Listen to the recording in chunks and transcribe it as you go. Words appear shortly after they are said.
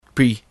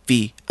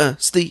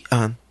Previously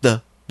on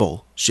the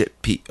Bullshit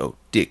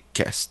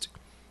Podcast.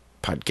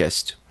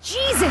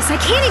 Jesus, I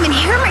can't even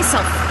hear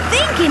myself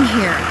think in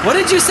here. What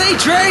did you say,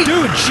 Trey?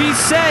 Dude, she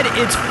said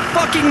it's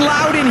fucking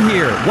loud in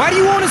here. Why do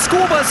you own a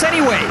school bus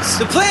anyways?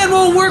 The plan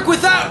won't work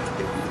without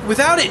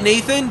it,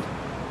 Nathan.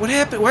 What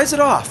happened? Why is it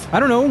off? I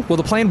don't know. Will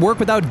the plan work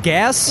without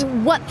gas?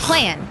 What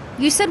plan?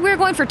 You said we were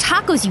going for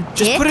tacos, you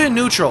Just dick. put it in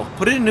neutral.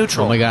 Put it in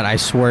neutral. Oh my god, I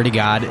swear to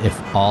God,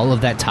 if all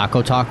of that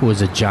taco talk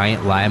was a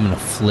giant lie, I'm gonna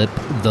flip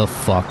the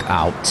fuck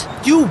out.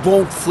 You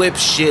won't flip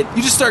shit.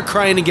 You just start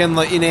crying again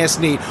like in Ask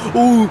Nate.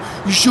 Oh,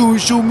 you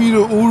show me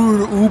to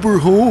order the Uber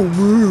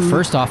home.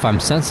 First off, I'm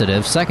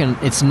sensitive. Second,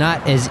 it's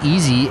not as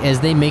easy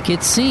as they make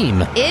it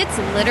seem. It's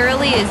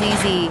literally as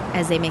easy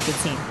as they make it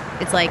seem.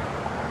 It's like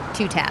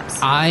 2 taps.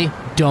 I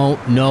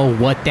don't know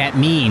what that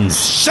means.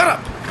 Shut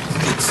up.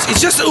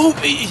 It's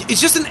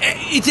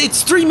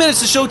 3 minutes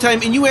to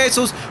showtime, and you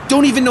assholes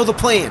don't even know the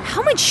plan.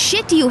 How much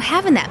shit do you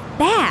have in that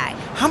bag?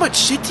 How much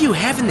shit do you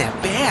have in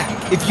that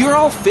bag? If you're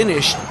all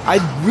finished,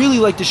 I'd really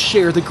like to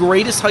share the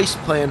greatest heist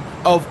plan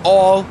of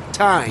all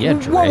time. Yeah,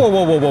 Dre.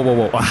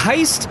 Whoa. A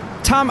heist?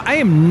 Tom, I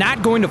am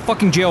not going to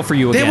fucking jail for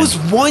you again. That was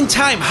one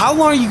time. How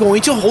long are you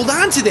going to hold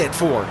on to that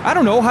for? I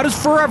don't know. How does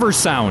forever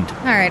sound?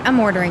 All right, I'm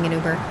ordering an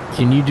Uber.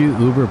 Can you do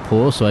Uber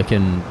Pool so I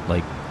can,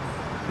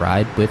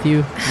 ride with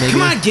you, maybe?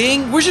 Come on,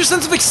 gang. Where's your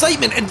sense of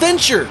excitement,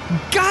 adventure?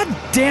 God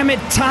damn it,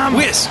 Tom.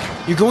 Whisk,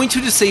 you're going to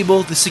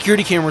disable the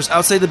security cameras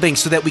outside the bank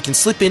so that we can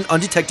slip in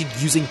undetected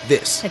using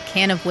this. A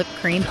can of whipped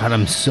cream. God,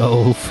 I'm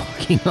so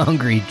fucking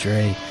hungry,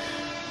 Dre.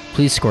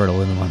 Please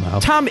squirtle into my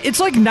mouth. Tom, it's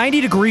like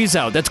 90 degrees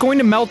out. That's going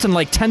to melt in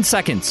like 10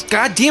 seconds.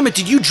 God damn it,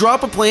 did you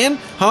drop a plan?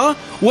 Huh?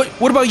 What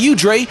about you,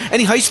 Dre?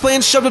 Any heist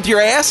plans shoved up your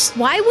ass?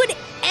 Why would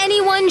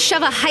anyone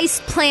shove a heist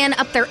plan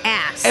up their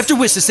ass? After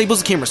Whisk disables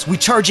the cameras, we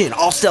charge in,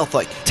 all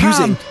stealth-like, Tom,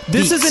 using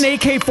this these. is an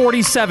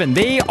AK-47.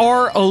 They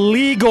are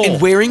illegal.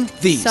 And wearing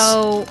these.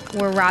 So,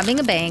 we're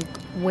robbing a bank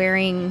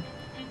wearing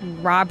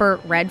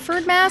Robert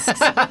Redford masks?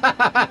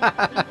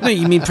 No,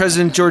 you mean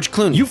President George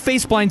Clooney. You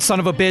faceblind son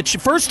of a bitch.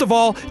 First of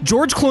all,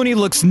 George Clooney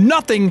looks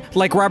nothing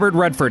like Robert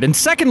Redford. And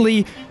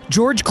secondly,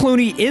 George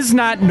Clooney is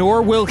not,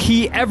 nor will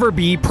he ever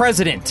be,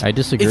 president. I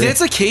disagree. If that's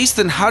the case,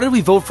 then how did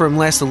we vote for him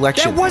last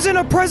election? That wasn't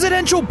a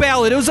presidential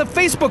ballot. It was a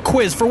Facebook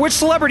quiz for which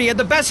celebrity had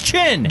the best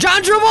chin.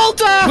 John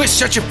Travolta! Whisk,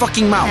 shut your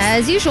fucking mouth.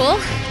 As usual,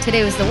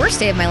 today was the worst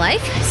day of my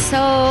life, so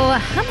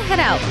I'm gonna head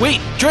out.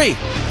 Wait, Dre,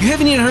 you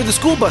haven't even heard the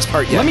school bus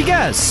part yet. Let me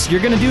guess.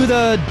 You're gonna do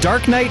the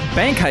Dark Knight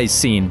bank heist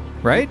scene,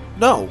 right?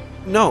 No.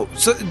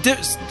 So,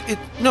 it's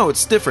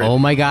different. Oh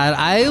my god,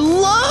 I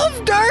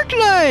love Dark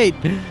Knight!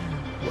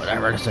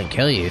 Whatever doesn't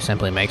kill you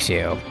simply makes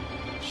you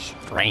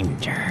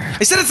stranger.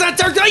 I said it's not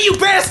Dark Knight, you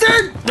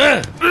bastard!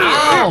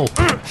 Ow!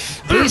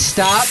 Please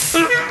stop.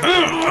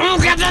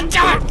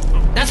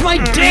 That's my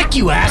dick,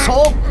 you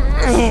asshole!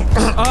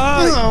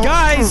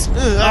 Guys!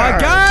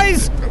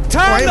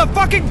 Tom, the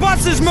fucking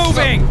bus is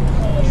moving!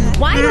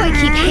 Why do I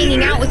keep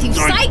hanging out with you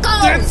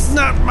psychos? That's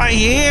not my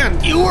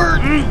hand. You were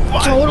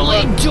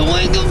totally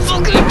doing a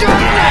fucking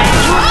Dark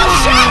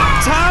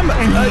Knight! Tom,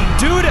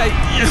 dude, I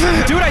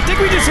think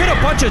we just hit a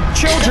bunch of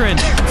children.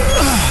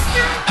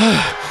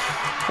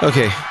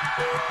 Okay,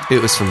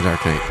 it was from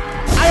Dark Knight.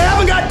 I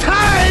haven't got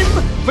time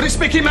for this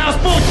Mickey Mouse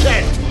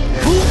bullshit!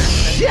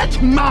 Bullshit,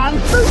 man!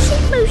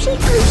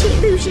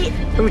 Bullshit.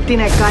 Everything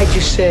that guy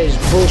just says,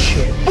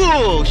 bullshit.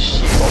 Bullshit!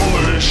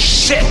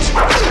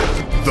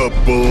 The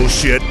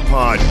Bullshit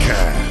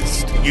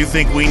Podcast. You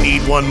think we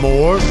need one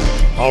more?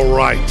 All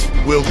right,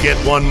 we'll get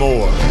one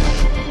more.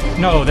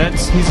 No,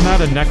 he's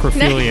not a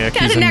necrophiliac.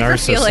 Not He's a a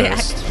necrophiliac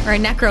narcissist. or a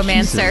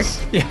necromancer.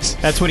 Yes.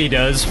 That's what he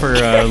does for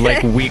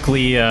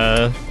weekly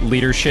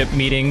leadership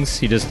meetings.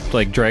 He just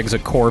drags a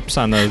corpse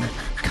on the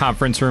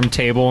conference room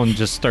table and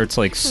just starts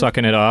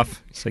sucking it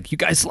off. He's like, "You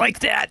guys like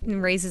that?"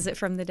 And raises it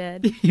from the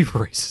dead. He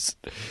raises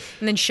it.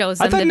 And then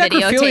shows I them thought the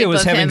videotape necrophilia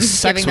was of having him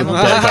sex giving with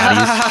them a dead blowjob.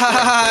 bodies.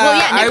 Well,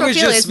 yeah, I was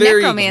necrophilia just is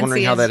very necromancy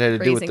wondering how is that had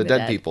to do with raising the the dead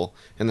dead. people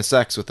and the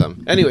sex with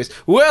them. Anyways,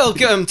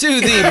 welcome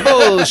to the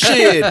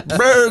Bullshit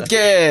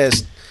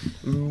Broadcast,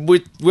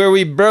 where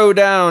we bro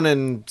down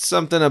and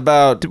something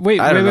about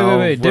Wait. I don't know.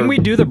 Didn't we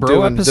do the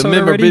bro doing episode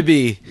the already?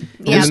 Bibby.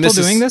 Yeah. Are we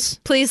still doing this?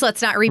 Please,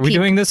 let's not Are repeat. we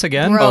doing this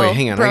again? Bro, Oh wait,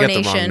 hang on, I got the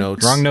wrong Bronation.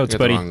 notes. Wrong notes, I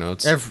got the buddy. wrong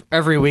notes.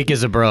 Every week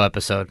is a bro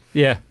episode.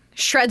 Yeah.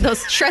 Shred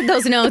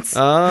those notes.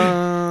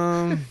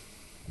 Tom's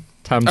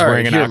all right,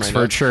 wearing an here are my Oxford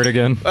notes. shirt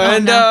again.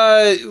 And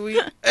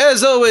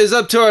as always,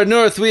 up to our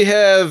north, we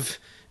have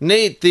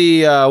Nate.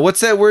 The what's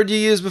that word you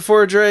used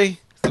before, Dre?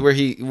 Where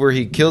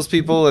he kills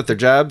people at their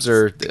jobs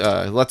or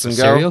lets them go.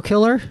 Serial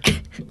killer?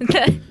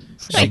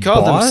 She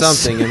called him boss?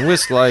 something, and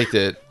Whisk liked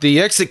it.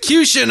 The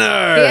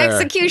Executioner. The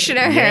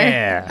executioner.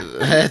 Yeah.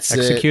 That's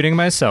Executing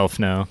myself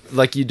now. it.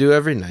 Like you do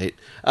every night.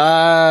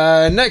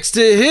 Next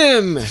to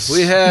him,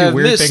 we have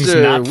Weird Mr. things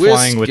not Whisker.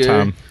 flying with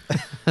Tom.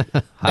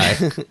 Hi.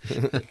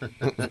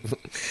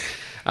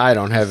 I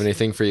don't have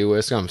anything for you,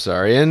 Whisk. I'm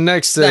sorry. And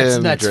next to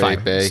him, That's Dre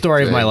fine. Bay.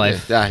 Story of my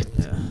life.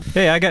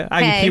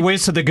 Hey, he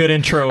wasted the good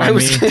intro on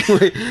me.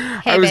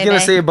 I was going to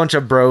say a bunch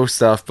of bro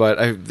stuff, but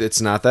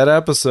it's not that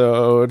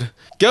episode.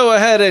 Go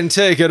ahead and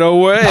take it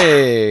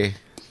away,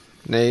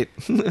 Nate.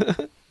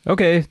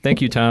 Okay,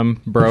 thank you,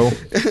 Tom, bro. All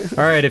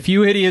right, if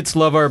you idiots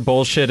love our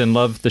bullshit and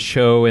love the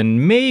show,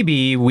 and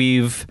maybe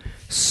we've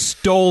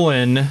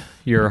stolen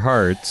your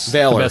hearts,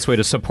 Valor. the best way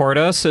to support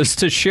us is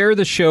to share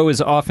the show as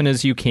often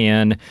as you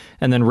can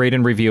and then rate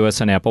and review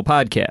us on Apple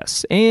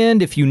Podcasts.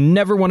 And if you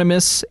never want to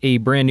miss a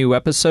brand new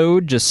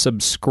episode, just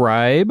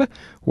subscribe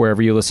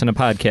wherever you listen to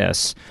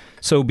podcasts.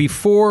 So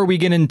before we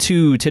get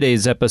into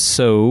today's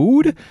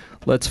episode,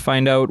 let's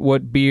find out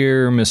what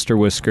beer Mr.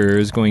 Whisker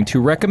is going to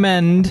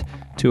recommend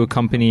to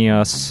accompany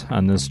us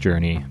on this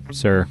journey.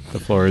 Sir, the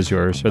floor is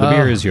yours, or the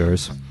beer is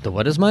yours. The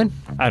what is mine?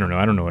 I don't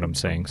know what I'm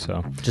saying,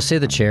 so. Just say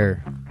the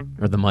chair,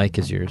 or the mic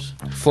is yours.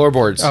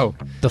 Floorboards. Oh,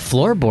 The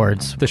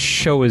floorboards. the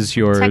show is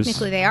yours.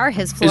 Technically, they are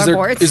his Is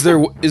floorboards.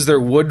 there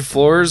wood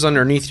floors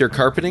underneath your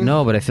carpeting?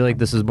 No, but I feel like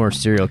this is more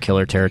serial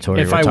killer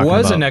territory. If we're I talking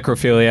was about. a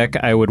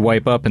necrophiliac, I would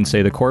wipe up and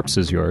say the corpse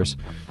is yours.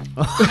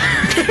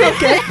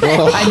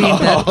 I mean,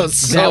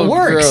 that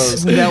works.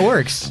 gross. That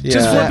works. Just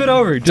Yeah. flip it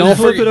over. Just Don't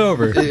flip forget- it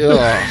over.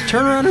 Ugh.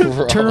 Turn around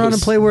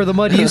and play where the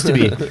mud used to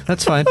be.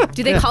 That's fine.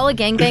 Do they call a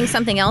gangbang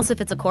something else if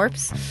it's a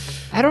corpse?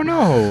 I don't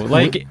know.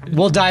 Like,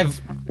 We'll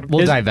dive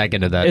back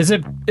into that. is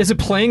it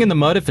playing in the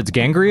mud if it's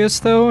gangrenous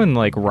though and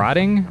like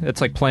rotting?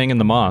 It's like playing in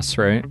the moss,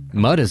 right?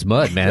 Mud is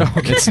mud, man.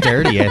 It's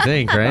dirty, I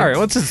think, right? All right,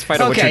 let's just find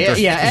out what Okay, you're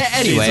yeah,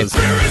 anyway. Jesus.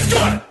 Beer is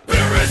good.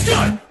 Beer is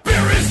good.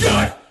 Beer is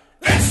good.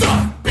 It's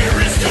the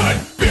beer is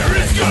good. Beer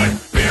is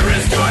good. Beer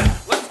is good.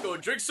 Let's go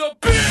drink some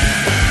beer.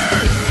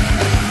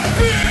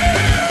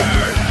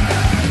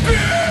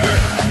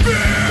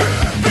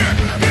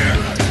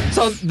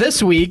 So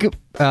this week,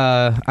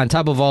 on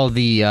top of all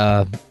the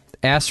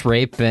ass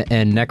rape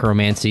and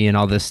necromancy and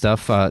all this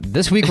stuff,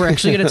 this week we're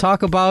actually going to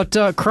talk about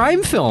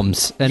crime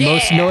films and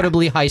most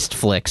notably heist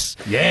flicks.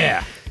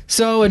 Yeah.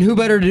 So, and who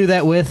better to do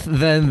that with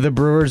than the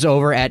brewers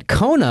over at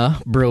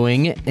Kona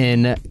Brewing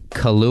in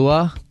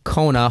Kailua,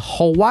 Kona,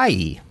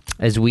 Hawaii,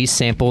 as we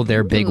sample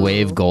their Big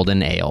Wave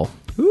Golden Ale.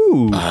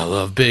 Ooh. I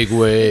love Big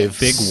Wave.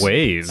 Big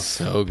wave.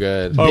 So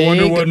good. I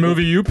wonder Big- what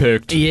movie you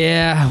picked.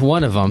 Yeah,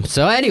 one of them.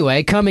 So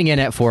anyway, coming in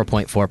at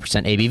 4.4%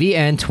 ABV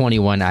and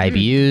 21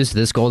 IBUs,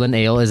 this golden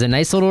ale is a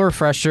nice little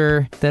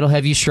refresher that'll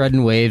have you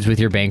shredding waves with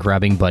your bank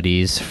robbing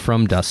buddies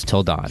from dusk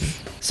till dawn.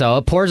 So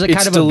it pours a It's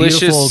kind of delicious.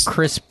 a beautiful,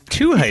 crisp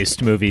Two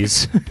heist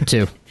movies.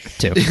 two.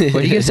 What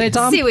are you gonna say,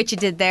 Tom? See what you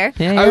did there.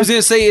 Yeah, I was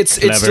gonna say it's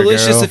Clever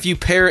delicious girl. if you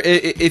pair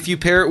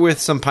it with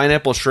some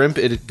pineapple shrimp.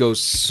 It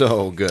goes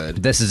so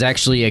good. This is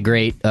actually a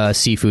great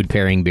seafood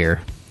pairing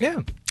beer.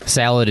 Yeah.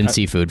 Salad and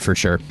seafood for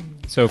sure.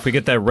 So if we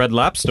get that Red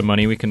Lobster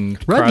money, we can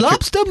Red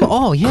Lobster?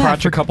 Oh yeah.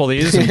 crotch a couple of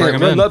these and bring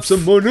them Red in. Lobster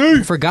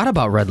money. Forgot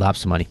about Red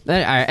Lobster money.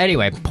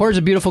 Anyway, pours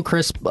a beautiful,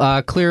 crisp,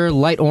 clear,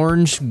 light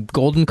orange,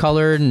 golden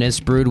color, and is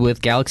brewed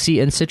with Galaxy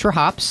and Citra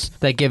hops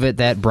that give it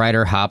that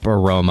brighter hop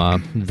aroma.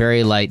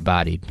 Very light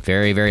bodied.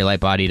 Very, very light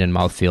bodied and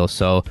mouthfeel.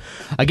 So,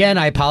 again,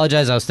 I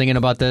apologize. I was thinking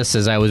about this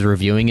as I was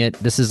reviewing it.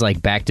 This is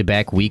like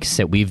back-to-back weeks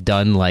that we've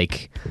done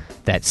like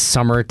that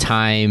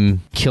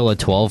summertime kill a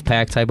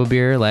 12-pack type of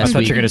beer. I Last thought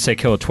week. you were going to say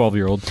kill a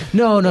 12-year-old.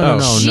 No.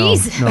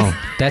 Jesus. No.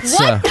 That's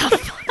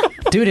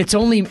dude, it's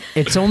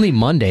only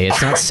Monday.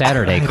 It's not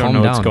Saturday. I don't Calm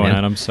know down, what's going man.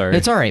 on. I'm sorry.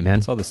 It's all right, man.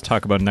 It's all this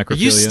talk about necrophilia. Are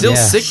you still Yeah.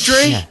 sick,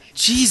 Dre? Yeah.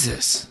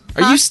 Jesus.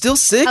 Are you still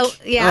sick? Oh,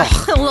 yeah,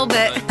 a little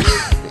bit.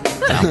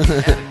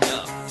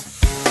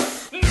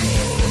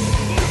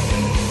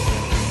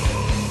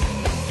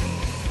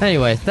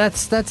 Anyway,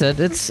 that's it.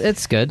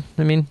 It's good.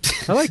 I mean,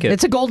 I like it.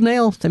 it's a golden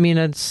ale. I mean,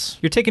 it's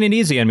You're taking it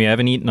easy on me. I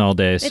haven't eaten all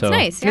day, It's so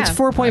nice, yeah. it's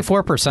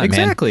 4.4%. Man.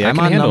 Exactly, I I'm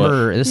can on handle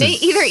number. This Nate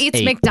is either eats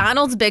 8.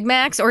 McDonald's Big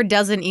Macs or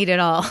doesn't eat at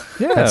all.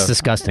 Yeah. That's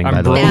disgusting. By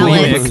I'm the way.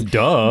 Balance. bulimic.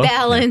 Duh.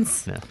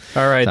 Balance.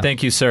 All right,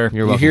 thank you, sir.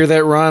 You're You welcome. hear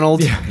that,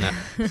 Ronald?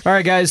 All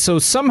right, guys. So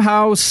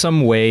somehow,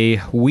 some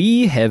way,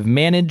 we have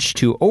managed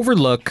to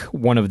overlook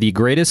one of the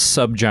greatest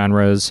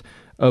subgenres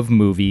of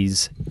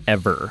movies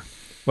ever.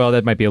 Well,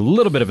 that might be a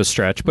little bit of a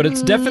stretch, but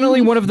it's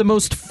definitely one of the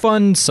most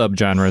fun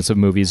subgenres of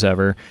movies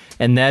ever,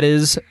 and that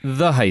is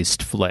the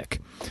heist flick.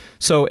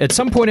 So at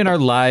some point in our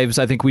lives,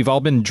 I think we've all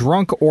been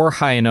drunk or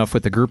high enough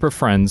with a group of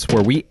friends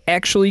where we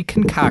actually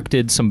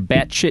concocted some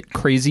batshit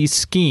crazy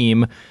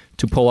scheme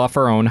to pull off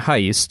our own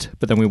heist,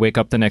 but then we wake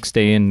up the next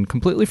day and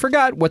completely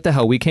forgot what the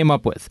hell we came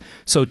up with.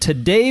 So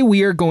today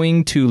we are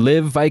going to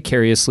live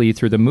vicariously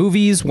through the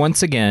movies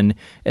once again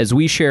as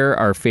we share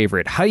our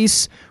favorite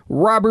heists,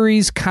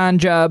 robberies, con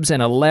jobs,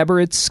 and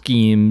elaborate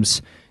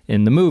schemes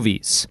in the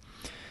movies.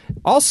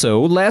 Also,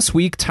 last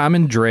week, Tom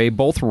and Dre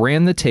both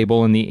ran the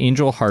table in the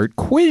Angel Heart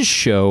quiz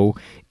show,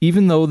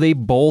 even though they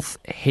both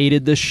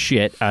hated the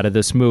shit out of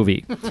this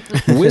movie.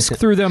 Whisk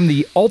threw them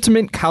the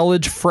ultimate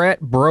college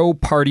frat bro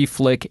party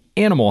flick,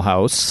 Animal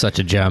House. Such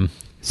a gem.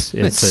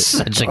 It's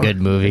such a good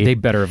movie. They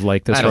better have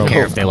liked this. I don't for a care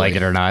while. if they like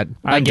it or not.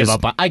 I give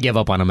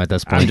up on them at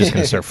this point. I'm just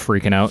going to start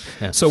freaking out.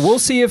 So we'll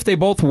see if they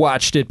both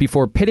watched it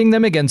before pitting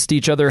them against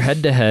each other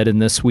head to head in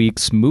this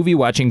week's movie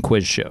watching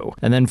quiz show.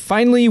 And then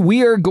finally,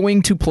 we are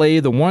going to play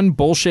the one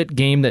bullshit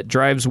game that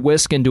drives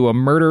Whisk into a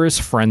murderous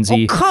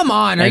frenzy. Oh, come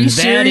on. Are and you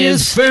that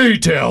is serious?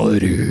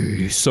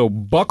 fatality. So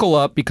buckle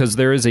up because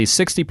there is a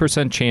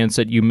 60% chance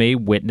that you may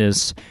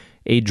witness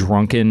a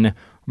drunken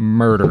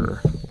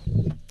murder.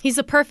 He's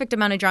the perfect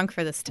amount of drunk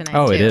for this tonight.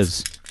 Oh, too. it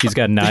is. He's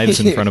got knives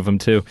in front of him,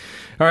 too.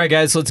 All right,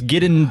 guys, let's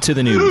get into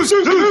the news.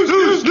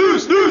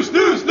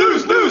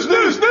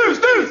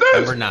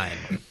 Number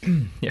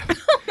 9. Yeah.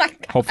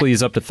 Hopefully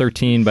he's up to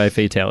 13 by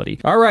fatality.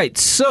 All right,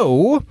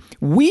 so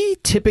we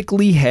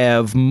typically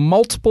have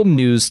multiple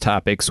news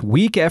topics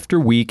week after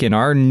week in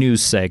our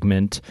news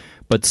segment,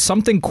 but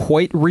something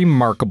quite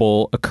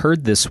remarkable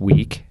occurred this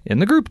week in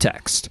the group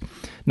text.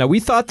 Now, we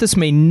thought this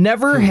may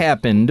never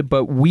happen,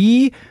 but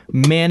we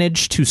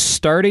managed to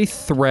start a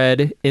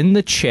thread in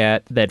the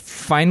chat that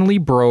finally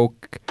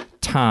broke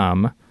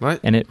Tom,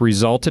 and it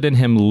resulted in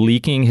him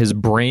leaking his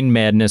brain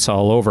madness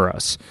all over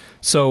us.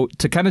 So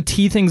to kind of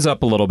tee things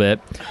up a little bit,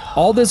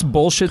 all this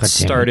bullshit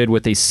started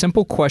with a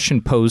simple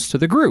question posed to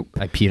the group.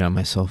 I peed on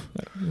myself.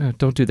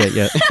 Don't do that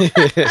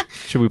yet.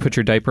 Should we put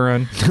your diaper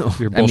on?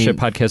 Your bullshit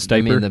podcast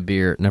diaper? I mean the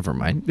beer. Never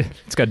mind.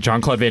 It's got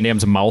Jean-Claude Van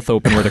Damme's mouth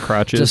open where the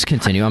crotch is. Just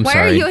continue. I'm Why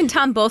sorry. are you and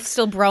Tom both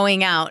still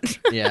broing out?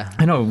 Yeah.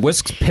 I know.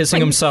 Whisk's pissing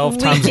himself.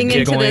 Tom's leaking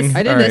into giggling. this- I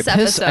All didn't right.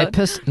 piss. I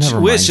pissed. Never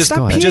Whisk, mind. just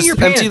Go ahead. peeing your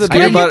empty pants. the I beer gotta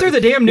get bottle. through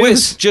the damn news.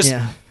 Whisk, just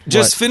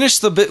What? finish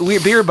the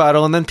beer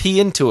bottle and then pee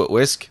into it,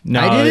 Whisk. No,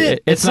 I did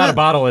it. it's not a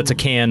bottle. It's a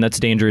can. That's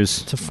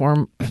dangerous. It's a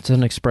form. It's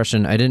an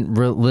expression. I didn't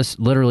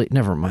literally.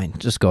 Never mind.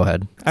 Just go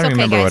ahead. I don't It's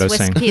okay, remember guys. what I was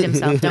Whisk saying. peed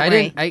himself. Don't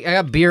worry. I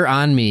got beer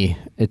on me.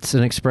 It's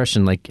an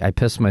expression. Like I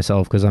pissed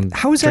myself because I'm.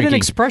 How is that an drinking.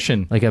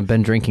 expression? Like I've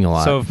been drinking a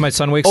lot. So if my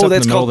son wakes Oh, up in the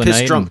that's middle called of the piss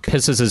night drunk. and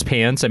pisses his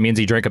pants, that means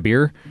he drank a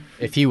beer?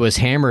 if he was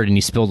hammered and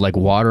he spilled like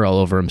water all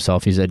over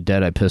himself, he said,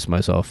 "Dead, I pissed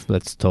myself."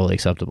 That's totally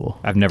acceptable.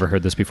 I've never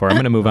heard this before. I'm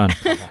going to move on.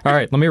 All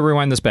right, let me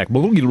rewind this back.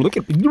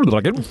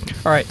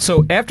 All right,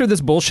 so after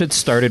this bullshit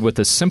started with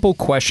a simple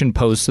question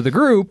posed to the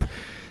group,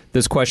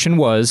 this question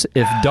was,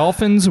 if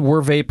dolphins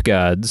were vape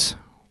gods,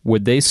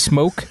 would they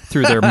smoke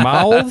through their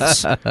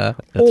mouths or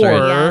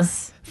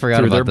Yes. Forgot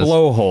through about their this.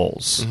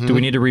 blowholes? Do we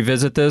need to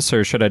revisit this,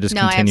 or should I just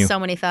No, I continue have so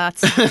many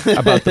thoughts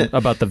about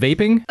the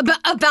vaping?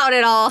 about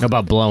it all.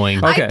 About blowing.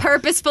 Okay. I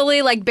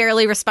purposefully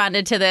barely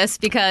responded to this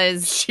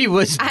because She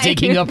was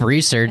digging up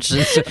research.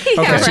 Okay,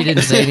 right. she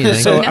didn't say anything.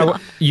 So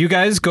you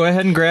guys go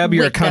ahead and grab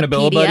your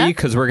accountability Wikipedia. buddy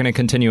because we're going to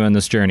continue on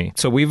this journey.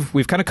 So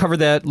we've kind of covered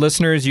that.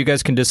 Listeners, you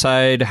guys can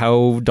decide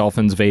how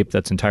dolphins vape.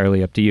 That's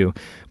entirely up to you.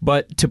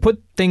 But to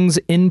put things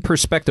in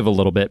perspective a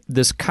little bit,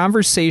 this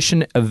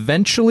conversation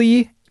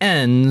eventually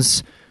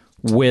ends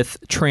with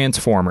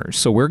Transformers.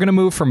 So we're going to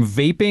move from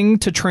vaping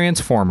to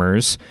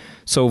Transformers.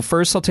 So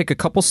first I'll take a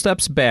couple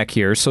steps back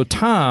here. So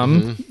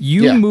Tom,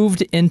 you Yeah.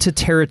 moved into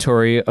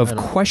territory of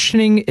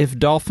questioning if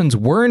dolphins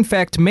were in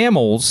fact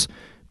mammals,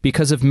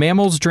 because if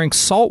mammals drink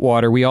salt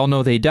water, we all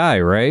know they die,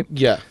 right?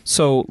 Yeah.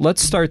 So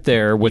let's start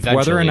there with whether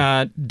or Eventually.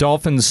 not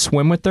dolphins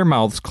swim with their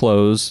mouths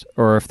closed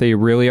or if they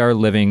really are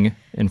living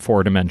in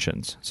 4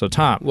 dimensions. So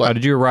Tom, What? how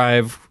did you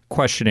arrive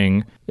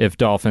questioning if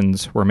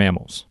dolphins were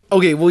mammals?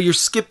 Okay, well, you're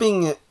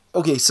skipping.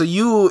 Okay, so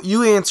you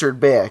answered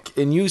back,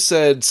 and you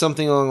said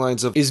something along the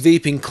lines of, is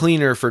vaping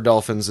cleaner for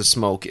dolphins to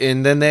smoke?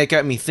 And then that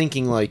got me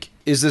thinking,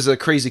 is this a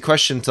crazy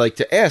question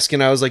to ask?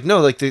 And I was like,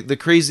 no, the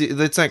crazy,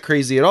 that's not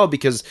crazy at all,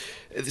 because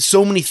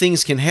so many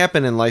things can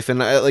happen in life.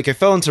 And I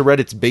fell into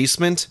Reddit's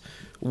basement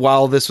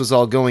while this was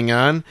all going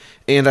on,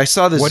 and I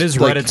saw this. What is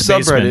Reddit's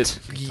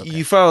subreddit. basement?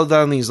 You follow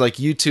down these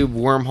YouTube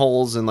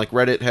wormholes, and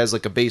Reddit has a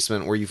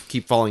basement where you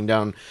keep falling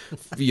down,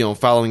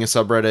 following a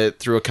subreddit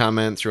through a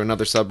comment, through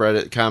another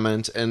subreddit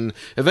comment, and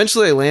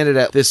eventually I landed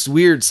at this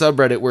weird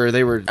subreddit where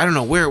they were, I don't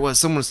know where it was,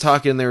 someone was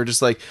talking, and they were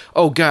just like,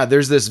 oh god,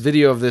 there's this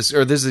video of this,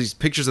 or there's these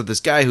pictures of this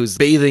guy who's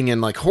bathing in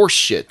horse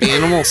shit,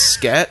 animal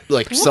scat,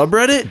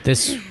 subreddit?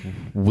 This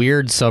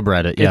weird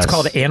subreddit. Yes. It's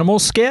called Animal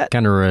Scat?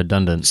 Kind of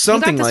redundant.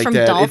 Something this like from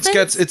that.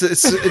 dolphins?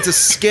 It's a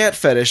scat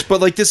fetish,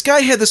 but this guy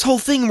had this whole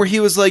thing where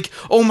he was like,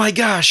 "Oh my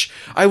gosh,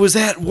 I was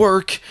at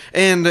work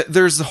and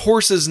there's the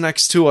horses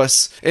next to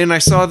us, and I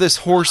saw this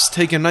horse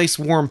take a nice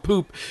warm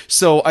poop,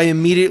 so I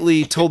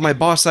immediately told my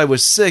boss I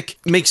was sick."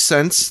 Makes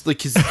sense,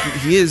 'cause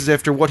he is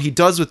after what he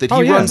does with it.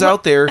 He runs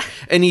out there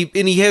and he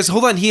has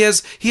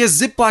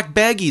Ziploc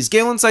baggies,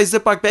 gallon-sized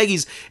Ziploc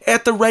baggies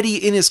at the ready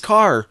in his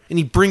car, and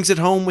he brings it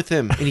home with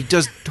him, and he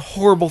does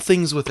horrible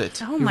things with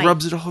it. Oh he my-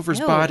 rubs it all over his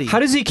Ew. body. How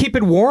does he keep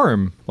it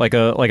warm? Like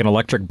an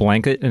electric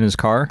blanket in his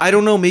car? I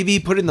don't know, maybe he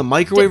put it in the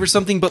microwave or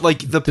something, but the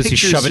Does he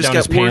pictures shove it just down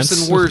got his worse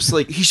pants? and worse.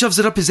 He shoves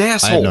it up his I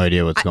asshole. have no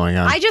idea what's going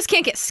on. I just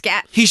can't get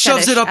scat. He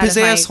shoves it up his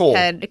asshole.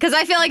 Because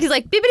I feel like he's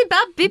like bippity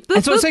bop beep boop.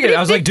 That's what I was thinking. I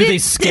was like, do they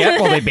scat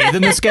while they bathe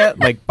in the scat?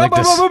 like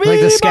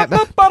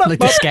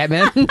the scat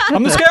man.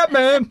 I'm the scat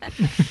man.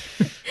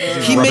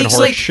 he rubbing makes horse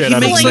like shit he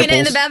on his makes Pulling like it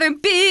in the bathroom.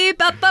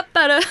 Beep, up,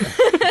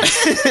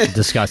 up,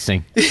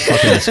 Disgusting.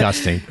 Fucking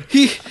disgusting.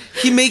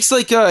 he makes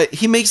like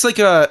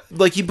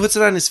he puts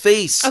it on his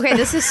face. Okay,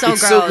 this is so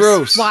It's gross. so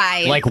gross.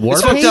 Why? Like It's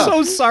warp. fucked up.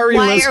 So sorry,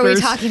 Why listeners. are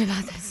we talking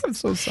about this? I'm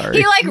so sorry.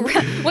 He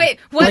wait,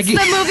 what's the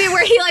movie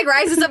where he like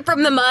rises up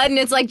from the mud and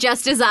it's like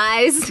just his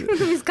eyes?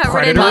 He's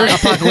covered in Predator? mud.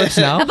 Apocalypse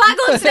Now.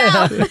 Apocalypse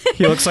Now.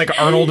 He looks like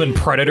Arnold in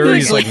Predator.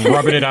 He's like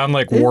rubbing it on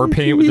like war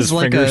paint with He's his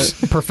like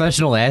fingers. a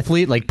professional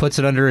athlete, like puts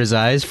it under his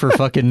eyes for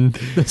fucking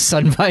the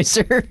sun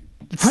visor.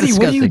 It's Honey,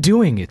 what are you disgusting.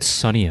 doing? It's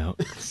sunny out.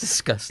 It's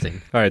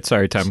disgusting. All right,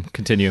 sorry, Tom.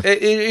 Continue.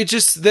 It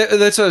just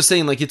that's what I was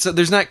saying. Like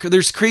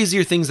there's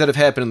crazier things that have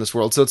happened in this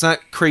world, so it's not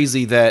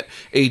crazy that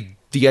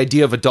the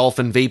idea of a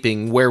dolphin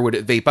vaping, where would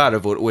it vape out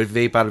of? Would it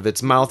vape out of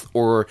its mouth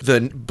or the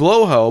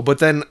blowhole? But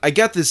then I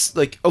got this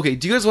like, okay,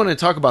 do you guys want to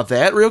talk about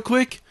that real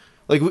quick?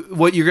 Like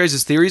what your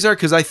guys' theories are?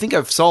 Because I think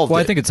I've solved Well,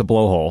 it. I think it's a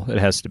blowhole. It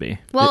has to be.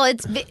 Well,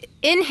 it's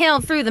inhale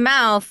through the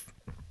mouth,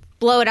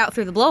 blow it out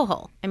through the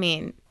blowhole. I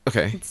mean,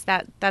 okay. it's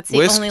that's the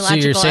Wisp? only So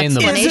you're logical saying the-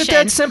 explanation. Is it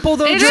that simple,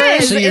 though, It Dre?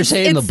 is. So you're It's-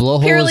 saying the it's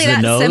blowhole purely is the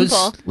that nose,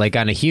 simple. like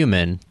on a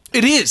human?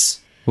 It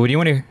is. What do you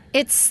want to hear?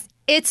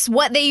 It's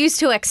what they use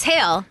to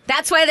exhale.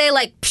 That's why they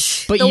like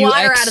psh, But the you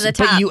water out of the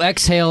top. But you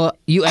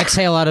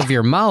exhale out of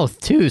your mouth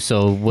too.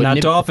 So Not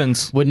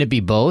dolphins. Wouldn't it be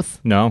both?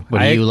 No.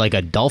 What are you, like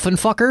a dolphin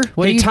fucker?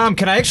 What Hey, are you? Tom,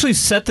 can I actually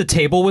set the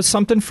table with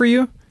something for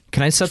you?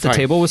 Can I set the Fine.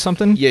 table with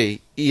something?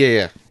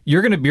 Yeah.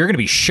 You're gonna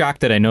be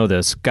shocked that I know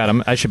this.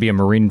 God, I should be a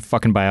marine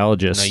fucking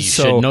biologist. No, you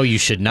So- should. No, you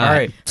should not. All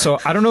right. So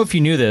I don't know if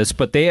you knew this,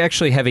 but they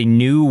actually have a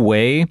new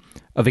way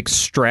of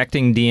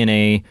extracting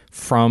DNA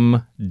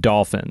from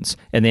dolphins,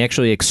 and they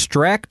actually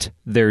extract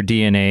their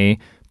DNA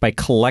by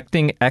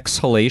collecting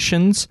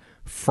exhalations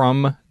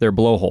from their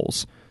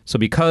blowholes. So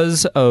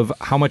because of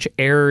how much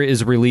air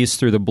is released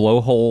through the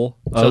blowhole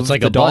So of it's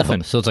like the a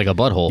dolphin. butthole. So it's like a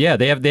butthole. Yeah,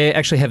 they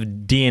actually have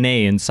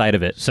DNA inside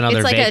of it. So now It's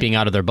they're like vaping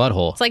out of their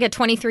butthole. It's like a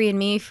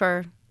 23andMe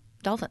for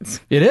dolphins.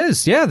 It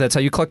is. Yeah, that's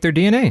how you collect their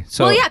DNA.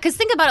 So Well, yeah, because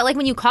think about it. Like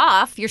when you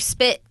cough, your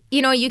spit.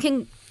 You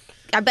can.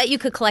 I bet you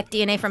could collect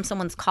DNA from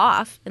someone's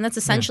cough, and that's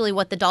essentially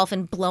what the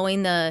dolphin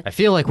blowing the I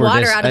feel like we're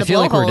water out of the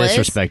blowhole is.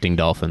 disrespecting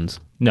dolphins.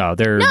 No,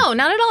 they're No,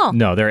 not at all.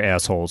 No, they're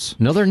assholes.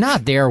 No, they're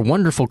not. They are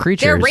wonderful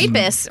creatures. They're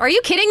rapists. Are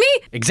you kidding me?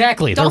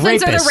 Exactly.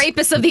 Dolphins they're are the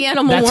rapists of the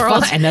animal That's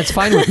world. fine, and that's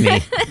fine with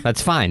me.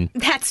 That's fine.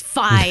 That's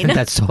fine.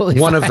 That's totally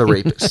One fine. of the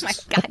rapists.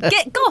 My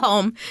God, go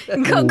home.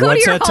 Go to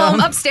What's your that, home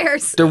Tom?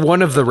 upstairs. They're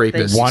one of the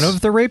rapists. One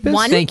of the rapists?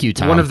 One? Thank you,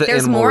 Tom. One of the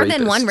There's animal more rapists.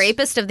 than one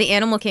rapist of the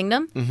animal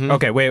kingdom.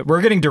 Okay, wait,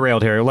 we're getting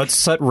derailed here. Let's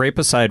set rape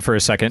aside for a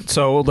second.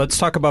 So let's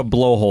talk about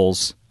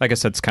blowholes. I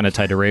guess that's kind of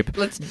tied to rape.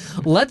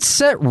 Let's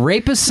set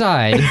rape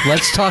aside.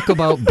 Let's talk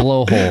about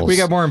blowholes. We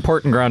got more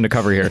important ground to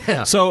cover here.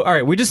 So, all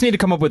right, we just need to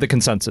come up with a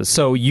consensus.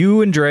 So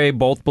you and Dre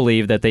both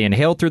believe that they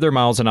inhale through their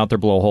mouths and out their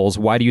blowholes.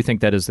 Why do you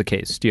think that is the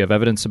case? Do you have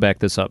evidence to back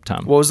this up,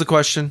 Tom? What was the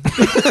question?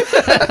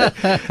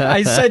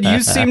 I said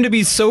you seem to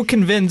be so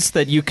convinced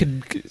that you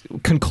could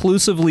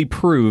conclusively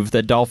prove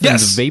that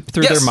dolphins Yes. vape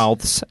through Yes. their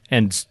mouths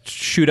and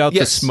shoot out the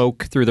Yes.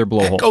 smoke through their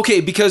blowhole.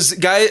 Okay, because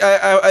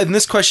in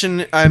this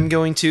question, I'm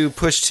going to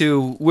push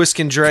to Whisk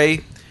and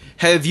Dre.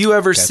 Have you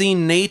ever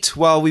seen Nate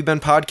while we've been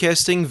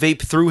podcasting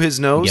vape through his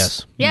nose?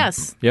 Yes.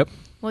 Yes. Yep.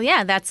 Well,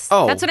 yeah, that's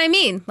Oh. what I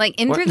mean. Like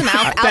in through the mouth,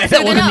 out That through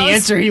the wasn't nose. the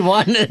answer he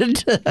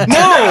wanted.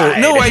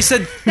 No, I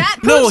said That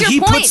no. proves your He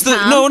point, puts the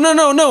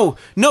Tom.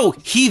 no.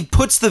 He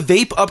puts the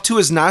vape up to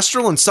his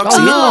nostril and sucks it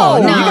in. Oh,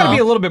 You no. got to be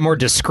a little bit more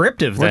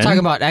descriptive. We're then. talking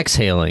about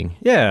exhaling.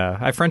 Yeah,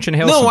 I French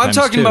inhale. No, I'm sometimes,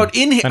 talking too. about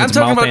And I'm it's talking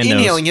mouth about and nose.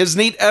 inhaling. Has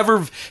Nate ever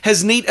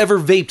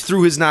vaped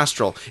through his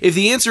nostril? If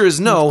the answer is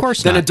no,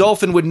 course then not. a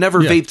dolphin would never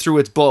vape through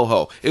its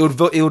blowhole. It would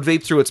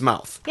vape through its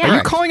mouth. Yeah. Are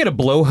you calling it a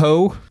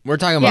blowhole? We're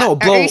talking Yeah.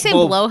 about No, Are you saying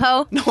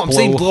blowhole? No, I'm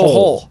saying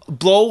Blowhole. blowhole.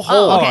 Blowhole.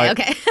 Oh, okay, I-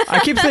 okay. I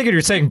keep thinking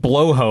you're saying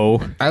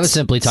blowhole. I was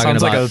simply talking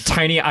Sounds about like a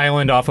tiny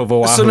island off of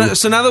Oahu.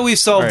 So now that we've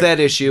solved All right. that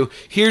issue,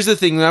 here's the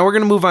thing. Now we're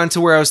going to move on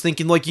to where I was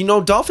thinking, like,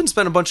 dolphins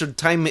spend a bunch of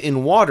time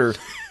in water.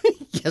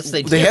 yes,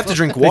 they They have to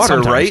drink water,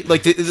 sometimes. right?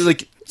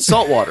 Like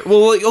salt water.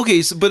 Well, like,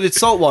 okay, but it's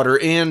salt water,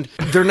 and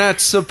they're not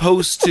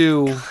supposed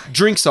to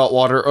drink salt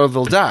water or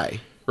they'll die,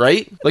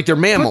 right? Like they're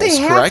mammals, But they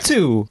have correct?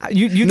 to.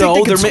 You No,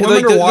 think they they're can ma- swim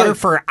like, underwater they're-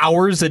 for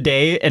hours a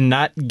day and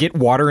not get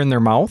water in their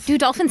mouth? Do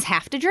dolphins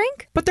have to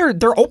drink? But they're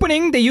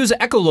opening. They use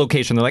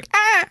echolocation. They're like,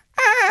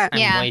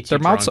 Yeah. way too Their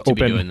mouth's drunk to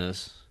be open. doing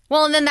this.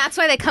 Well, and then that's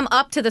why they come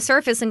up to the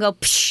surface and go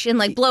psh, and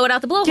like blow it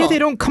out the blowhole. yeah, they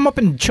don't come up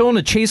and chill in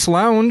a Chase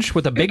lounge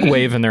with a big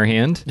wave in their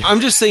hand.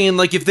 I'm just saying,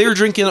 like, if they're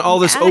drinking all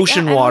this Yeah,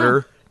 ocean I don't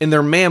water and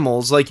they're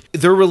mammals, like,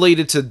 they're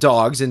related to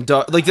dogs and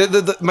like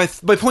my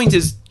point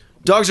is,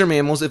 dogs are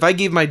mammals. If I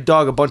gave my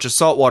dog a bunch of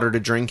salt water to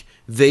drink,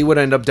 they would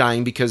end up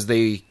dying because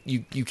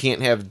you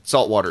can't have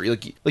salt water.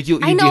 Like you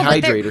I know, but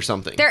dehydrate they're- or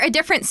something. They're a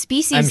different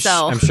species,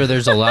 though. I'm sure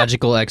there's a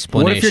logical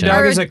explanation. What if your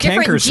dog Or is a a different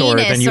canker sore?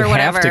 genus Then you or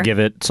have to whatever. give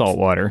it salt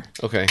water.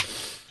 Okay.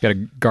 Got to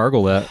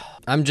gargle that.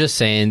 I'm just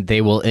saying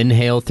they will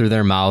inhale through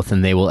their mouth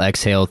and they will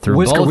exhale through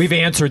Whisker, both, we've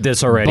answered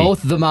this already.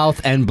 both the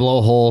mouth and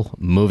blowhole.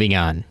 Moving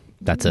on.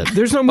 That's it.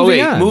 There's no moving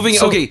on.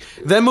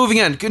 Then moving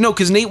on. No,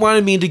 because Nate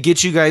wanted me to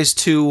get you guys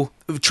to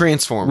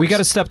Transformers. We got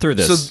to step through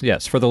this. So-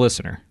 yes, for the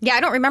listener. Yeah, I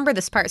don't remember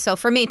this part, so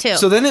for me too.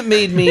 So then it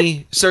made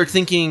me start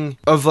thinking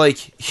of like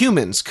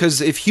humans,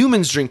 because if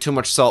humans drink too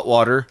much salt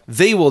water,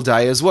 they will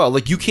die as well.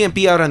 Like you can't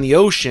be out on the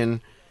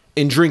ocean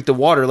and drink the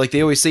water. Like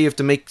they always say, you have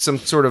to make some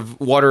sort of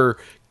water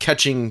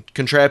catching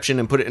contraption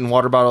and put it in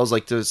water bottles,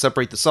 like to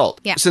separate the salt.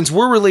 Yeah. Since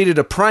we're related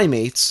to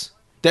primates,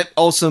 that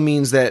also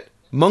means that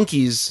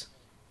monkeys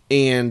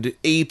and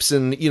apes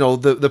and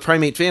the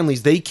primate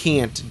families, they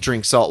can't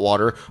drink salt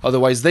water,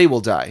 otherwise they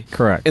will die.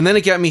 Correct. And then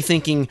it got me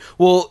thinking,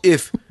 well,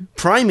 if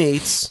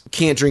primates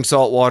can't drink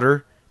salt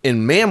water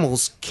and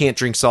mammals can't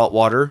drink salt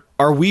water,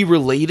 are we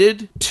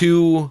related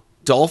to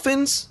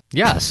dolphins?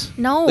 Yes.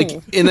 no.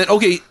 And then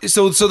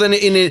so then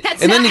in it,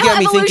 That's and then not it got how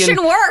me evolution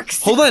thinking.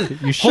 works. Hold on,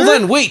 hold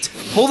on, wait,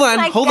 hold on,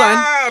 My hold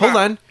God.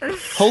 on. You're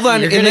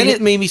And gonna then get-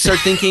 it made me start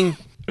thinking.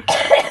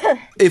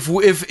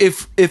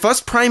 If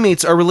us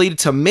primates are related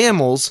to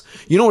mammals,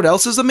 you know what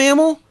else is a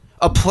mammal?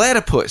 A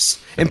platypus.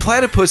 And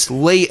platypus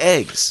lay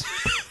eggs.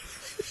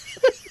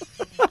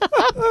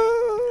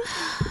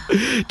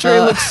 Trey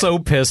looks so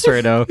pissed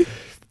right now.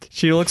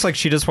 She looks like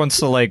she just wants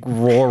to like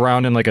roll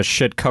around in like a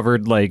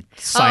shit-covered like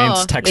science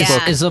Oh, textbook.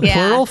 yeah. Is the Yeah.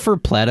 plural for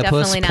platypus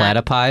Definitely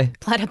not. platypi?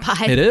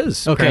 Platypi. It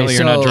is. Okay, Apparently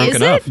you're not so- drunk Is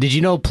enough. Did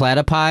you know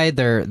platypi?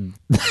 They're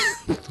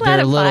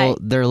Platypi.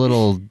 they're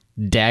little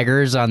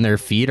daggers on their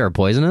feet are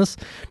poisonous.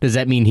 Does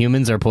that mean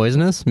humans are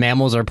poisonous?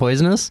 Mammals are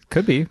poisonous?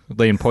 Could be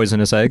laying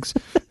poisonous eggs.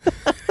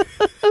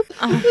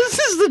 This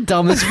is the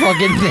dumbest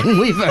fucking thing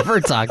we've ever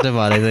talked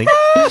about, I think.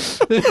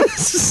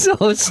 This is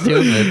so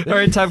stupid. All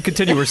right, Tom,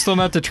 continue. We're still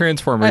not to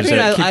Transformers I mean,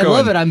 yet. Keep I going.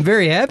 love it. I'm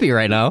very happy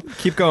right now.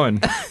 Keep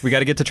going. We got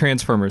to get to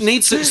Transformers.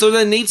 So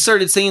then Nate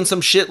started saying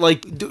some shit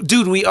like,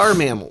 dude, we are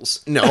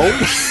mammals. No.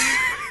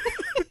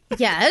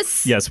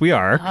 Yes. Yes, we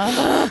are.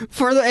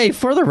 For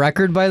the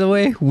record, by the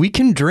way, we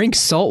can drink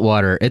salt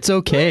water. It's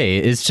okay.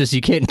 It's just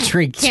you can't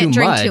drink Can't too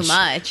drink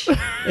much. too much.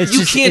 It's You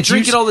just, can't it's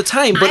drink it all the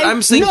time, but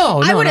I'm saying...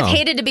 No, I would have no.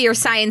 hated to be your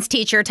science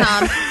teacher,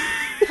 Tom.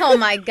 Oh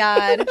my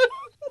God.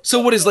 So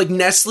what is like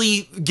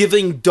Nestle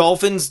giving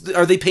dolphins?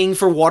 Are they paying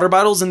for water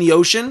bottles in the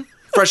ocean?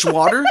 Fresh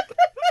water?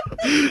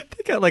 They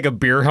got like a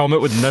beer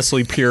helmet with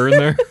Nestle Pure in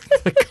there.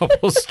 A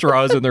couple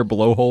straws in their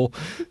blowhole.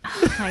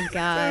 Oh my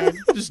God.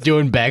 Just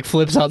doing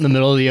backflips out in the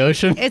middle of the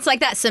ocean. It's like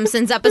that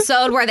Simpsons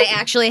episode where they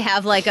actually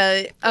have like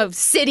a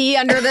city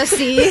under the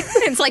sea.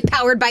 It's like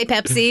powered by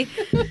Pepsi.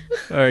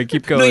 All right,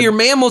 keep going. No, your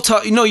mammal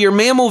talk. No, your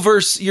mammal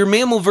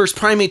verse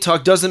primate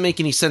talk doesn't make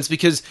any sense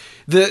because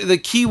the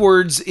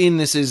keywords in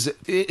this is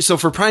so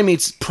for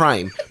primates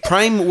prime.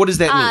 Prime. What does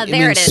that mean?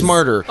 There means it is.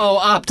 smarter. Oh,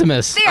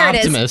 Optimus. There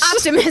Optimus. it is.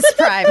 Optimus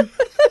Prime.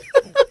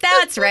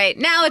 That's right.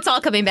 Now it's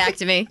all coming back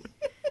to me.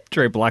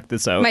 Trey blocked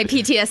this out. My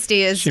PTSD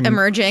is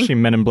emerging. She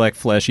Men in Black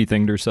flashy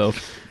thinged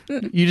herself.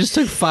 You just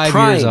took 5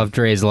 Prime. years off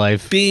Dre's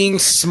life. Being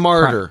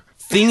smarter.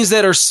 Things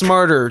that are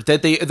smarter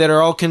that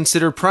are all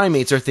considered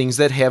primates are things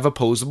that have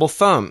opposable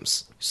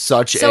thumbs,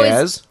 such So is-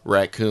 as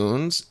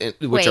raccoons,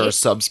 which are Wait.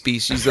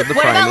 subspecies of the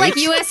What about like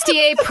primates.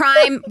 USDA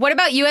Prime? What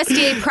about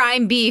USDA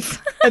Prime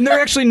beef? And they're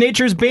actually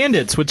nature's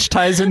bandits, which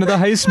ties into the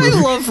heist movie.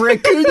 I love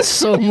raccoons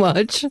so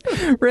much.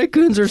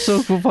 Raccoons are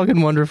so fucking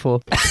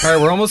wonderful. All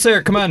right, we're almost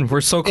there. Come on, we're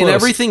so close. And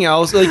everything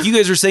else, like you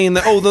guys are saying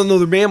that, no,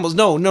 they're mammals.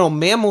 No,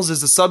 mammals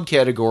is a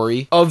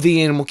subcategory of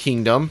the animal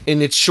kingdom,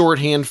 and it's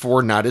shorthand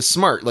for not as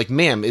smart. Like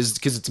mam is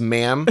because it's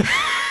mam.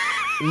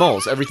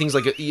 Moles. Everything's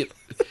like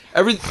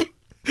every.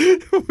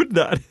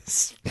 Not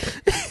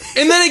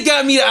And then it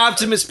got me to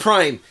Optimus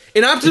Prime.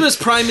 And Optimus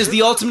Prime is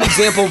the ultimate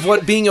example of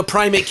what being a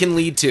primate can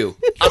lead to.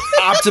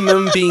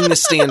 Optimum being the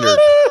standard.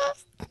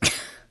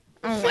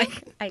 Oh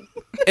my!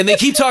 And they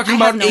keep talking I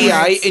about have no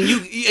AI,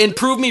 words. and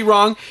prove me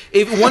wrong.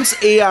 If once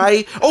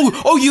AI,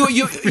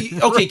 you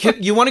okay?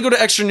 You want to go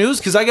to extra news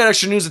because I got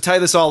extra news to tie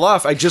this all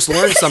off. I just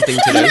learned something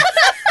today.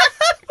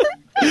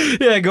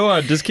 Yeah, go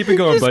on. Just keep it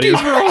going, buddy.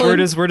 We're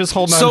just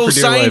holding on for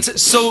dear life.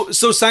 So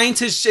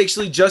scientists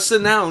actually just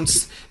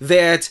announced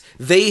that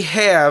they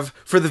have,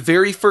 for the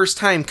very first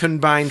time,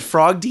 combined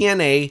frog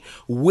DNA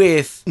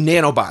with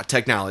nanobot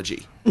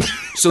technology.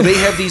 So they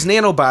have these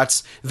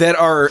nanobots that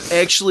are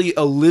actually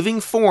a living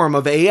form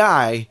of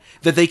AI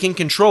that they can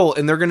control,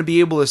 and they're going to be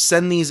able to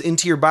send these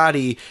into your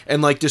body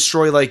and like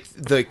destroy like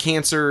the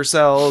cancer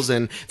cells,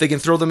 and they can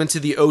throw them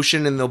into the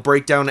ocean and they'll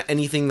break down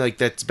anything like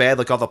that's bad,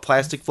 like all the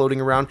plastic floating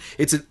around.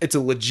 It's a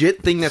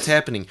legit thing that's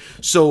happening.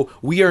 So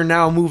we are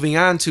now moving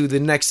on to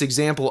the next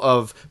example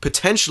of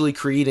potentially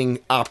creating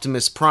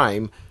Optimus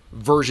Prime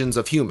versions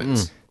of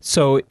humans.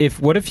 So,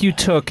 what if you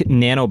took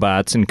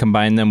nanobots and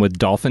combined them with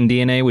dolphin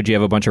DNA? Would you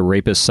have a bunch of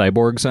rapist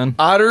cyborgs then?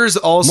 Otters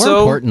also More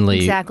importantly,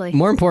 Exactly.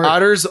 More important.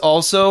 Otters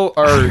also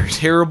are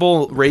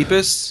terrible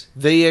rapists.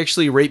 They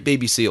actually rape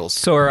baby seals.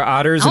 So are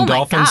otters Oh and my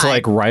dolphins God.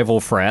 like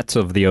rival frats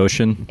of the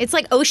ocean? It's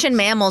like ocean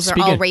mammals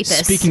are all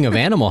rapists. Speaking of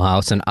Animal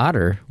House and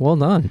otter, well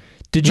done.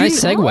 Did you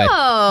Nice segue.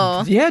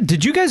 Oh, Yeah,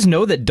 did you guys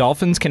know that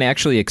dolphins can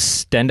actually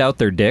extend out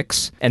their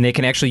dicks and they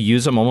can actually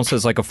use them almost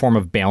as like a form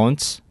of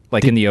balance,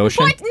 like in the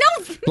ocean? what? No.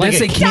 Like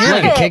Yes, a, they can.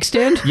 like a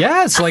kickstand?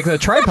 Yes, like a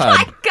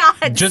tripod. My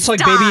God, Just like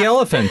stop. baby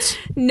elephants.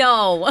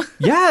 No.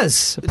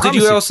 Yes. Did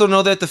you also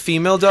know that the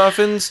female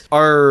dolphins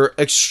are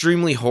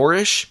extremely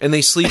whorish and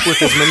they sleep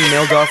with as many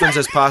male dolphins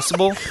as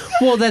possible?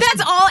 Well, that's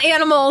All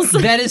animals.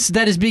 that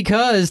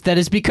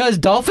is because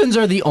dolphins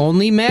are the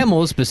only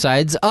mammals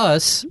besides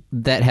us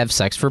that have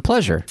sex for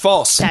pleasure.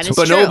 False. That is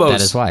Bonobos. true.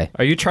 That is why.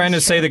 Are you trying to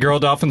say the girl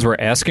dolphins were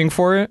asking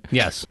for it?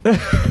 Yes. All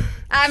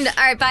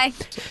right, bye.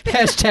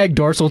 Hashtag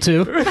dorsal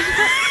too.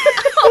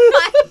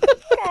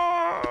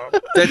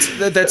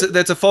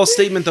 That's a false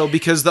statement though,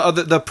 because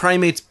the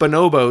primates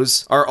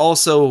bonobos are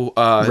also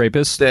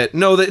Rapists?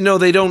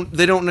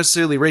 They don't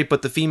necessarily rape,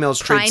 but the females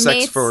trade sex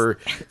Primates? for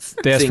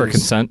They asked for things.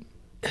 consent.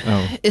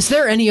 Oh. Is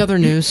there any other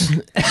news?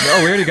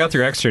 Oh, we already got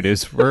through extra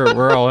news.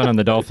 We're all in on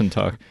the dolphin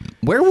talk.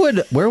 Where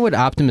would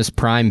Optimus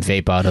Prime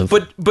vape out of?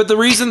 But the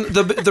reason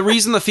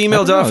the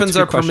female I don't know, dolphins it's a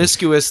good are question.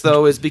 promiscuous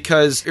though is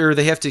because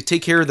they have to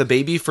take care of the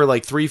baby for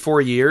like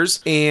 3-4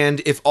 years, and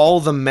if all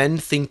the men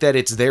think that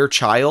it's their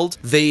child,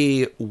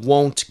 they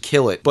won't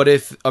kill it. But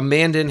if a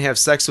man didn't have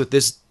sex with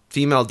this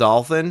female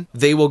dolphin,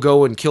 they will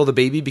go and kill the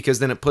baby, because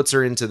then it puts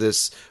her into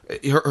this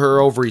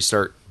her ovaries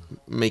start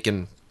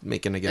making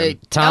again. Hey,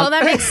 Tom,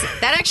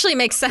 that actually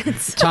makes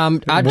sense.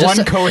 Tom,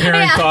 One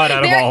coherent thought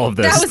out of all of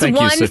this. That was Thank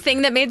you, one Sid.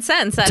 thing that made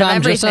sense out of Tom,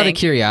 everything. just out of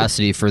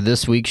curiosity, for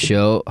this week's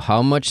show,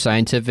 how much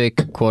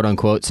scientific, quote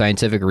unquote,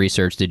 scientific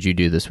research did you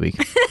do this week?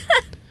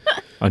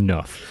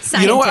 Enough.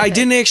 You know what? I Scientific.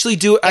 didn't actually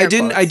do. I Air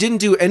didn't quotes.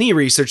 do any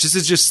research. This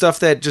is just stuff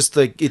that just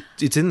like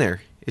it's in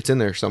there. It's in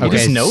there somewhere. He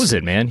just Okay, knows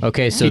it, man.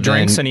 Okay, so he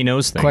drinks then and he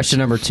knows things. Question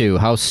number 2: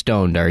 how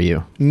stoned are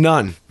you?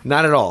 None.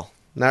 Not at all.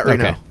 Not right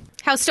Okay. now.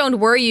 How stoned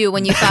were you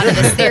when you thought of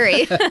this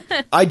theory?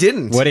 I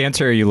didn't. What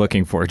answer are you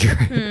looking for,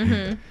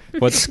 Dre?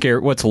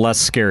 What's less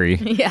scary?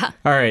 Yeah.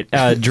 All right.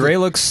 Dre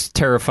looks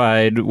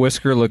terrified.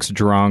 Whisker looks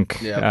drunk.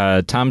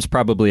 Yeah. Tom's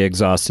probably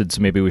exhausted, so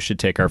maybe we should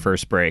take our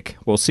first break.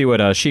 We'll see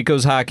what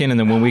Chico's hawking, and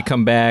then when we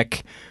come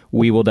back,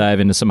 we will dive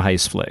into some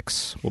heist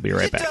flicks. We'll be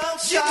right back.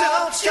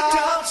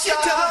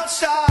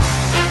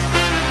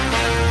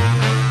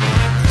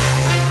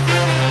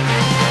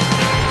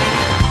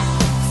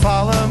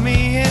 Follow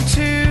me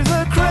into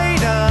the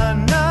great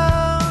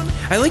unknown.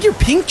 I like your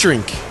pink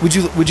drink. Would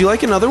you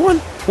like another one?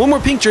 One more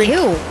pink drink.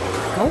 Ew.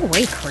 Go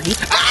away, creep.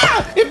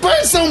 Ah! It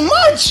burns so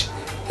much.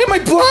 Am I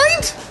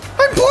blind?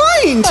 I'm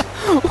blind.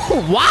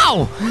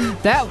 Wow,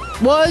 that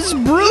was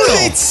brutal.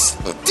 It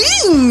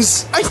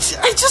stings. I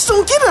just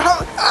don't get it.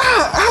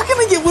 How can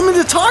I get women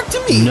to talk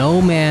to me?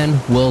 No man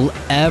will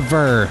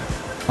ever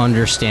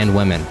understand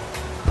women.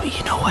 But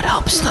you know what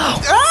helps, though?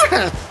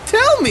 Ah,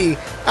 tell me.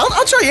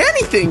 I'll try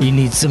anything. You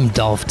need some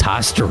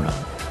Dolph-tosterone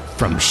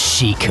from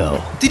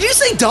Chico. Did you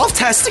say Dolph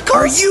testicles?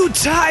 Are you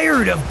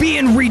tired of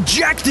being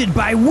rejected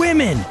by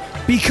women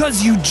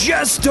because you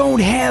just don't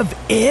have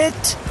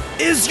it?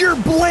 Is your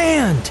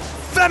bland,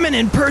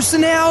 feminine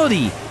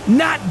personality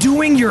not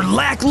doing your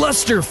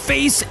lackluster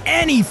face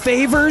any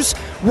favors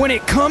when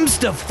it comes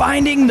to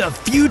finding the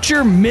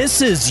future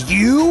Mrs.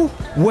 You?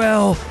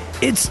 Well,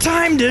 it's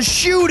time to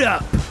shoot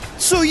up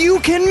so you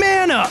can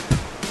man up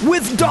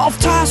with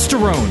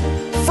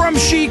Dolph-tosterone from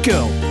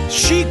Chico.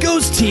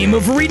 Chico's team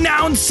of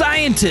renowned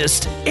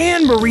scientists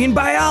and marine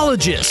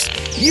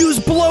biologists use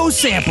blow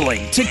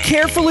sampling to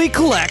carefully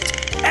collect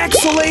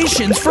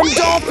exhalations from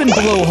dolphin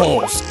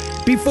blowholes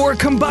before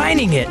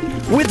combining it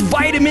with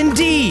vitamin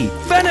D,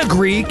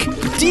 fenugreek,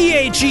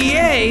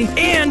 DHEA,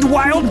 and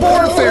wild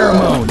boar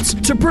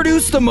pheromones to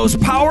produce the most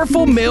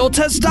powerful male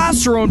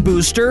testosterone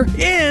booster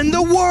in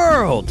the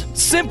world.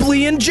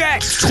 Simply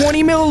inject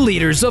 20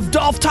 milliliters of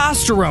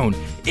Dolph-tosterone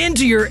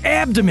into your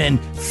abdomen,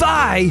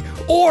 thigh,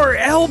 or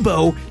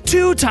elbow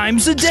 2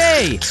 times a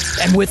day.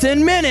 And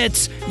within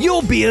minutes,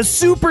 you'll be a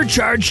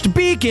supercharged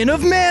beacon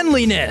of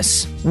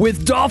manliness.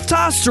 With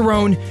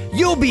Dolph-tosterone,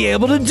 you'll be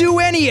able to do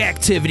any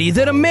activity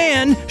that a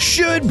man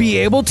should be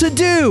able to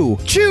do.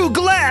 Chew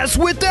glass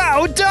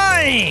without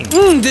dying.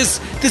 This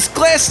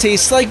glass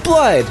tastes like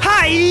blood.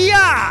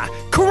 Hi-ya!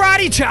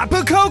 Karate chop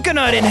a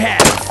coconut in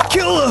half.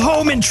 Kill a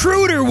home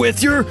intruder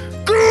with your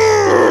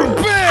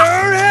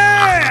bare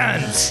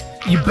hands.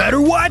 You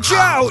better watch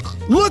out.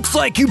 Looks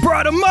like you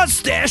brought a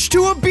mustache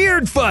to a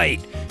beard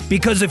fight.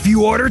 Because if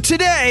you order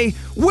today,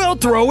 we'll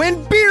throw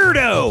in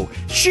Beardo,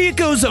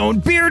 Chico's own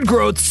beard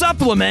growth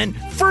supplement,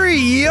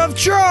 free of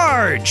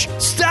charge.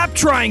 Stop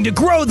trying to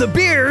grow the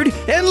beard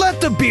and let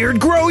the beard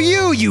grow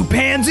you, you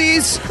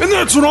pansies. And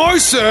that's what I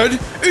said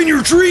in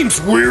your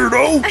dreams,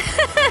 weirdo.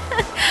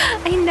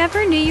 I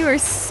never knew you were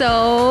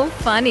so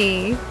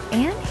funny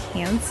and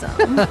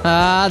handsome.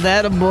 Ah,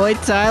 that a boy,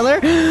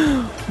 Tyler.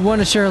 Want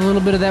to share a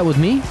little bit of that with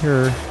me,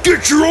 or?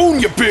 Get your own,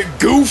 you big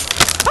goof.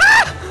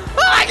 Oh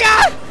my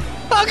God!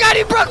 Oh God,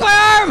 you broke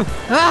my arm!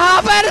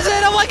 How bad is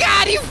it? Oh my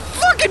God, you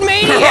fucking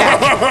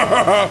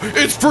maniac!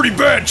 It's pretty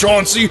bad,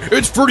 Chauncey.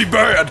 It's pretty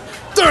bad.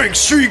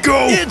 Thanks,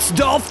 Chico. It's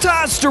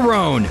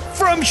Dolph-tosterone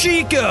from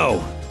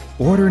Chico.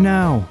 Order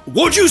now.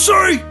 What'd you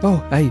say?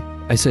 Oh,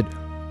 I said,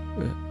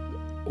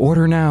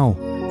 order now.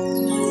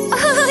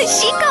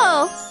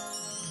 Chico!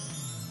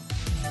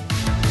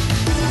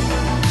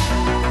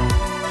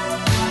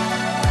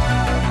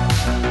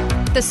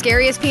 The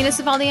scariest penis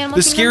of all the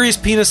animals. The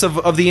scariest penis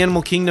of the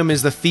animal kingdom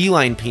is the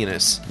feline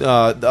penis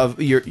of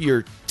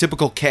your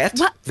typical cat.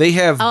 What? They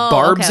have Oh,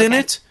 barbs okay, in okay.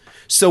 it,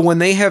 so when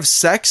they have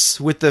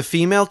sex with the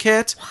female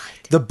cat,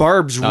 the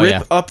barbs rip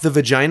yeah. up the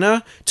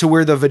vagina to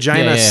where the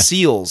vagina Yeah.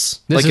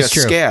 seals This like is a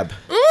true. scab.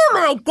 Oh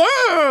my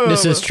god!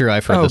 This is true.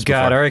 I've heard Oh this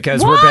God! before. All right,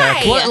 guys, we're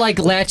back. Why?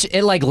 Well,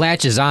 it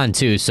latches on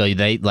too, so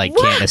they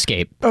can't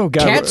escape. Oh,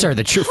 God. Cats are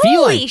the true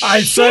Holy felines.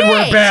 I said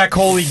we're shit. back.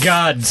 Holy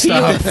God!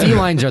 Stop.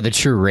 Felines are the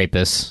true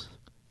rapists.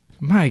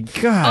 My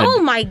God.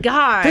 Oh my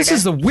god! This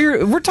is the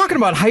weird. We're talking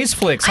about heist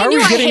flicks. How I are we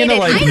knew I getting into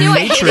hated- like I knew I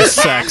hated mattress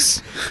cats.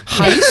 sex?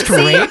 Heist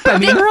rape. I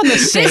mean, we're on the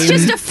same. This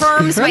just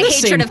affirms we're my on the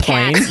hatred same of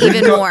cats plane.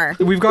 even more.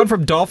 We've gone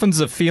from dolphins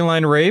to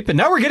feline rape, and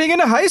now we're getting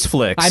into heist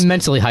flicks. I'm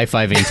mentally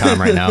high-fiving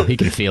Tom right now. He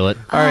can feel it.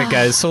 All right,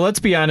 guys. So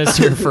let's be honest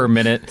here for a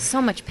minute.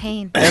 So much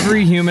pain.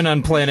 Every human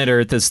on planet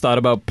Earth has thought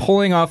about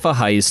pulling off a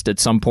heist at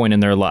some point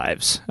in their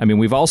lives. I mean,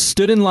 we've all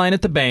stood in line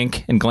at the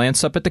bank and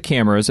glanced up at the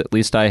cameras, at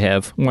least I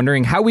have,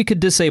 wondering how we could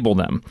disable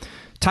them.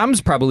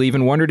 Tom's probably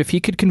even wondered if he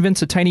could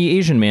convince a tiny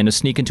Asian man to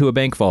sneak into a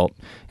bank vault.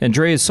 And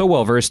Dre is so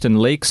well versed in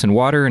lakes and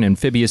water and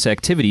amphibious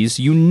activities,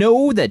 you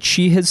know that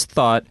she has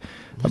thought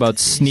about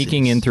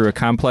sneaking in through a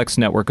complex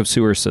network of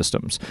sewer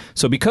systems.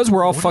 So because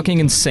we're all fucking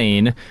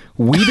insane,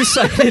 we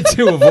decided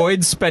to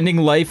avoid spending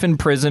life in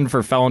prison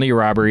for felony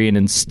robbery and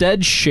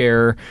instead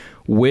share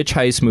which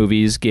heist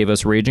movies gave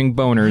us raging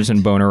boners and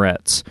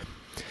bonerettes.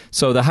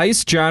 So the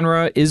heist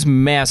genre is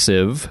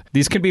massive.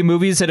 These could be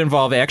movies that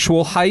involve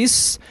actual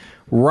heists,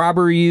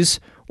 robberies,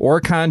 or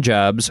con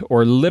jobs,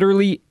 or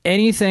literally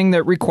anything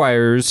that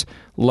requires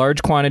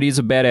large quantities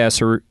of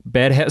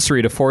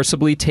badassery to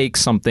forcibly take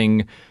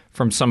something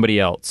from somebody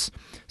else.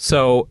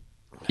 So,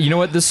 you know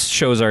what? This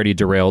show's already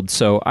derailed,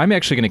 so I'm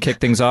actually going to kick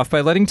things off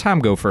by letting Tom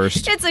go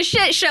first. It's a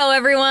shit show,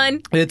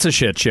 everyone. It's a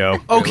shit show.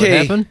 Okay.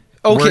 happened?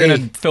 Okay. We're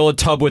going to fill a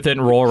tub with it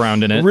and roll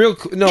around in it.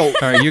 No. All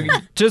right, you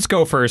just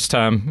go first,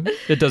 Tom.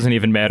 It doesn't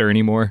even matter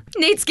anymore.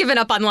 Nate's given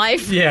up on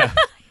life. Yeah.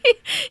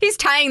 He's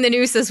tying the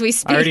noose as we I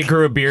speak. already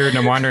grew a beard and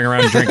I'm wandering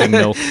around drinking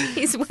milk.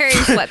 He's wearing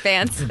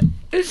sweatpants.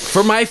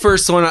 For my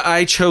first one,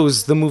 I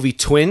chose the movie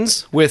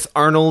Twins with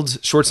Arnold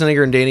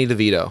Schwarzenegger and Danny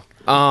DeVito.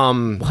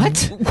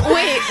 What?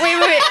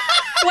 Wait.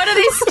 What are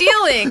they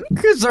stealing?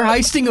 Because they're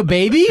heisting a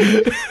baby?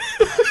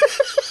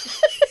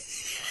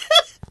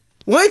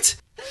 What?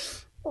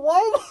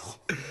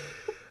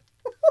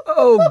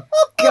 Oh,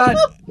 God.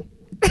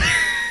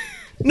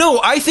 No,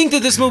 I think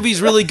that this movie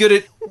is really good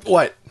at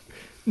what?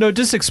 No,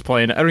 just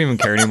explain. I don't even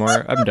care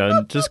anymore. I'm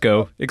done. Just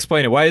go.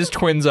 Explain it. Why is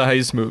Twins a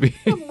heist movie?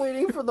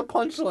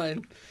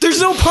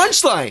 There's no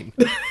punchline.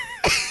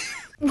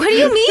 What do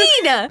you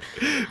mean? I'm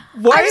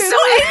so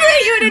angry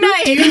at you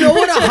tonight. Do you know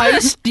what a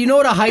heist? Do you know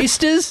what a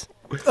heist is?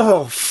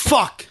 Oh,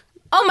 fuck.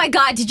 Oh my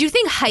god, did you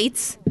think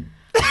Heights?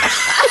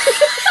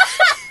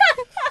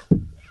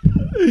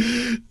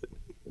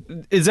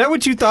 Is that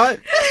what you thought?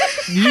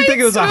 Did you think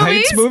it was a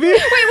heist movie? Wait,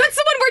 what's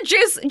the one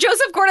where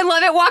Joseph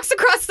Gordon-Levitt walks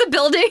across the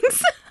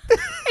buildings?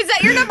 Is that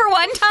your number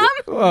one, Tom?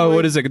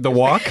 What is it? The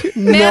Walk?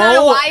 Man on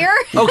a Wire?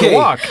 Okay. The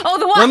Walk. Oh,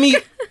 The Walk. Let me.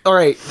 All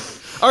right.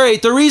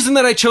 The reason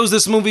that I chose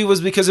this movie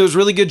was because it was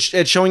really good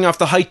at showing off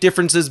the height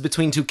differences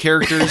between two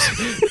characters.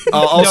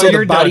 Also,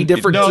 you're the body done.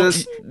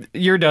 differences. No,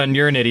 you're done.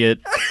 You're an idiot.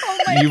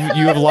 You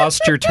have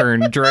lost your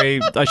turn, Dre.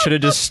 I should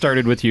have just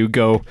started with you.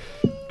 Go.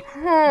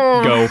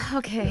 Go.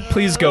 Okay.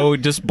 Please go.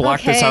 Just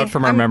block this out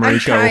from our memory.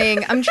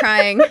 I'm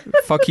trying.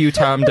 Fuck you,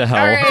 Tom, to hell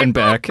All right. and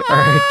back. All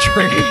right,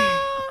 Dre.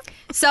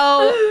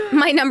 So,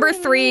 my number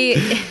 3...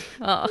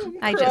 All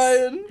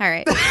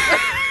right.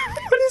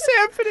 What is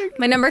happening?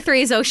 My number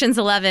 3 is Ocean's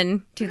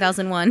 11,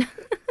 2001.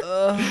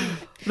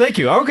 Thank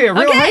you. Okay, a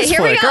real Okay, heist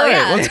here we flick. go. All right,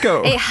 Yeah. let's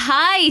go. A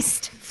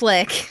heist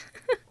flick.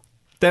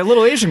 That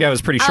little Asian guy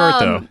was pretty short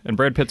though, and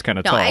Brad Pitt's kind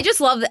of No, tall. I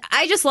just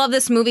love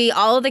this movie.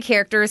 All of the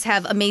characters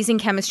have amazing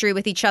chemistry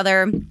with each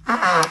other.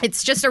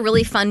 It's just a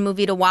really fun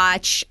movie to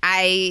watch.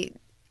 I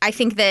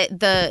think that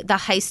the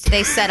heist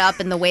they set up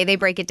and the way they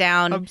break it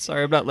down. I'm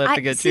sorry, I'm not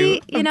laughing at see,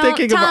 you. I'm know,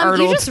 thinking Tom, of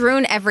Arnold. you just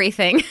ruin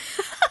everything.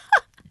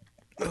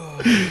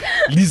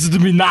 Listen to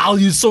me now,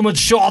 you're so much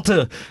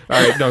shorter.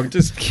 All right, no,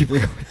 just keep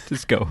going.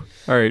 Just go.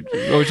 All right,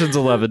 Ocean's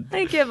 11.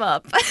 I give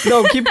up.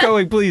 No, keep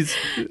going, please.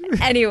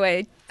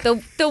 Anyway,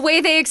 the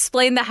way they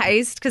explain the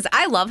heist, because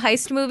I love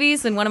heist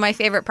movies, and one of my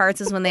favorite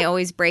parts is when they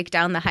always break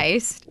down the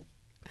heist.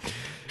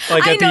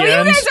 Like I at know the you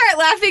end. guys aren't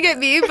laughing at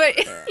me, but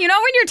you know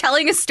when you're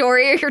telling a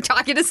story or you're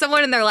talking to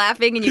someone and they're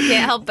laughing and you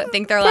can't help but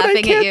think they're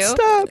laughing at you.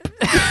 Stop.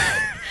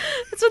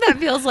 That's what that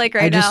feels like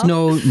right I just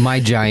now. know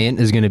My Giant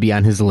is going to be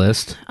on his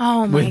list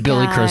Oh my with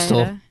Billy God.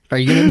 Crystal. Are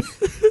you going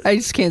to? I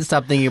just can't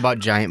stop thinking about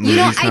giant movies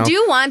You know, now. I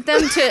do want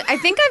them to. I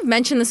think I've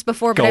mentioned this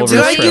before, but Gulliver's Did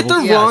I really, get the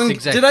Yes, wrong?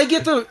 exactly.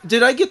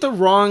 Did I get the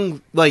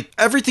wrong? Like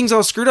everything's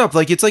all screwed up.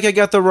 Like it's like I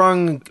got the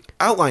wrong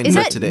outline Is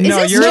for it- today. is No,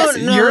 this you're just-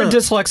 you're a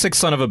dyslexic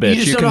son of a bitch.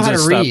 You just don't can know how to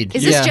just stop. read.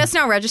 is Yeah. this just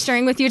now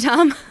registering with you,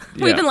 Tom?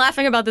 Yeah. We've been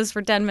laughing about this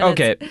for 10 minutes.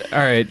 Okay, all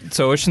right.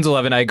 So Ocean's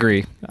 11, I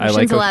agree. I Ocean's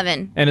like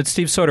 11. and it's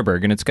Steve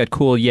Soderbergh, and it's got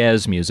cool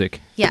Yaz music.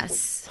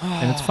 Yes.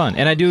 and it's fun.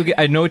 And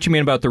I know what you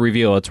mean about the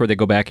reveal. It's where they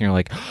go back and you're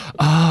like,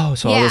 oh,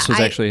 so all this was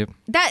actually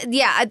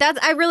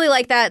I really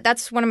like that.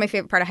 That's one of my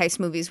favorite part of heist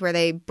movies where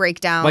they break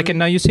down Like in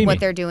Now You See what Me.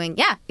 they're doing.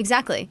 Yeah,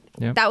 exactly.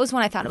 Yeah. That was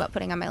one I thought about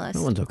putting on my list.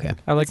 That one's okay.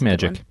 I like That's a good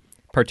Magic. one.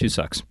 Part 2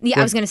 sucks. Yeah,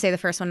 I was going to say the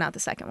first one, not the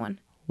second one.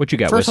 What you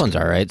got? First Whisk? one's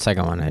all right.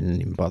 Second one, I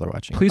didn't even bother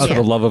watching. Please, for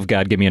the love of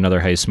God, give me another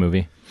heist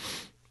movie.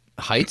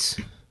 Heights?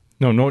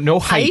 No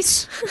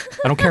heights.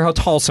 I don't care how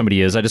tall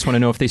somebody is. I just want to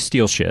know if they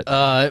steal shit.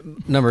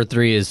 Number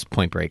 3 is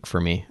Point Break for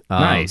me.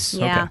 Nice.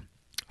 Yeah. Okay.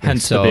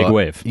 Hence the big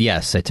wave.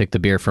 Yes, I took the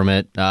beer from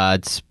it.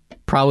 It's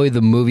probably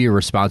the movie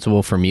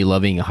responsible for me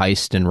loving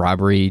heist and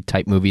robbery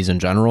type movies in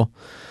general.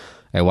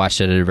 I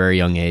watched it at a very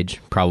young age,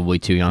 probably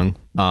too young.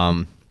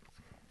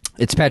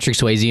 It's Patrick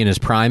Swayze in his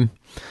prime.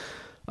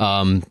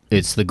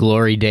 It's the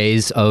glory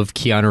days of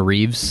Keanu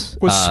Reeves.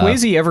 Was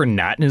Swayze ever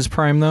not in his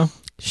prime, though?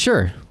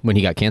 Sure, when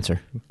he got cancer.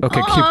 Okay,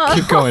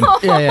 keep going.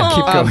 Yeah.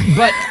 Keep going.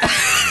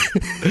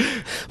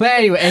 But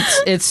anyway,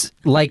 it's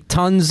like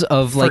tons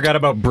of like. Forgot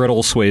about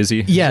brittle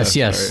Swayze. Yes.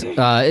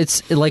 Sorry.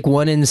 It's like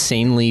one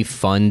insanely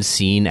fun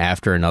scene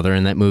after another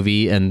in that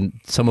movie, and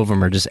some of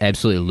them are just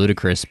absolutely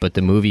ludicrous, but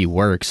the movie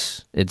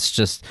works. It's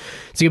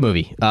a good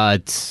movie.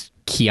 It's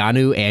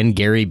Keanu and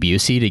Gary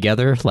Busey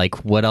together.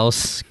 Like, what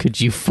else could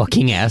you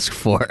fucking ask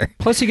for?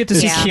 Plus, you get to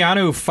see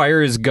Keanu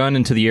fire his gun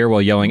into the air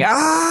while yelling,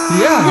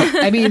 "Ah!"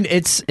 Yeah, I mean,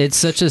 it's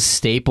such a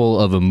staple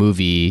of a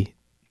movie.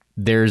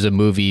 There's a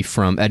movie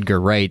from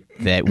Edgar Wright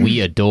that we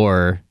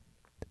adore,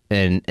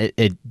 and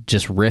it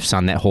just riffs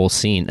on that whole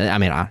scene. I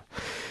mean,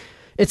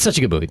 it's such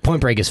a good movie. Point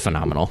Break is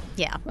phenomenal.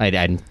 Yeah.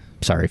 I'm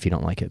sorry if you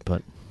don't like it,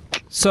 but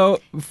so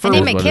I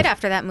named my kid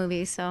after that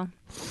movie, so.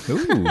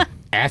 Ooh.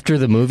 After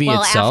the movie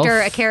itself,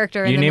 after a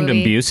character in you the named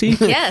movie. him Busey?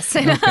 Yes.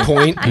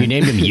 Point. You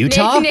named him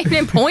Utah. Named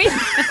him Point.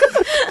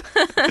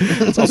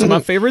 It's also my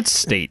favorite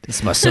state.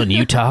 It's my son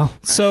Utah.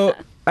 So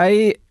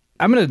I'm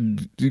gonna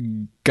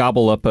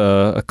gobble up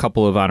a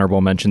couple of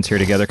honorable mentions here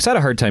together because I had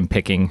a hard time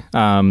picking.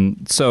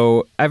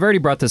 So I've already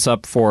brought this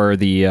up for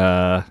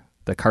the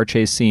car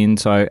chase scene,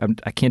 so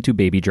I can't do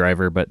Baby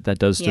Driver, but that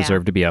does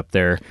deserve to be up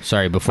there.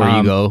 Sorry, before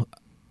you go,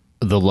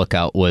 The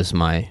Lookout was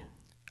my.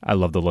 I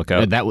love The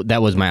Lookout.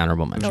 That was my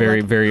honorable mention.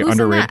 Very, very Who's in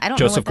underrated. that? I don't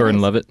know Joseph what that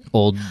is. Gordon-Levitt.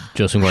 Old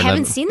Joseph Gordon-Levitt.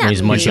 haven't seen that when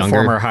he's movie. much He's a younger.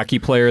 former hockey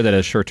player that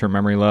has short-term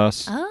memory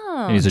loss. Oh.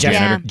 And he's a Jeff,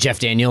 janitor. Jeff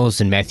Daniels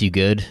and Matthew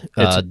Good.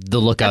 The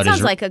Lookout That sounds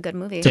is like a good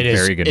movie. it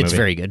is very good It's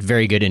movie.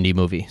 very good indie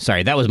movie.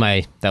 Sorry, that was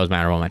my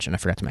honorable mention. I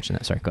forgot to mention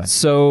that. Sorry, go ahead.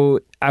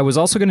 So I was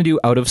also going to do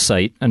Out of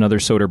Sight, another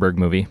Soderbergh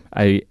movie.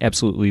 I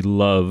absolutely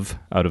love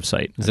Out of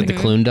Sight. Is it the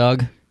Clune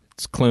Dog?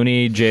 It's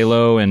Clooney,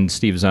 J-Lo, and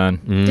Steve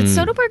Zahn. Did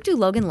Soderbergh do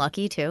Logan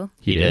Lucky too?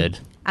 He did.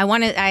 I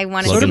want to see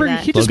Soderbergh,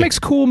 that. he just makes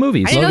cool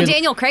movies. I didn't know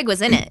Daniel Craig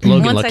was in it.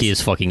 Logan Once Lucky I-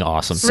 is fucking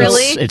awesome.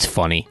 Really? It's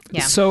funny.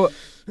 Yeah. So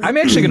I'm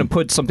actually going to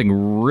put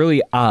something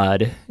really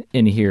odd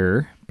in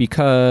here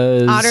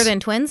because... Odder than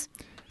twins?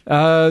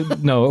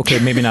 No, okay,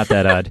 maybe not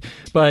that odd.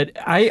 But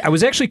I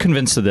was actually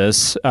convinced of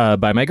this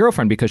by my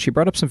girlfriend because she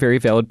brought up some very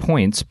valid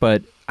points.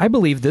 But I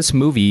believe this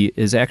movie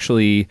is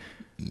actually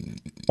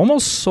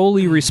almost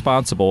solely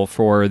responsible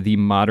for the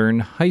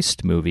modern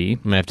heist movie,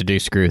 I'm gonna have to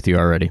disagree with you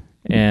already.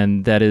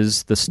 and that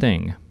is The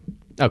Sting.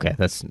 Okay,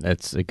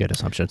 that's a good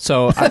assumption.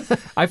 So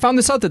I found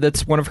this out that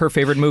that's one of her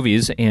favorite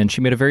movies, and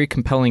she made a very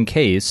compelling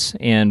case.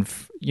 And,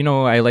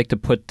 I like to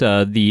put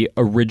the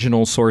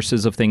original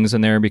sources of things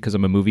in there because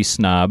I'm a movie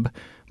snob.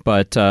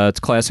 But it's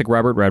classic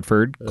Robert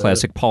Redford,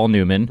 classic Paul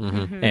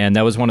Newman. And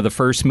that was one of the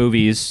first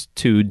movies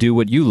to do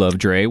what you love,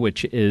 Dre,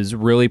 which is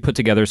really put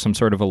together some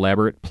sort of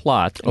elaborate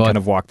plot and kind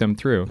of walk them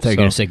through. I thought you were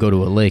gonna say go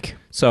to a lake.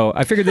 So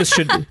I figured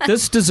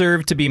this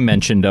deserved to be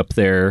mentioned up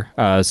there.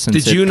 Since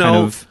Did it you kind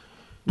know- of-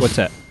 what's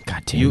that?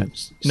 God damn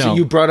it. No. So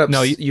you brought up.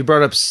 No, you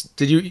brought up.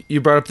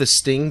 You brought up the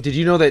Sting? Did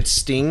you know that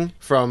Sting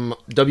from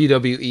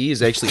WWE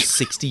is actually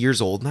 60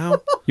 years old now?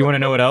 You want to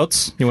know what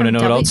else? You want to know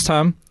what W- else,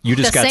 Tom? You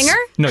just The got singer?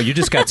 No, you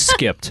just got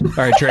skipped. All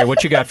right, Dre,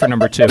 what you got for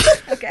number 2?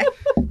 Okay.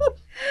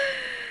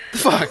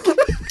 Fuck.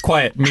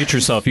 Quiet, mute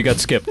yourself. You got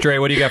skipped. Dre,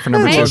 what do you got for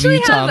number I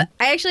 2?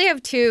 actually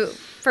have two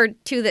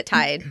that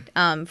tied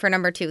for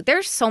number 2.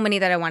 There's so many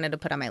that I wanted to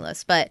put on my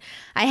list, but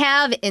I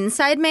have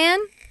Inside Man,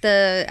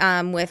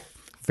 the with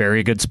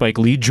Very good Spike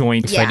Lee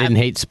joint. If I didn't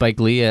hate Spike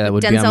Lee, that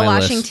would be on Denzel my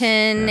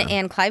Washington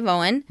and Clive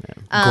Owen.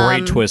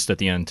 Great twist at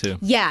the end too.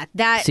 Yeah,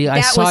 that See, that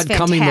I saw was it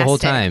coming the whole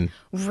fantastic.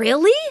 time.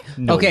 Really?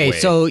 No Okay, way.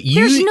 so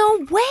There's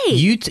no way.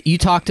 You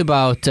talked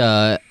about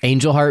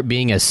Angel Heart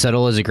being as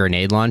subtle as a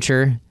grenade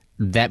launcher.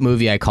 That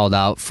movie I called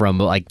out from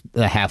like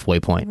the halfway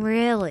point.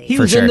 Really? He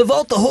was in the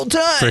vault the whole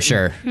time. For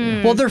sure.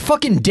 Well, they're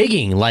fucking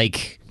digging.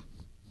 Like,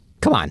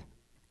 come on.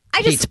 I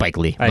hate just Spike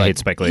Lee. I but- hate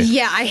Spike Lee.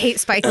 Yeah, I hate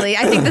Spike Lee.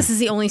 I think this is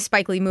the only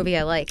Spike Lee movie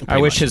I like. I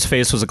wish his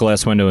face was a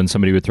glass window and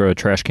somebody would throw a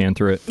trash can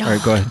through it. All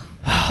right, go ahead.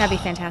 That'd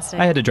be fantastic.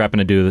 I had to drop in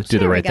a do the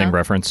There we right thing go.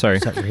 reference. Sorry.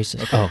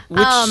 Racist.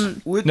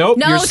 Oh, Nope,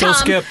 No, you're still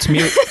Tom. skipped.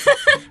 Mute.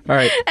 All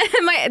right.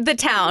 The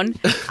Town.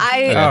 All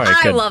right, I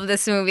good. love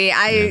this movie.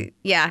 I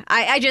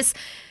just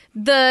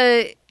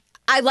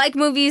I like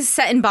movies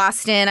set in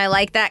Boston. I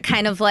like that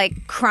kind of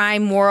like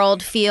crime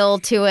world feel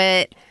to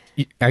it.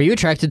 Are you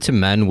attracted to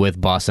men with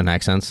Boston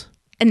accents?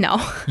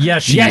 No.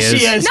 Yes, she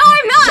is. No,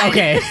 I'm not.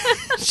 Okay.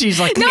 She's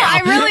like, No, no,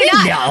 I'm really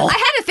not. No. I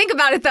had to think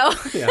about it, though.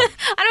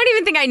 I don't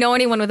even think I know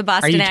anyone with a Are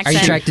Boston you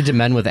accent. attracted to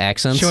men with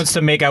accents? She wants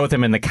to make out with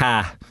him in the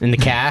car. In the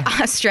car?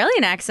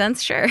 Australian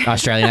accents, sure.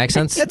 Australian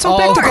accents? It's all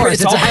of Hemsworth. course.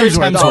 It's It's all a Hemsworth. Chris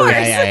Oh, Hemsworth.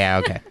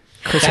 yeah, okay.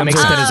 Chris That makes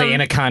Hemsworth is sense. an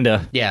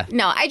anaconda. Yeah.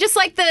 No, I just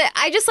like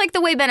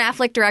the way Ben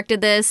Affleck directed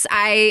this.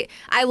 I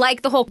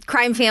like the whole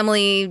crime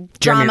family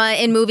drama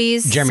in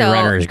movies. Jeremy so,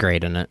 Renner is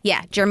great in it.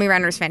 Yeah, Jeremy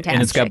Renner's fantastic.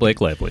 And it's got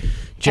Blake Lively.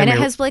 And it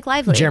has Blake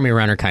Lively. Jeremy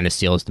Renner kind of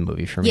steals the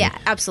movie from me. Yeah,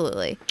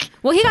 absolutely.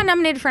 Well, he got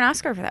nominated for an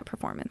Oscar for that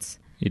performance.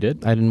 You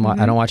did? I didn't.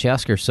 I don't watch the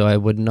Oscars, so I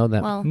wouldn't know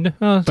that. Well, No,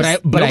 but I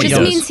just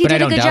don't. means he but I did a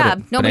don't good doubt job.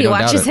 it. But Nobody I don't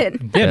doubt watches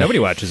it. yeah, nobody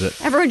watches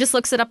it. Everyone just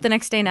looks it up the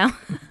next day now.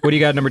 What do you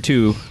got number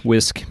 2,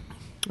 Whisk?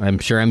 I'm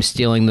sure I'm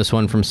stealing this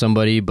one from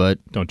somebody, but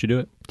Don't you do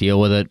it? deal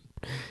with it.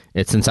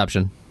 It's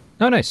Inception.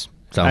 Oh, nice.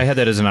 So- I had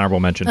that as an honorable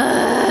mention.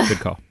 Good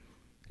call.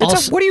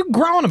 What are you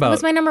growling about? That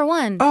was my number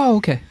one. Oh,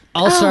 okay.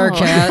 All-Star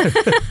Cast.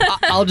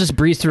 I'll just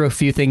breeze through a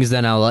few things,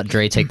 then I'll let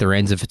Dre take the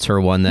reins if it's her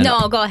one. Then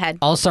No, go ahead.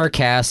 All-Star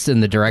Cast in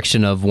the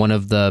direction of one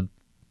of the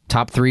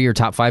top 3 or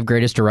top 5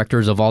 greatest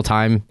directors of all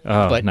time.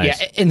 Oh, but nice.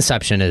 yeah,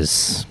 Inception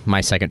is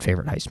my second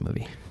favorite heist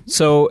movie.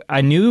 So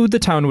I knew The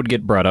Town would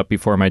get brought up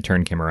before my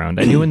turn came around.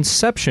 I knew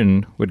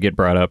Inception would get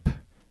brought up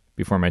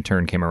before my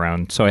turn came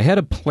around. So I had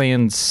a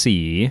plan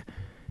C,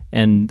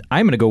 and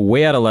I'm going to go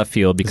way out of left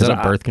field Is because that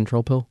a birth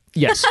control pill?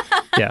 Yes.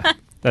 Yeah.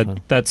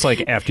 That's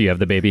like after you have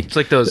the baby. It's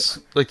like those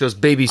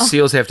baby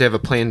seals have to have a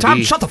plan Tom,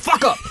 B. shut the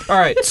fuck up. All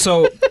right.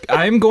 So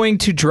I'm going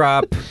to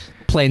drop.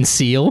 Plain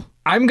Seal.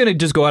 I'm going to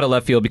just go out of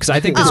left field because I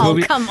think this Oh,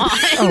 movie. come on.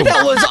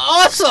 That was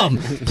awesome.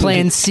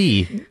 Plan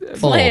C.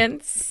 Plan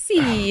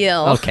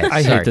Seal. Okay,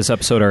 I sorry. hate this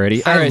episode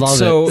already. All I right. love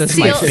so it. This is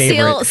my Seal,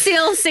 favorite.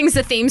 Seal sings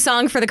the theme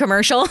song for the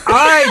commercial.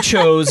 I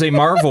chose a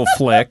Marvel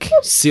flick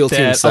Seal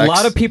Team that Sex. a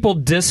lot of people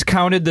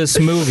discounted this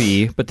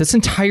movie, but this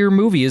entire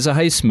movie is a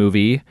heist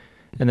movie,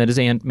 and that is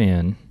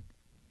Ant-Man.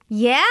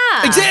 Yeah.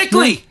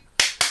 Exactly.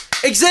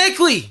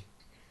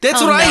 That's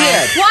what I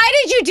had. Why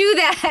did you do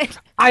that?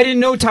 I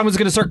didn't know Tom was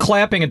going to start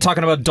clapping and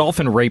talking about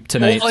dolphin rape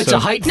tonight. Oh, it's so- a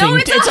height No,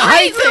 thing. it's a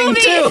height thing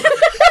movie. too.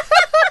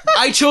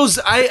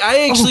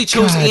 I actually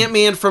chose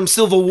Ant-Man from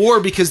Civil War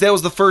because that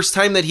was the first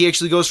time that he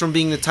actually goes from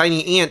being a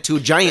tiny ant to a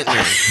giant man.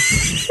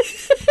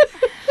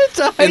 It's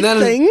a height And then-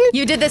 thing.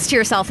 You did this to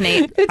yourself,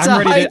 Nate. It's I'm a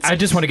ready heights. to. I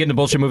just want to get into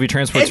bullshit movie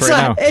transports It's right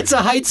a now. it's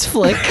a heights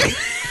flick.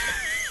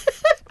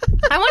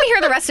 I want to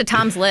hear the rest of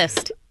Tom's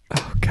list.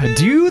 God,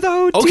 do you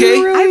though? Do Okay.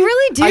 you really? I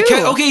really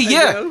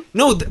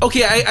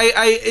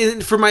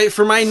do.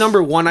 For my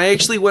number one, I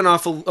actually went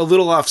off a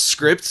little off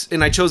script,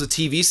 and I chose a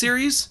TV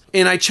series,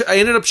 and I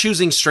ended up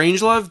choosing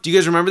Strangelove. Do you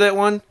guys remember that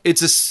one?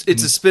 It's a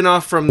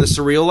spin-off from The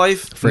Surreal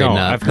Life. Afraid No,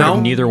 not. I've heard No?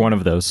 of neither one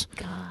of those.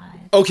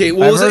 Okay,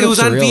 well, I've heard it of was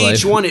on Surreal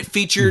Life. VH1. It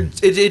featured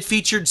it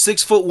featured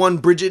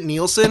 6'1" Bridget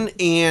Nielsen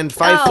and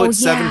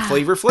 5'7" yeah.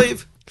 Flavor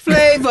Flav.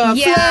 Flavor.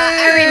 Yeah,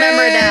 I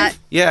remember that.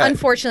 Yeah,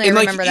 Unfortunately, And, I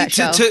like, remember that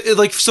show.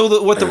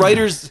 What the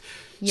writers.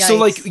 So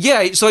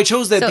Yikes. so I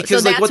chose that So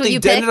because that's what what they you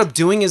ended picked? up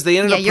doing is they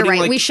ended Yeah, up you're putting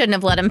right. like We shouldn't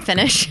have let him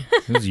finish.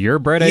 This is your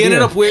bright he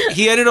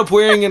idea. ended up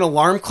wearing an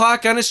alarm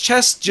clock on his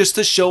chest just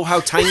to show how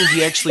tiny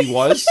he actually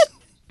was.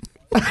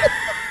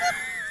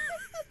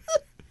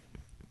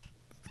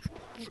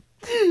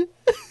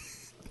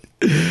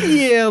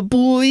 Yeah,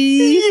 boy.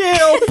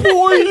 Yeah,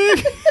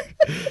 boy.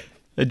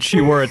 And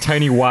she wore a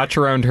tiny watch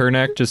around her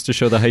neck just to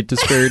show the height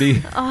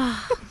disparity.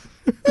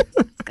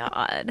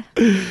 God.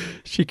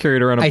 She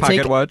carried around a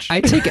pocket watch.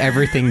 I take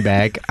everything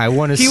back. I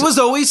want to. He was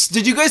always.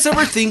 Did you guys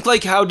ever think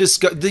like how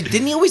didn't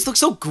he always look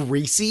so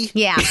greasy?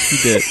 Yeah. He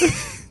did.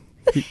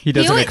 He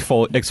doesn't always-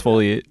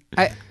 exfoliate.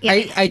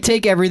 I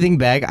take everything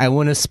back. I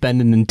want to spend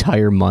an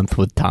entire month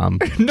with Tom.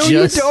 No,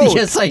 you don't.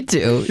 Yes, I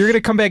do. You're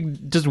gonna come back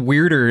just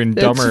weirder and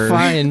dumber. It's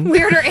fine.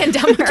 Weirder and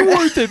dumber.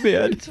 Worth it,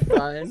 man. It's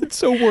fine. It's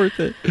so worth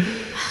it.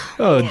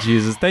 Oh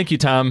Jesus! Thank you,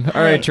 Tom.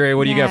 All right, Trey.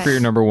 What do you got for your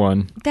number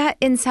one? That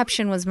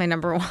Inception was my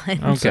number one.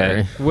 Okay,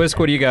 sorry. Whisk.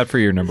 What do you got for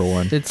your number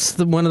one? It's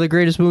one of the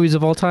greatest movies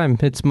of all time.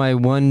 It's my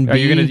one. Are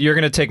you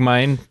gonna take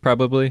mine?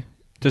 Probably.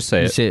 Just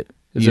say it.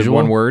 Is it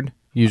one word?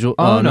 Usual.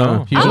 Oh,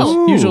 no.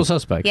 Usual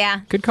Suspect. Yeah.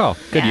 Good call.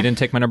 Good. Yeah. You didn't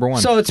take my number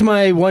one. So it's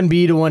my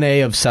 1B to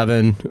 1A of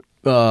 7.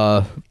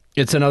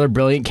 It's another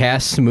brilliant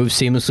cast, moves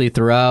seamlessly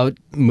throughout.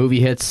 Movie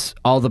hits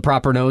all the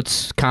proper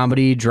notes: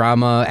 comedy,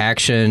 drama,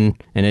 action,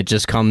 and it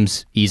just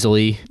comes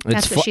easily.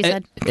 That's what she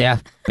said. Yeah,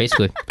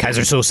 basically.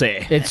 Kaiser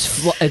Sose.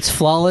 It's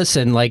flawless,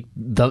 and like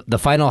the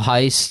final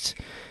heist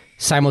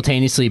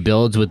simultaneously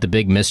builds with the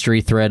big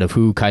mystery thread of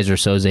who Kaiser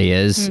Soze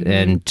is,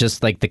 and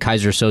just like the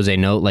Kaiser Soze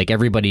note, like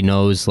everybody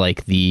knows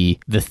like the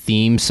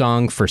theme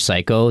song for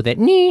Psycho, that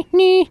nee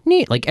nee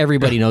nee, like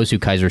everybody knows who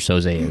Kaiser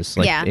Soze is.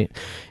 Like, Yeah.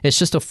 it's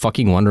just a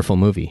fucking wonderful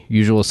movie.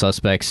 Usual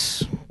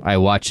Suspects, I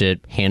watch it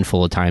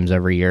handful of times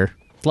every year.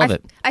 Love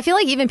it. I feel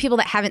like even people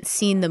that haven't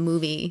seen the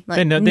movie like,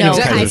 They know know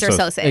Kaiser Kaiser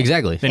Soze. Sose.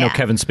 Exactly. They know Yeah.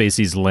 Kevin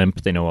Spacey's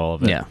limp. They know all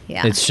of it. Yeah.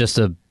 Yeah. It's just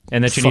a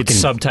And that you need fucking-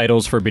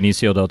 subtitles for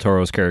Benicio del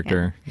Toro's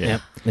character. Yeah.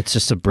 It's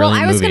just a Well,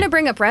 brilliant I was movie. going to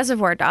bring up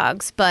Reservoir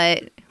Dogs,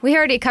 but We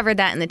already covered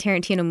that in the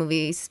Tarantino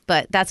movies,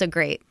 but that's a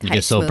great You heist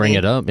can still movie. bring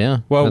it up, yeah.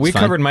 Well, That's we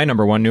fine. covered my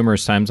number one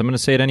numerous times. I'm going to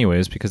say it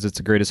anyways because it's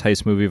the greatest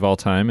heist movie of all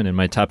time and in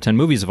my top 10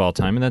 movies of all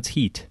time, and that's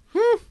Heat.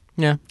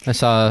 Yeah,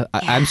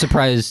 I'm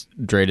surprised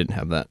Dre didn't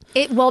have that.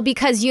 Well,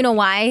 because you know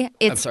why?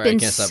 It's sorry, I been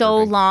can't stop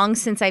so burping. long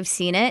since I've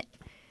seen it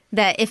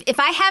that if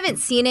I haven't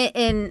seen it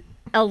in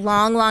a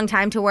long, long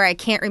time to where I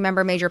can't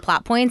remember major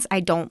plot points, I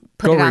don't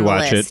put Go it on the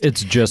rewatch list. it.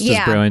 It's just as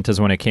Yeah. brilliant as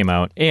when it came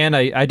out. And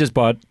I just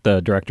bought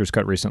the director's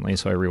cut recently,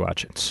 so I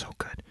rewatch it. It's so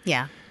good.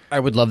 Yeah. I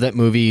would love that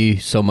movie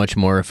so much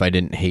more if I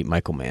didn't hate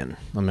Michael Mann.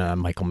 I'm not a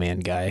Michael Mann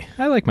guy.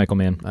 I like Michael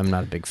Mann. I'm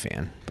not a big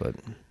fan, but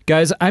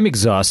Guys, I'm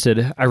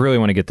exhausted. I really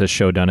want to get this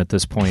show done at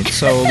this point.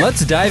 So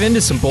let's dive into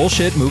some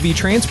bullshit movie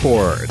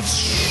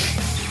transports.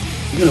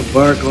 You gonna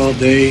bark all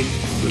day,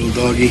 little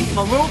doggy? I'm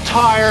a little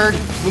tired,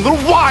 I'm a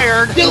little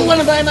wired. You want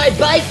to buy my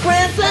bike,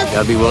 Francis?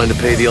 Gotta be willing to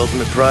pay the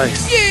ultimate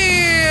price.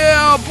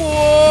 Yeah,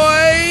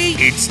 boy!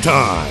 It's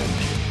time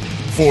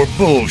for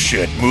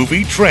Bullshit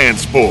Movie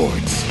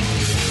Transports.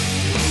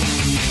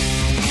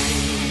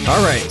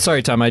 All right.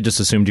 Sorry, Tom. I just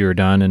assumed you were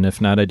done, and if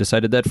not, I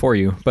decided that for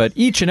you. But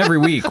each and every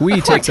week, we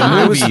take the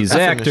movies,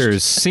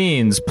 actors,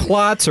 scenes,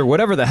 plots, or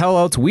whatever the hell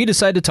else we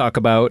decide to talk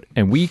about,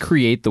 and we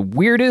create the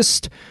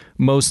weirdest,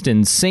 most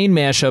insane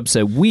mashups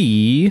that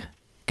we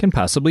can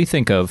possibly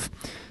think of.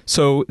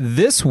 So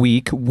this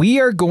week, we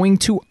are going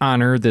to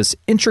honor this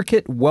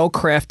intricate,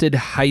 well-crafted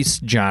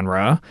heist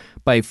genre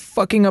by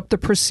fucking up the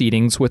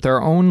proceedings with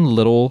our own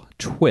little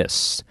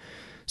twists.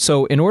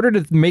 So in order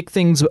to make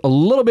things a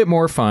little bit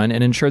more fun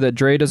and ensure that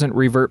Dre doesn't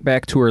revert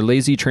back to her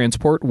lazy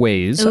transport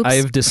ways, Oops. I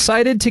have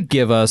decided to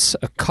give us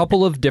a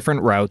couple of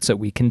different routes that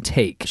we can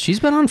take. she's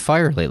been on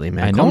fire lately,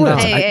 man. I Calm know down.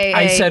 that. Hey,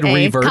 I said hey,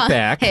 revert calm-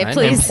 back, hey,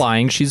 please.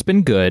 implying she's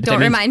been good. Don't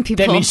remind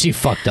people. That means she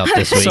fucked up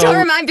this week. So- Don't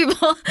remind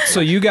people.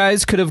 So you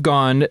guys could have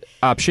gone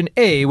option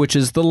A, which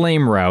is the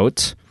lame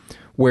route,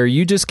 where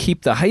you just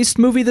keep the heist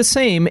movie the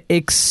same,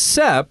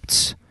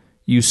 except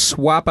you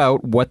swap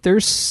out what they're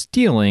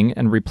stealing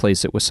and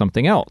replace it with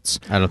something else.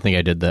 I don't think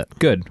I did that.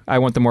 Good. I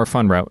want the more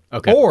fun route.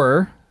 Okay.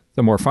 Or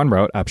the more fun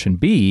route, option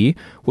B,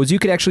 was you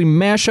could actually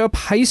mash up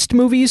heist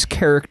movies,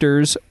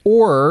 characters,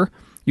 or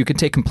you could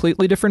take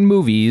completely different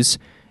movies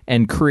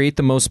and create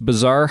the most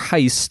bizarre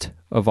heist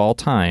of all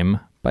time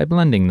by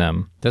blending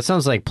them. That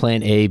sounds like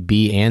plan A,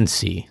 B, and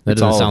C. That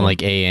It's all doesn't of sound them.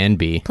 like A and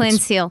B. Plan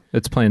Seal.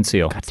 It's Plan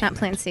Seal. It's not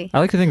Plan C. I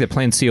like to think that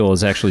Plan Seal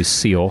is actually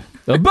Seal.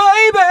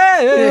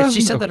 Baby!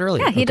 She said that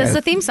earlier. Yeah, he does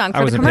the theme song for I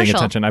the wasn't paying commercial.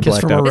 attention. I Kiss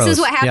blacked from a out. rose. This is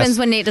what happens Yes.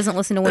 when Nate doesn't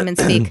listen to women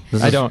speak.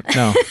 I don't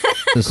know.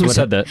 This is Who what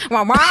said that?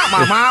 Wah, wah,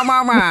 wah, wah,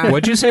 wah, wah.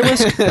 What'd you say,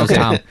 Whisk? That was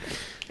Tom.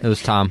 It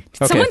was Tom.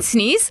 Did someone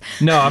sneeze?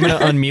 No, I'm going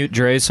to unmute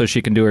Dre so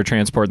she can do her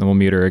transport, and then we'll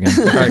mute her again.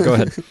 All right, go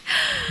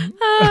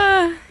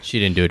ahead. She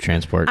didn't do a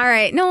transport. All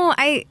right. No,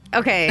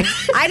 okay.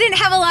 I didn't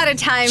have a lot of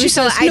time, She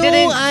so says, I "No,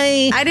 didn't.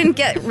 I-" I didn't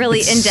get really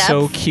in depth.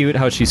 So cute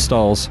how she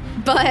stalls.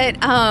 But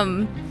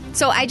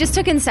so I just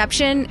took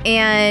Inception,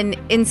 and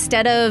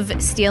instead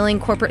of stealing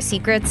corporate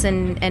secrets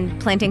and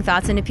planting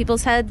thoughts into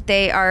people's head,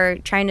 they are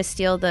trying to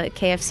steal the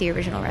KFC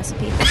original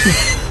recipe.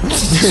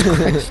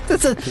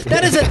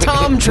 That is a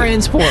Tom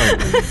transport.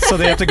 So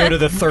they have to go to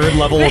the third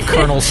level of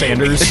Colonel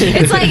Sanders.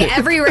 It's like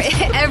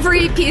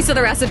every piece of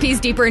the recipe is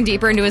deeper and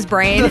deeper into his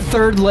brain. The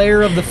third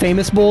layer of the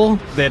famous bowl.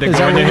 They had to Is go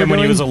that into what him we're when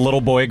he doing? was a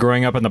little boy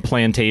growing up in the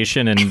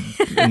plantation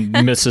in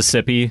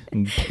Mississippi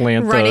and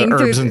plant running the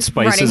through, herbs and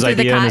spices running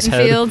through the idea in his cotton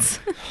head. fields.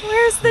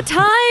 Where's the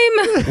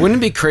time? Wouldn't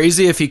it be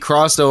crazy if he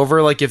crossed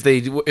over, like if they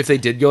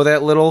did go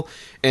that little,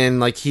 and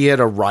like he had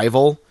a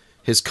rival,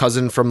 his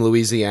cousin from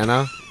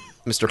Louisiana,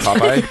 Mr.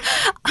 Popeye?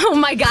 Oh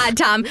my God,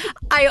 Tom.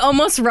 I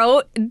almost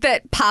wrote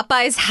that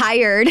Popeyes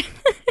hired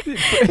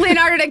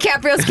Leonardo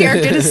DiCaprio's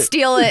character to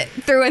steal it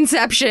through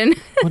Inception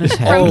What is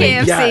from happening?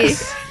 KFC.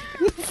 yes.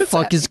 What the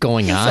fuck is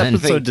going on?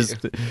 So just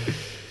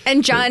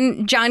And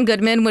John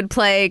Goodman would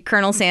play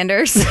Colonel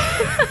Sanders.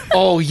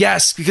 Oh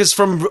yes, because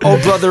from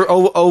Oh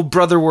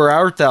Brother, Where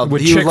Art Thou?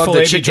 would He would love Chick-fil-A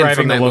the be chicken driving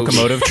from the that movie.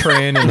 locomotive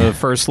train in the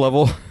first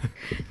level?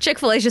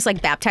 Chick-fil-A is just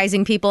like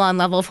baptizing people on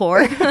level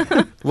 4.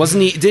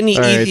 Wasn't he? Didn't he?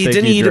 All right, Didn't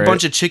thank he you, eat a Dre.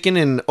 bunch of chicken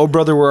in Oh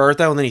Brother, Where Art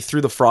Thou? And then he threw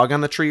the frog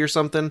on the tree or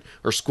something,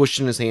 or squished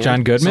in his hand.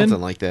 John Goodman?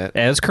 something like that.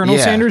 As Colonel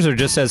Yeah. Sanders or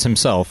just as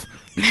himself?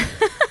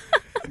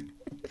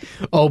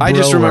 Oh, I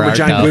just bro, where remember art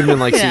John thou? Goodman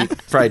likes Yeah. to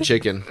eat fried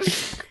chicken.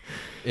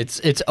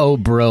 It's oh,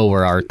 bro,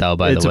 where art thou?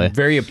 By It's the way,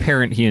 very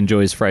apparent he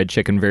enjoys fried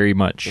chicken very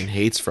much. And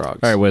hates frogs.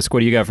 All right, Whisk,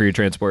 what do you got for your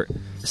transport?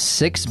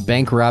 6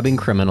 bank robbing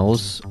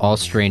criminals, all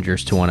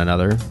strangers to one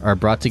another, are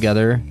brought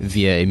together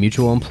via a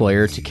mutual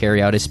employer to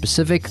carry out a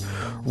specific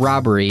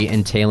robbery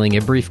entailing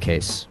a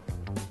briefcase.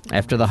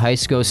 After the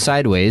heist goes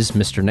sideways,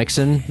 Mr.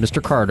 Nixon,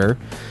 Mr. Carter,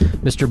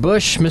 Mr.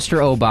 Bush, Mr.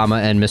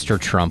 Obama, and Mr.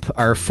 Trump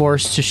are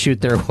forced to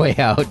shoot their way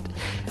out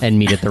and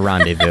meet at the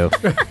rendezvous.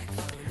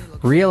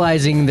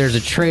 Realizing there's a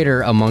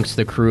traitor amongst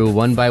the crew,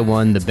 one by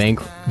one, the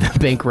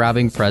bank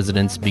robbing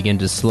presidents begin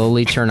to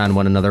slowly turn on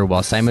one another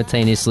while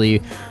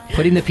simultaneously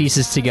putting the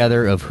pieces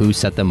together of who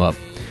set them up.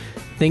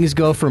 Things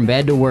go from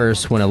bad to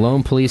worse when a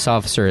lone police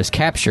officer is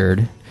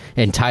captured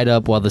and tied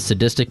up while the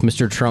sadistic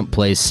Mr. Trump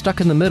plays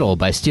stuck in the middle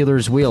by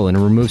Steeler's wheel and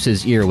removes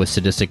his ear with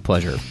sadistic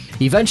pleasure.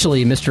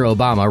 Eventually, Mr.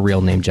 Obama,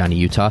 real name Johnny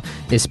Utah,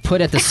 is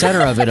put at the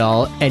center of it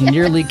all and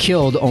nearly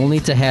killed only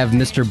to have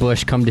Mr.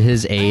 Bush come to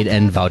his aid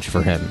and vouch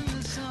for him.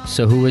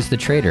 So who is the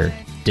traitor?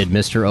 Did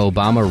Mr.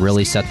 Obama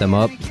really set them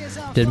up?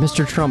 Did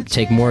Mr. Trump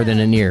take more than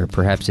an ear,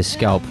 perhaps his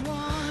scalp,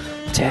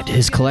 to add to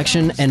his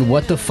collection? And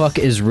what the fuck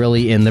is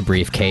really in the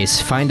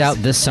briefcase? Find out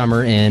this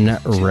summer in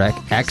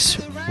X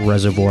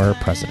Reservoir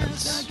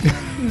Presidents.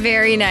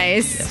 Very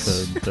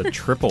nice. The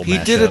triple He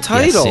mashup. did a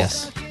title.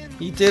 Yes.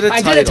 He did a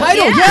title. I did a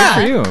title, Yeah. yeah.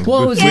 Good for you.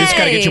 Well, it was we just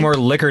got to Yay. get you more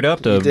liquored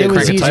up to It crank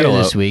was a easier title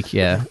this out. week,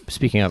 yeah.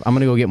 Speaking of, I'm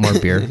going to go get more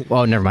beer.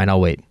 Well, never mind.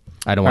 I'll wait.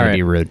 I don't want All to right.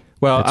 be rude.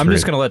 Well, That's I'm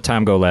just rude. going to let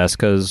Tom go last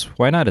because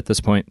why not at this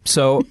point?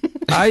 So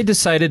I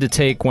decided to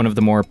take one of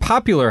the more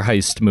popular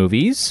heist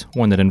movies,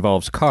 one that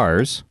involves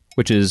cars,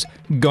 which is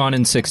Gone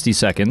in 60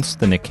 Seconds,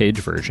 the Nick Cage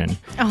version.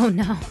 Oh,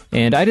 no.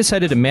 And I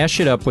decided to mash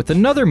it up with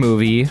another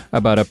movie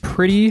about a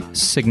pretty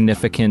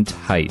significant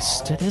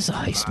heist. That is a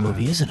heist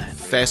movie, isn't it?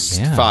 Fast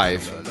Yeah.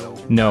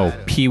 5. No,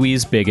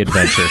 Pee-wee's Big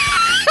Adventure.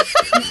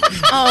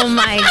 Oh,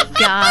 my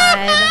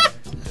God.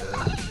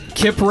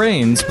 Kip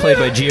Raines, played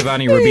by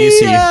Giovanni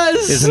Ribisi,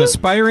 is an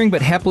aspiring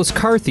but hapless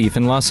car thief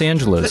in Los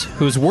Angeles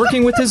who is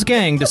working with his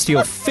gang to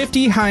steal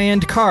 50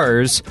 high-end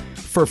cars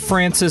for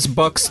Francis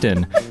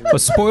Buxton, a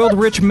spoiled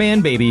rich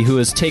man-baby who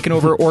has taken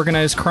over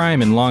organized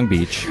crime in Long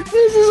Beach.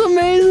 This is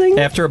amazing.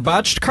 After a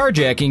botched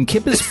carjacking,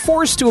 Kip is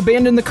forced to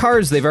abandon the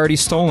cars they've already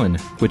stolen,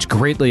 which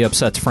greatly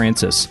upsets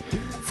Francis.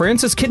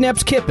 Francis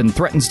kidnaps Kip and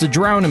threatens to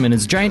drown him in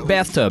his giant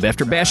bathtub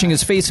after bashing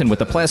his face in with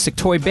a plastic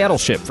toy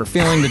battleship for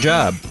failing the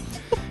job.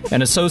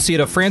 An associate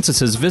of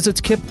Francis's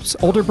visits Kip's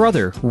older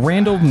brother,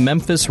 Randall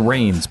Memphis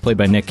Raines, played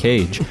by Nick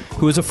Cage,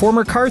 who is a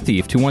former car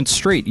thief who went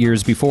straight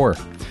years before.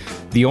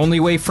 The only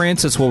way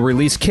Francis will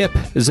release Kip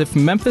is if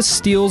Memphis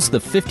steals the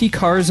 50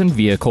 cars and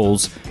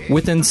vehicles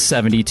within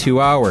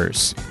 72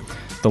 hours.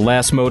 The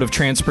last mode of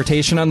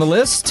transportation on the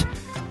list?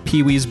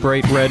 Pee-wee's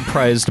bright red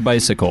prized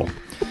bicycle.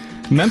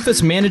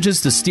 Memphis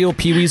manages to steal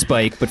Pee-wee's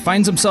bike, but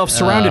finds himself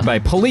surrounded by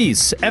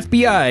police,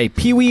 FBI,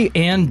 Pee-wee,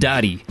 and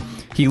Dottie.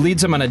 He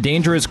leads him on a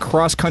dangerous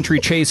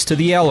cross-country chase to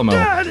the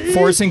Alamo,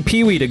 forcing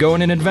Pee-wee to go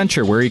on an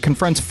adventure where he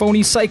confronts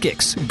phony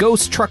psychics,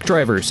 ghost truck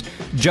drivers,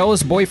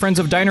 jealous boyfriends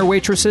of diner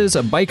waitresses,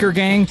 a biker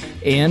gang,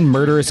 and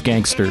murderous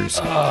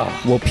gangsters.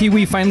 Will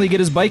Pee-wee finally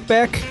get his bike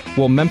back?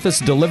 Will Memphis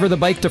deliver the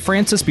bike to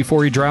Francis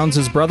before he drowns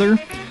his brother?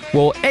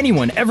 Will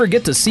anyone ever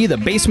get to see the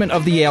basement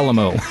of the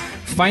Alamo?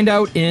 Find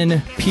out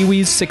in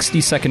Pee-wee's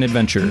 60-second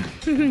adventure.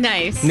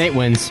 Nice. Nate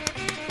wins.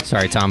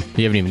 Sorry, Tom.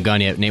 You haven't even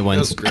gone yet. Nate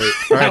wins. That was great.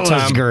 All right, That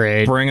was Tom,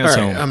 great. bring us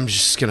All right, home. I'm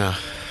just gonna.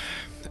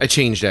 I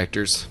changed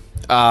actors.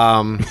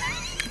 All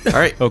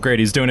right. Oh, great.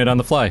 He's doing it on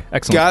the fly.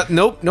 Excellent.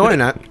 Nope. No, I'm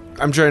not.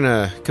 I'm trying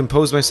to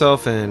compose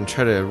myself and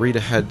try to read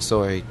ahead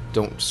so I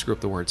don't screw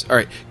up the words. All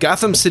right.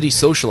 Gotham City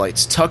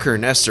socialites Tucker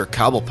and Esther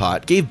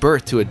Cobblepot gave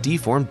birth to a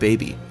deformed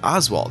baby,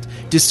 Oswald.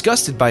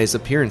 Disgusted by his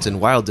appearance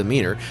and wild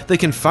demeanor, they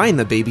confine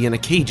the baby in a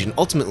cage and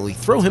ultimately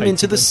throw him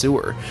into the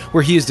sewer,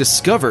 where he is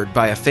discovered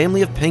by a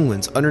family of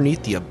penguins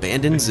underneath the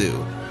abandoned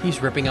zoo.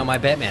 He's ripping out my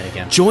Batman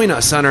again. Join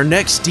us on our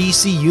next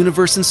DC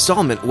Universe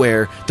installment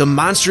where the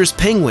monstrous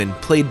penguin,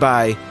 played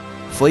by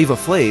Flava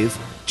Flav,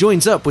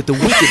 joins up with the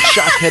wicked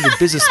shock-headed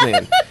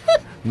businessman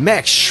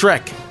Max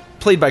Schreck,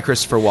 played by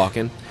Christopher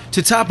Walken,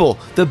 to topple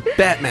the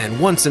Batman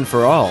once and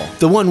for all.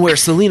 The one where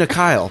Selena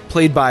Kyle,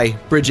 played by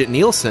Bridget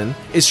Nielsen,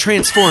 is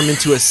transformed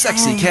into a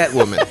sexy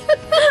Catwoman.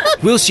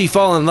 Will she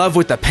fall in love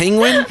with the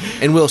penguin?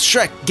 And will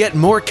Shrek get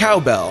more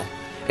cowbell?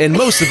 And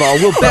most of all,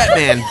 will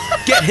Batman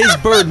get his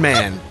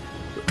Birdman?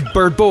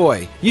 Bird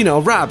Boy, you know,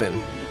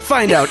 Robin.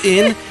 Find out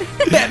in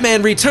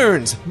Batman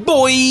Returns,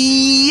 boy!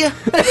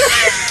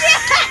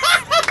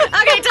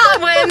 Okay,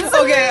 Tom wins.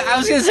 Okay, I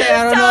was gonna say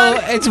I don't know.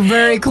 It's a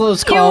very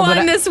close You call, won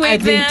but this week, I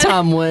think man.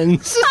 Tom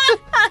wins.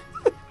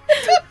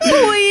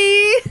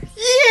 Boy.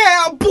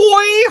 Yeah,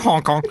 boy!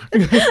 Honk honk.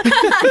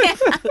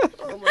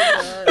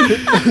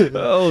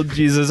 Oh,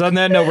 Jesus. On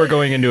that note, we're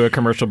going into a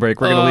commercial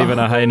break. We're going to leave on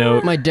a high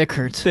note. My dick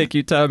hurts. Thank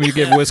you, Tom. You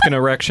give Whisk an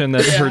erection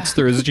that hurts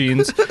through his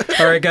jeans.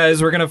 All right,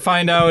 guys, we're going to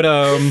find out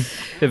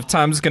if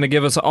Tom's going to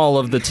give us all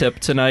of the tip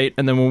tonight.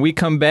 And then when we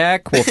come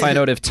back, we'll find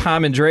out if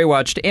Tom and Dre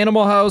watched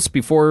Animal House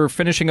before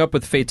finishing up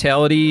with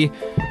Fatality.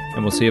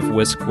 And we'll see if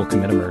Whisk will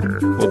commit a murder.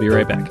 We'll be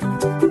right back.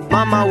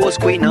 Mama was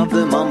queen of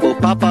the mambo,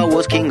 Papa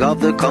was king of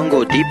the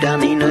Congo. Deep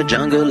down in the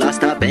jungle, I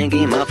start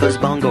banging my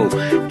first bongo.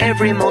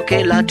 Every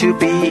monkey like to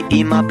be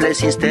in my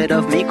place instead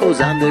of me,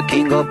 'cause I'm the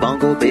king of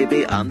bongo,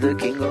 baby, I'm the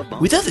king of bongo.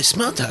 With all this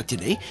small talk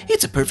today,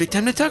 it's a perfect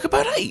time to talk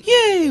about height.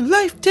 Yay,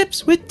 life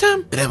tips with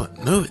Tom. But I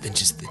want more than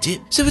just the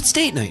tip. So it's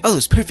date night. All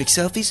those perfect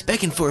selfies,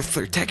 back and forth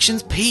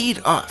flirtations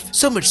paid off.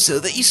 So much so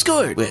that you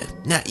scored. Well,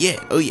 not yet.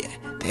 Oh yeah.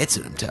 That's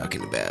what I'm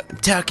talking about. I'm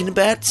talking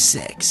about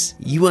sex.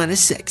 You wanna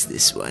sex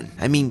this one.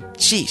 I mean,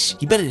 sheesh,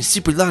 you've been in a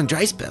super long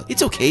dry spell.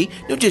 It's okay,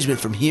 no judgment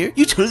from here.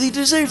 You totally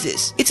deserve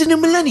this. It's a new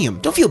millennium.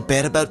 Don't feel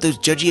bad about those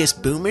judgy-ass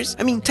boomers.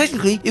 I mean,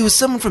 technically, it was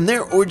someone from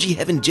their orgy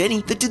heaven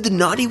Jenny that did the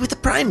naughty with the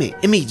primate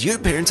and made your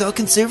parents all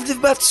conservative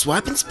about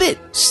swap and spit.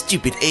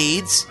 Stupid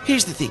AIDS.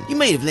 Here's the thing, you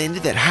might have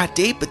landed that hot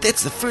date, but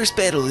that's the first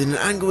battle in an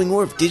ongoing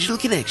war of digital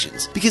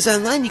connections. Because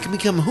online you can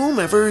become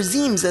whomever or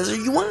Zeemzazer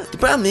you want. The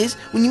problem is,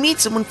 when you meet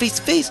someone face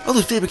to face, all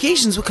those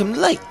fabrications will come to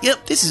light.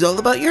 Yep, this is all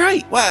about your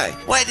height. Why?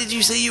 Why did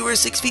you say you were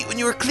 6 feet when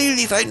you were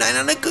clearly 5'9"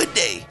 on a good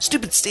day?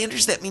 Stupid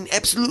standards that mean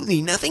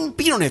absolutely nothing?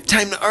 But you don't have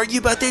time to argue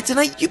about that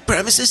tonight. You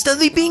promised a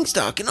studly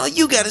beanstalk, and all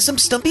you got is some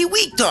stumpy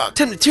weak talk.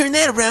 Time to turn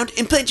that around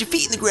and plant your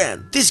feet in the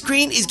ground. This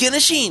green is gonna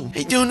sheen.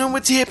 I don't know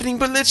what's happening,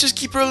 but let's just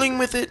keep rolling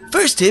with it.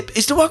 First tip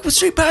is to walk with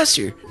straight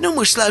posture. No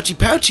more slouchy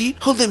pouchy.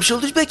 Hold them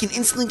shoulders back and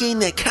instantly gain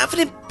that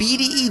confident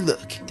BDE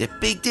look.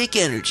 That big dick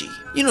energy.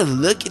 You know the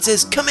look, it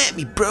says, come at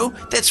me, bro.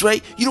 That's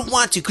right, you don't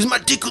want to, cause my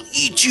dick will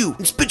eat you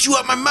and spit you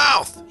out my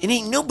mouth. And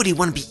ain't nobody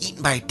wanna be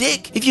eaten by a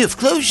dick. If you have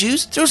closed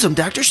shoes, throw some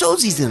Dr.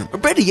 Schultzes in them. Or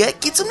better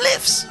yet, get some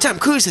lifts. Tom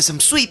Cruise has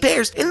some sweet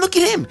pairs, and look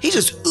at him. He's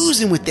just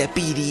oozing with that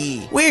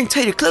BDE. Wearing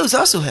tighter clothes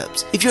also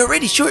helps. If you're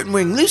already short and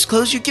wearing loose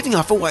clothes, you're giving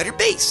off a wider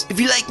base. If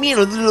you're like me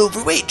and a little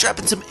overweight,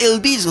 dropping some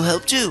LBs will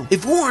help too.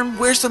 If warm,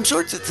 wear some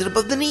shorts that sit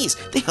above the knees.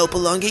 They help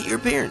elongate your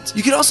appearance.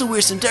 You could also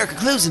wear some darker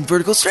clothes in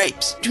vertical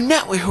stripes. Do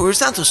not wear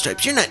horizontal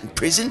stripes. You're not in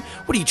prison.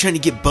 What are you trying to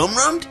get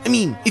bum-rummed? I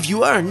mean, if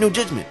you are, no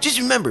judgment. Just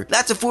remember,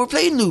 lots of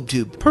foreplay and lube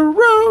tube.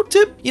 Pro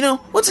tip. You know,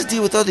 what's the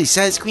deal with all these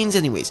size queens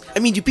anyways? I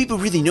mean, do people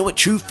really know what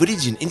true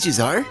footage in inches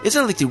are? It's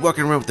not like they're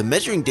walking around with a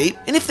measuring tape,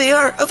 and if they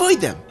are,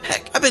 avoid them.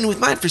 Heck, I've been with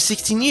mine for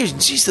 16 years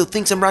and she still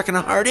thinks I'm rocking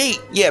a hard 8.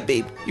 Yeah,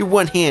 babe, your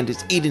one hand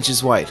is 8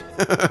 inches wide.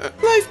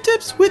 Life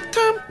tips with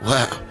Tom.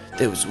 Wow,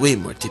 that was way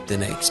more tip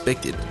than I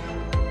expected.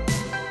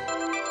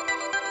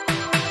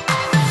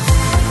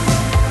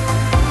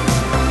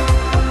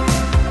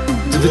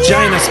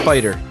 Vagina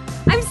spider.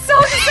 I'm so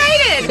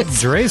excited.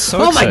 Dre's so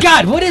Oh my excited.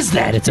 God, what is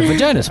that? It's a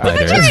vagina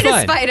spider. It's Vagina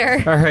fine.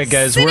 spider. All right,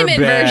 guys, Cinnamon we're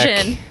back.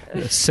 version.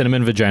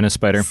 Cinnamon vagina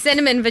spider.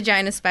 Cinnamon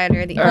vagina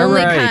spider, the All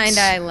only right. kind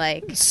I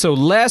like. So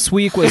last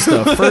week was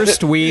the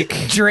first week.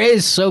 Dre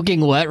is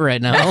soaking wet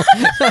right now.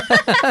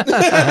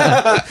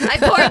 I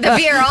poured the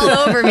beer all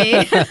over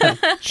me.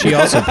 She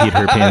also peed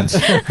her pants.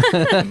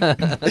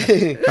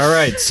 All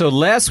right, so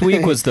last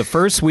week was the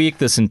first week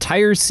this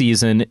entire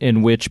season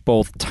in which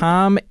both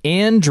Tom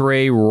and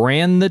Dre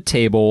ran the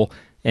table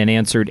and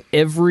answered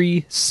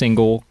every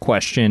single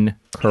question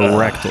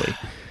correctly.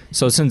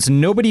 So since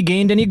nobody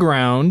gained any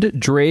ground,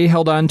 Dre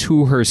held on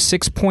to her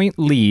 6-point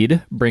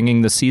lead,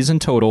 bringing the season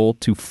total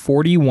to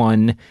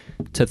 41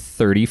 to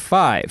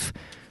 35.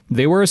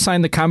 They were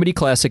assigned the comedy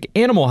classic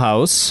Animal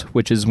House,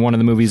 which is one of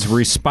the movies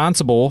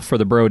responsible for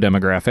the bro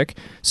demographic.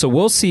 So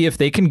we'll see if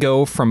they can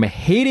go from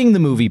hating the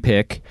movie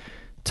pick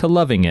to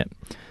loving it.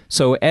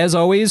 So as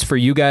always, for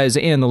you guys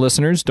and the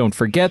listeners, don't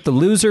forget the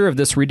loser of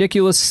this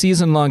ridiculous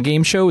season-long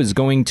game show is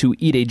going to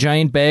eat a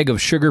giant bag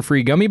of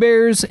sugar-free gummy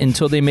bears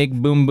until they make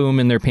boom boom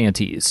in their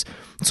panties.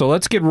 So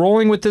let's get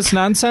rolling with this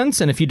nonsense,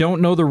 and if you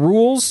don't know the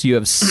rules, you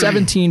have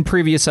 17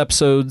 previous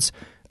episodes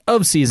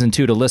of Season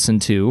 2 to listen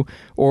to,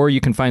 or you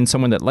can find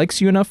someone that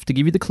likes you enough to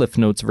give you the Cliff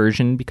Notes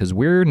version, because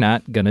we're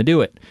not gonna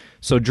do it.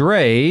 So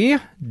Dre,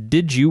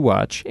 did you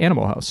watch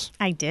Animal House?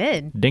 I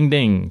did. Ding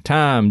ding.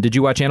 Tom, did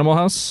you watch Animal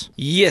House?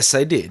 Yes,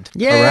 I did.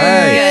 All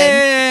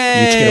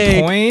right. Each get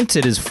a point.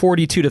 It is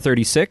 42 to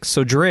 36.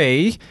 So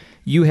Dre,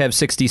 you have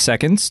 60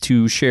 seconds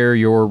to share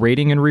your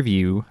rating and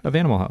review of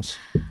Animal House.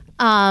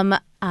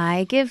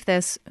 I give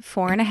this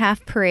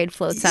 4.5 parade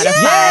floats out of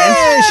 5.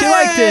 Yay, she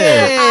liked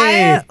it.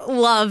 I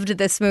loved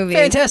this movie.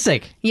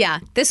 Fantastic. Yeah,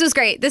 this was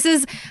great. This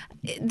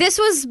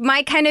was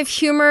my kind of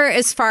humor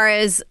as far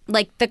as,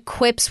 like, the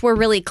quips were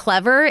really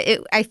clever.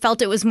 I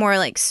felt it was more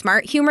like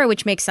smart humor,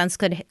 which makes sense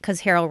because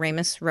Harold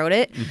Ramis wrote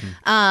it.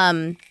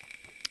 I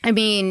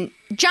mean,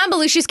 John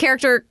Belushi's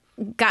character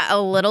got a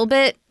little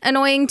bit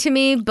annoying to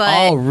me, but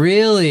Oh,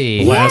 really?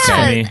 yeah,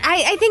 Blasphemy.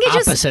 I think it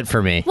just Opposite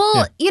for me.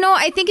 Well, you know,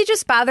 I think it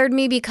just bothered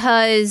me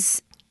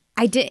because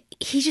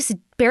he just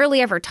barely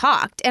ever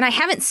talked, and I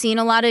haven't seen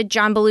a lot of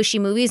John Belushi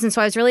movies, and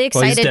so I was really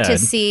Well, he's excited to dead.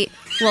 see.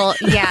 Well,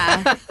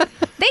 yeah.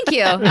 Thank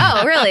you.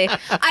 Oh, really?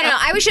 I don't know.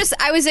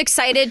 I was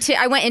excited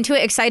I went into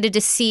it excited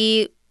to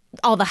see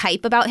all the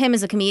hype about him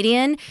as a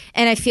comedian,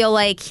 and I feel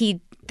like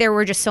there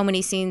were just so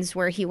many scenes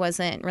where he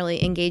wasn't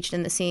really engaged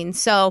in the scene.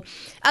 So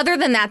other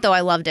than that, though,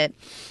 I loved it.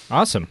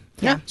 Awesome.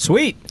 Yeah.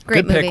 Sweet.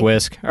 Great Good pick, movie.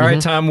 Whisk. All right,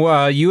 Tom,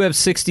 you have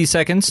 60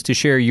 seconds to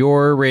share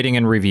your rating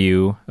and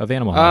review of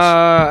Animal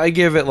House. I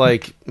give it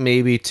like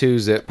maybe 2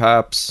 zip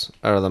pops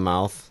out of the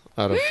mouth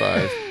out of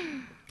 5.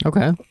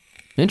 Okay.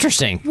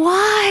 Interesting.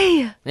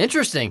 Why?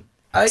 Interesting.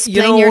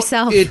 Explain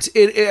yourself.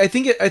 I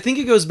think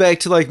it goes back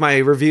to like my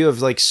review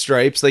of like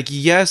Stripes. Like,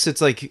 yes,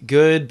 it's like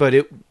good, but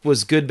it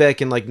was good back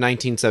in like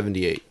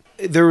 1978.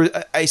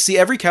 I see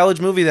every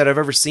college movie that I've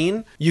ever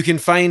seen, you can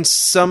find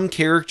some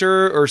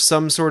character or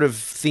some sort of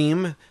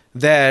theme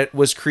that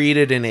was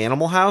created in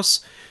Animal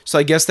House. So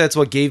I guess that's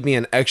what gave me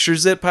an extra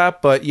zit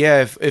pop. But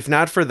yeah, if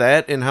not for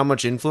that and how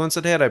much influence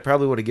it had, I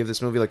probably would have given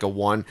this movie like a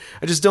 1.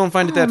 I just don't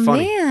find it that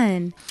funny.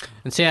 Man.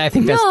 And see, I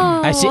think that's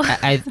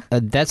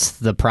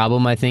the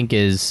problem. I think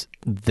is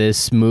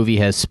this movie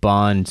has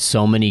spawned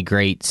so many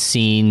great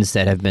scenes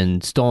that have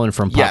been stolen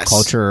from pop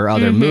culture or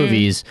other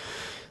movies.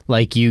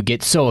 Like, you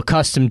get so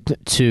accustomed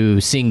to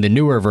seeing the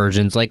newer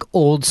versions, like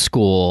Old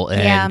School,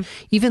 and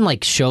even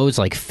like shows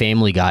like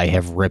Family Guy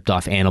have ripped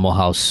off Animal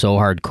House so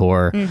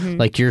hardcore.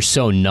 Like, you're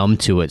so numb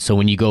to it. So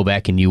when you go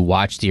back and you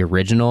watch the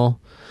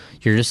original,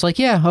 you're just like,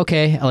 yeah,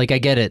 okay, like I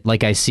get it,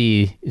 like I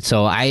see.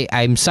 So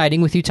I'm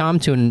siding with you, Tom,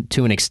 to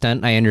an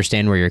extent. I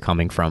understand where you're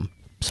coming from.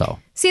 So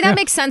see, that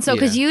makes sense though,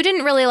 because you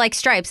didn't really like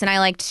Stripes, and I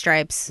liked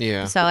Stripes.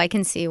 Yeah. So I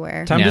can see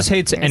where Tom just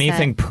hates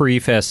anything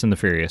pre-Fast and the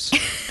Furious.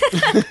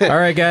 All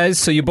right, guys.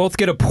 So you both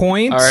get a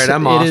point. All right,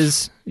 I'm off. It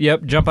is.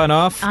 Yep, jump on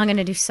off. I'm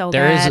gonna do so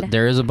bad.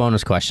 There is a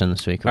bonus question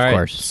this week, of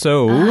course.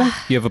 So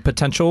you have a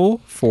potential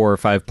for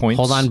 5 points.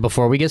 Hold on,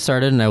 before we get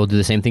started, and I will do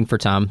the same thing for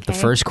Tom. The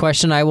first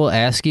question I will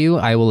ask you,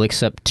 I will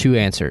accept 2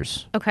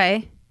 answers.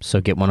 Okay.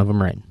 So get one of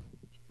them right.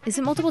 Is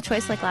it multiple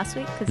choice like last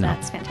week? Because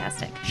that's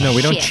fantastic. No,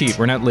 we don't cheat.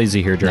 We're not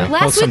lazy here, Dre.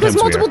 Last week was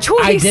multiple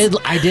choice.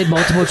 I did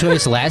multiple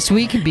choice last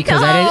week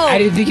because I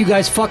didn't think you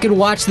guys fucking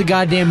watched the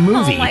goddamn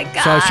movie. Oh my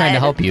God. So I was trying to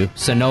help you.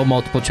 So no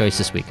multiple choice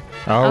this week.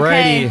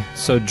 Alrighty. Okay.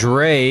 So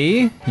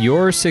Dre,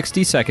 your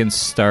 60 seconds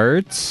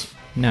starts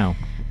now.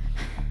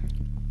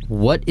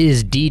 What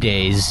is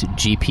D-Day's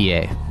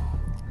GPA?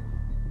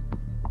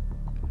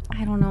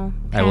 I don't know.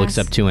 I will Pass.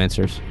 accept 2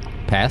 answers.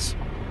 Pass?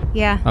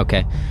 Yeah.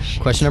 Okay.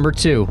 Question number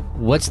 2.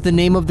 What's the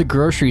name of the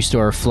grocery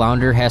store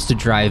Flounder has to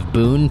drive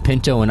Boone,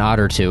 Pinto, and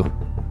Otter to?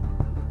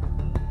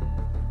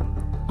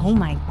 Oh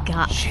my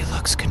God. She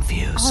looks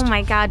confused. Oh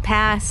my God.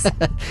 Pass.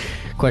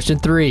 Question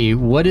 3.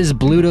 What is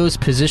Bluto's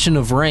position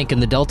of rank in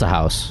the Delta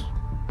House?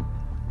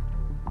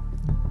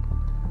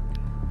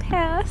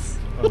 Pass.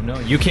 Oh no,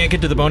 you can't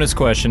get to the bonus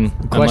question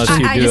unless you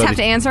do. I just have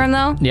to answer him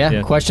though.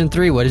 Yeah. Question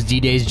 3. What is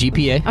D-Day's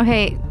GPA?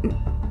 Okay.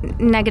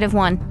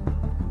 -1.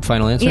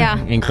 Final answer? Yeah.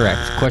 Incorrect.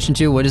 Question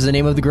 2. What is the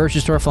name of the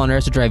grocery store Flounder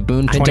has to drive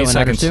Boone, Pinto, and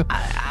Otter to?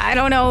 I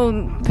don't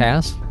know.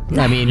 Pass?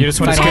 I mean, you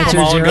just want to final skip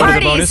them all and go to the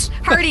bonus?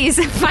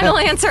 Hardee's. Final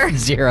answer.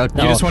 0.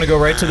 No. You just want to go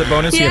right to the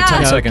bonus? You have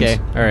 10 seconds. Okay.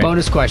 All right.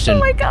 Bonus question. Oh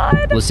my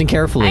God. Listen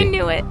carefully. I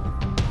knew it.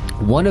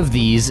 One of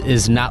these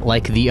is not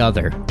like the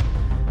other.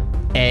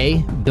 A.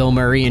 Bill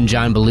Murray and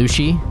John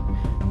Belushi.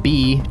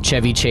 B.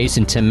 Chevy Chase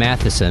and Tim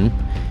Matheson.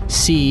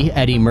 C.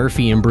 Eddie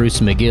Murphy and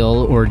Bruce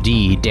McGill. Or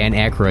D. Dan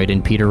Aykroyd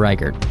and Peter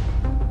Riegert.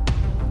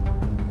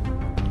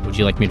 Would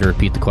you like me to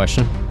repeat the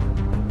question?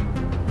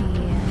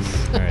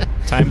 Yes. All right.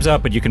 Time's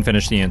up, but you can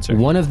finish the answer.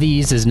 One of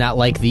these is not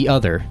like the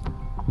other.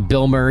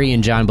 Bill Murray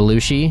and John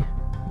Belushi.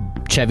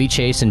 Chevy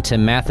Chase and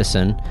Tim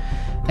Matheson.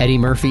 Eddie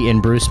Murphy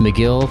and Bruce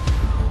McGill.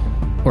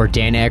 Or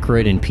Dan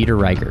Aykroyd and Peter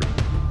Riegert.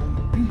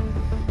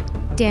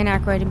 Dan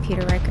Aykroyd and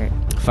Peter Riegert.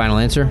 Final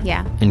answer?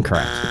 Yeah.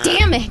 Incorrect.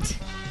 Damn it.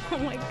 Oh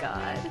my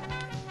God.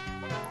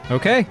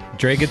 Okay.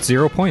 Dre gets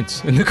 0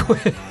 points in the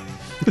quiz.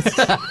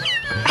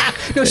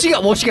 No, she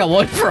got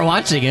 1 for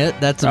watching it.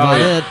 That's about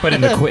it. But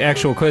in the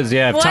actual quiz,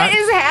 yeah. What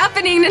is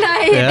happening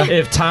tonight? Yeah.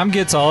 If Tom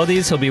gets all of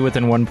these, he'll be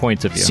within 1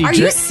 point of you. See, Are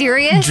you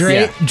serious?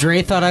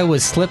 Dre thought I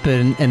was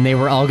slipping, and they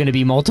were all going to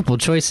be multiple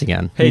choice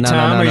again. Hey, No,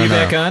 Tom, no, are no, you no.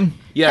 back on?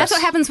 Yes. That's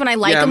what happens when I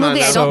like Yeah, a I'm on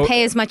movie. I that. don't So-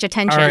 pay as much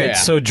attention. All right,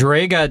 so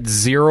Dre got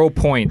 0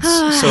 points.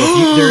 So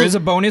if there is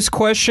a bonus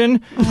question.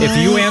 If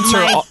you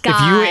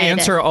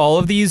answer all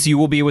of these, you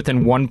will be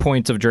within 1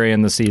 point of Dre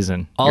in the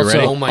season. You Also,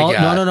 ready? Oh my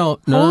God. No.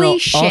 Holy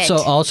shit.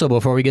 Also,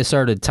 before we get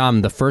started,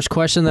 Tom, the first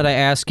question that I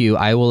ask you,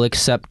 I will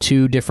accept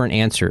 2 different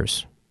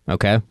answers.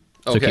 Okay?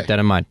 So Okay. keep that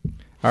in mind.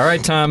 All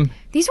right, Tom.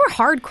 These were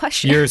hard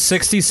questions. Your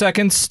 60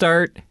 seconds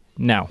start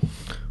now.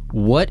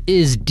 What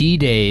is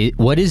D-Day's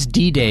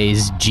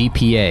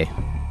GPA?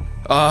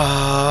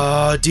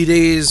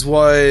 D-Days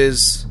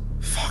was...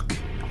 Fuck.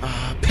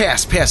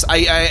 Pass.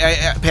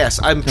 I pass.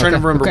 I'm trying to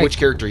remember which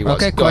character he was.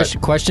 Okay, Go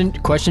ahead.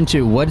 question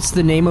 2. What's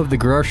the name of the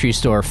grocery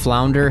store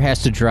Flounder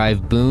has to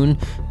drive Boone,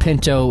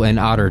 Pinto, and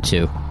Otter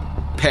to?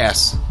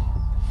 Pass.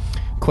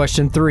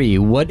 Question 3.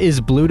 What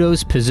is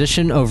Bluto's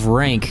position of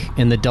rank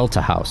in the Delta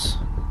House?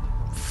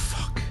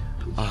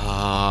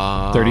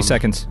 30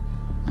 seconds.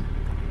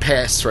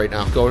 Pass right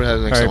now. Go to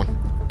the next All right.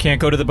 one. Can't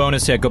go to the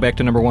bonus yet. Go back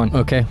to number 1.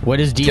 Okay. What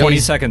is D-Day's 20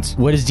 seconds.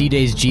 What is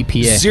D-Day's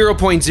GPA?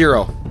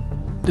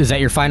 0.0. Is that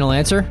your final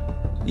answer?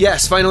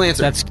 Yes, final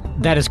answer.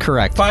 That is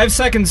correct. 5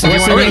 seconds. If you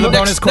What's want to the go to the next-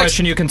 bonus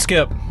question, you can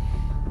skip.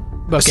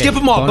 Okay. Skip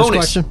 'em all, bonus.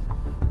 question.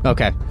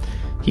 Okay.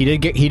 He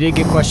did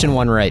get question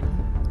 1 right.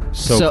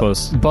 So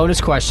close.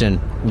 Bonus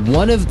question.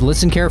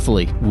 Listen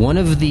carefully. One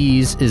of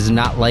these is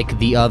not like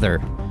the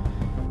other.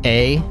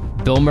 A.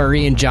 Bill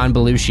Murray and John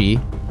Belushi.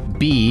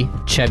 B.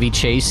 Chevy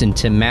Chase and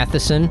Tim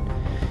Matheson.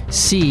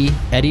 C.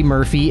 Eddie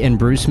Murphy and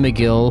Bruce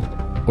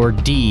McGill. Or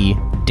D.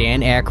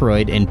 Dan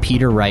Aykroyd and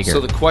Peter Riegert. So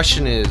the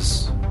question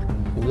is,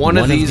 one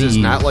of these is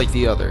not like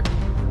the other.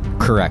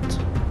 Correct.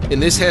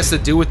 And this has to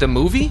do with the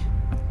movie?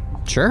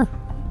 Sure.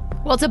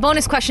 Well, it's a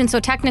bonus question, so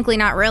technically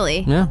not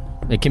really. Yeah.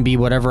 It can be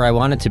whatever I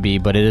want it to be,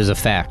 but it is a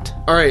fact.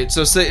 All right,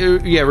 so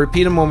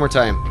repeat them one more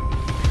time.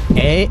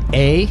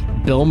 A.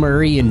 Bill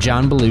Murray and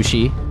John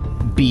Belushi.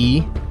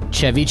 B.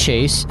 Chevy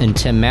Chase and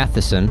Tim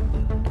Matheson.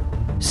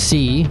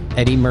 C.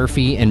 Eddie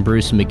Murphy and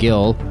Bruce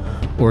McGill.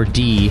 Or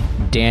D.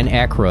 Dan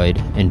Aykroyd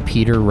and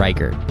Peter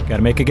Riegert.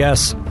 Gotta make a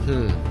guess.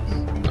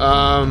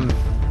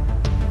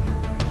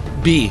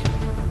 B.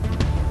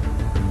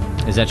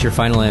 Is that your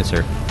final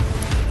answer?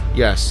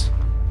 Yes.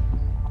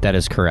 That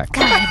is correct.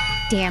 God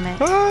damn it.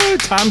 Oh,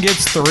 Tom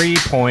gets 3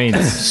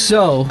 points.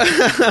 So,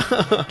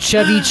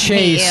 Chevy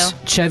Chase.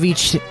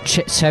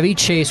 Chevy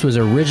Chase was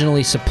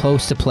originally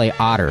supposed to play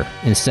Otter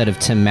instead of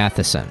Tim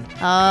Matheson.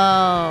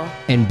 Oh.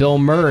 And Bill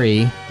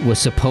Murray was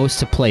supposed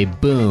to play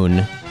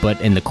Boone, but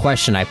in the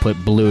question I put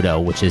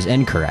Bluto, which is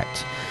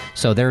incorrect.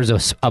 So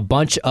there's a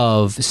bunch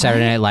of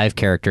Saturday Night Live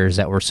characters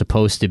that were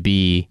supposed to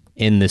be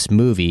in this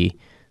movie.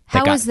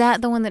 How is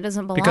that the one that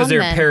doesn't belong? Because they're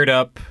then? paired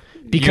up.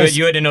 Because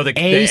you had to know the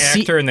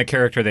actor and the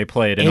character they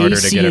played in order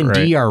to get it A, C, and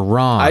D right. are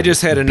wrong. I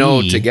just had to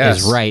know to guess.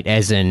 Is right,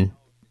 as in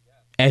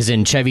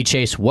Chevy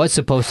Chase was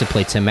supposed to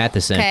play Tim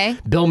Matheson. Okay.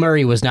 Bill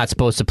Murray was not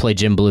supposed to play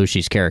Jim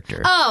Belushi's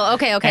character. Oh,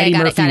 okay. Eddie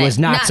Murphy was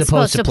not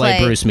supposed to play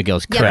Bruce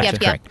McGill's character.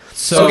 Yep.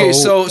 So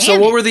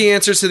what were the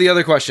answers to the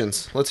other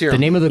questions? Let's hear The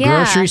them. name of the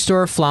grocery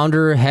store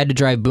Flounder had to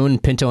drive Boone,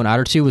 Pinto, and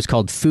Otter to was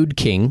called Food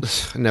King.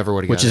 Never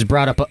would have Which is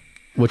brought up...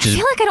 I feel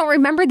like I don't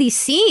remember these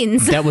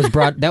scenes. that was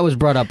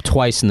brought up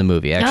twice in the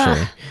movie,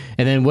 actually.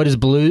 And then what is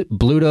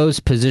Bluto's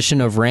position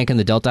of rank in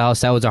the Delta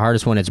House? That was the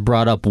hardest one. It's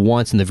brought up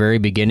once in the very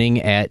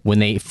beginning when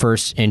they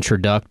first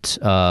introduced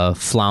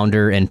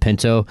Flounder and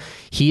Pinto.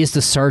 He is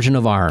the Sergeant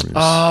of Arms.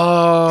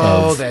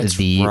 Oh, of that's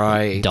the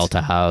right.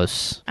 Delta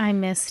House. I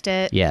missed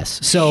it.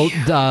 Yes. So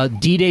the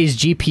D-Day's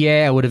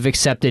GPA, I would have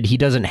accepted he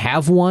doesn't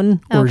have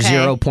one or Okay.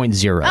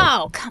 0.0.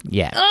 Oh, come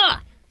Yeah. Ugh.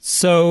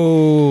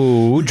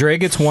 So Dre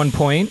gets 1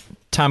 point.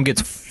 Tom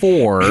gets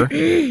 4.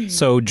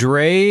 So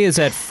Dre is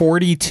at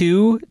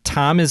 42.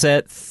 Tom is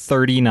at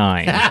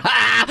 39.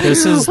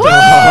 This is the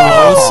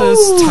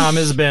closest Tom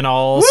has been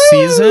all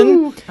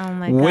season. Oh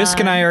my God. Whisk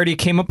and I already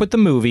came up with the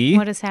movie.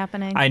 What is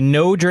happening? I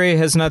know Dre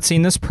has not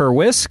seen this per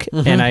Whisk,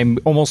 and I'm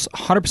almost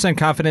 100%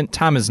 confident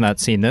Tom has not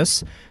seen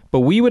this.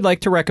 But we would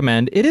like to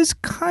recommend, it is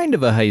kind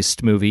of a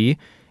heist movie,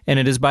 and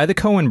it is by the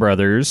Coen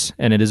brothers,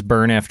 and it is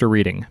Burn After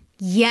Reading.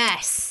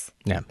 Yes.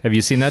 Yeah. Have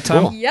you seen that,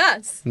 Tom?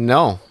 Yes.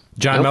 No.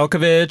 John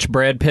Malkovich,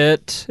 Brad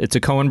Pitt. It's a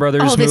Coen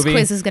brothers Oh, this movie.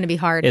 quiz is going to be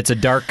hard. It's a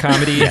dark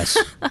comedy. Yes.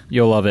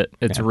 You'll love it.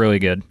 It's really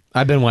good.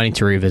 I've been wanting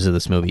to revisit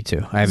this movie,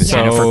 too. I haven't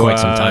seen it for quite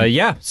some time.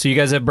 Yeah. So you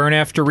guys have Burn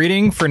After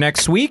Reading for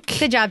next week.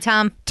 Good job,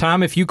 Tom.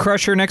 Tom, if you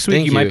crush her next week,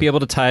 Thank you you. might be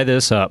able to tie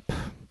this up.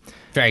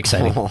 Very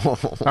exciting.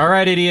 All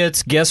right,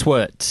 idiots. Guess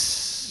what?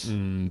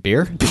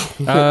 Beer?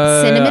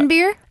 Cinnamon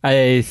beer?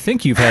 I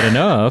think you've had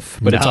enough,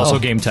 but it's No. also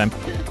game time.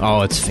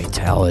 Oh, it's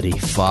fatality.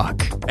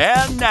 Fuck.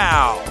 And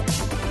now,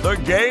 the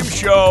game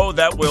show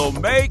that will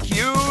make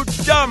you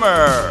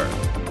dumber.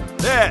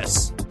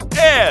 This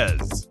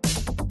is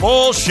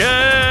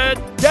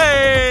Bullshit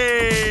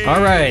Day!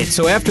 All right,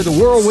 so after the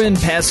whirlwind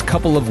past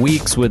couple of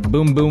weeks with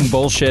Boom Boom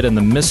Bullshit and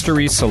the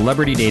mystery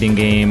celebrity dating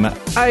game,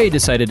 I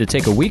decided to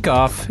take a week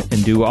off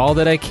and do all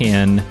that I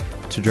can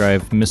to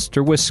drive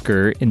Mr.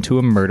 Whisker into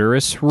a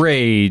murderous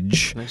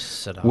rage.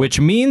 Which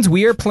means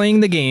we are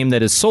playing the game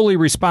that is solely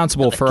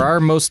responsible for our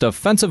most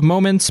offensive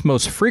moments,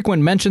 most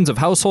frequent mentions of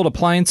household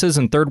appliances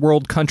in third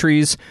world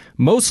countries,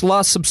 most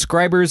lost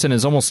subscribers, and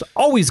is almost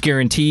always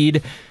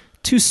guaranteed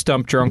to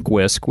stump Drunk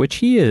Whisk, which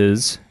he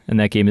is, and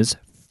that game is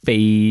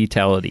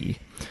Fatality.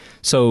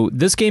 So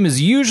this game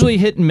is usually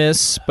hit and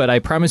miss, but I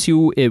promise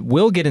you it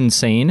will get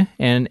insane,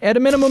 and at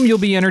a minimum you'll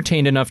be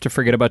entertained enough to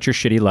forget about your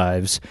shitty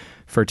lives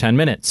for 10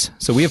 minutes.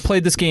 So we have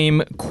played this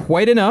game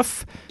quite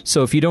enough,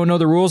 so if you don't know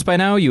the rules by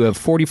now, you have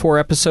 44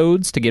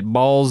 episodes to get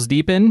balls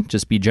deep in.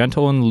 Just be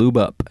gentle and lube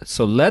up.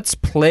 So let's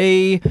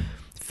play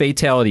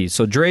Fatality.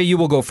 So Dre, you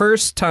will go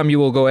first. Tom, you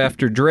will go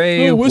after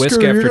Dre. Whisk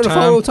after you're gonna Tom.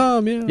 follow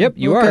Tom, yeah. Yep,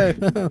 you are.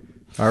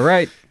 All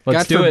right,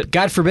 let's do it.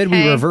 God forbid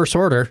we reverse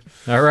order.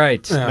 All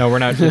right. No, we're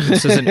not.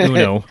 This isn't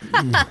Uno.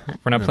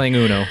 We're not playing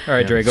Uno. All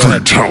right, Dre, go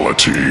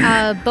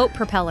ahead. Boat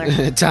propeller.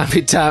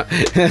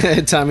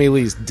 Tommy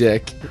Lee's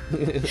dick.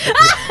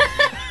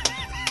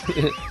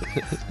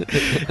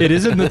 It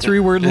is in the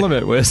 3-word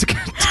limit, Whisk.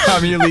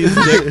 Tommy Lee's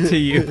dick to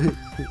you.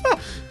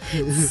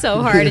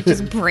 So hard, it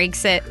just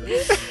breaks it.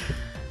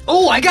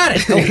 Oh, I got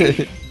it. Oh.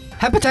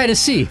 Hepatitis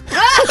C.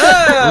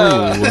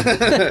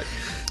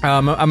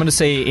 I'm going to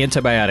say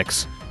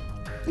antibiotics.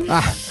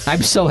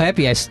 I'm so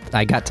happy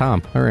I got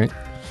Tom. All right.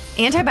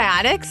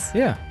 Antibiotics?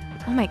 Yeah.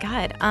 Oh my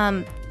God.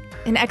 An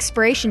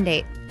expiration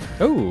date.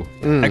 Oh,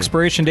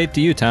 expiration date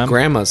to you, Tom.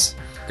 Grandmas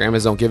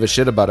don't give a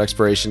shit about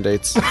expiration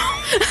dates.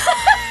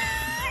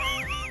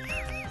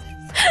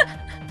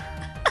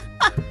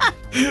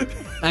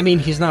 I mean,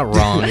 he's not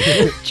wrong.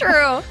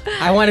 True.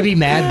 I want to be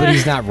mad, but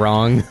he's not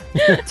wrong.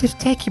 Just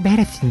take your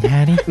medicine,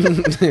 honey.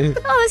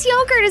 Oh, this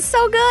yogurt is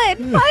so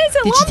good. Why is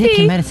it Did lumpy? you take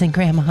your medicine,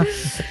 Grandma?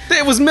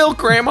 It was milk,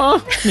 Grandma.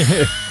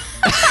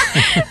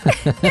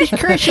 Just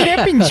crush it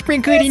up and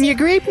sprinkle it in your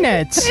grape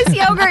nuts. This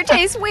yogurt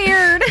tastes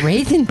weird.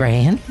 Raisin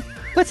bran?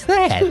 What's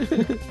that?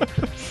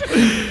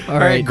 All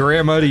right,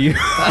 Grandma, to you.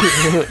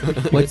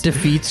 What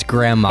defeats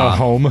Grandma? A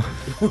home.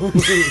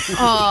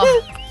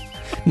 Oh.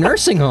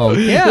 Nursing home.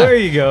 Yeah, there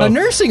you go. A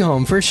nursing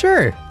home for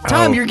sure.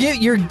 Tom,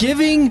 you're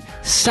giving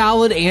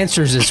solid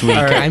answers this week.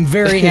 Right. I'm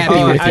very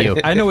happy with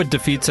you. I know what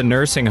defeats a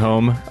nursing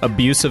home: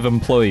 abusive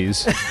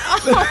employees.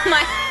 Oh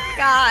my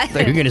God.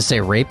 Thought you were gonna say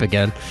rape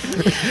again.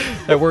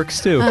 That works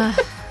too.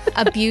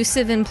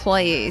 Abusive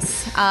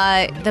employees.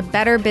 The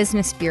Better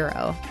Business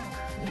Bureau.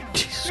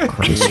 Jesus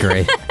Christ,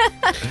 Ray.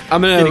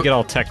 I'm gonna get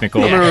all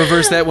technical. I'm gonna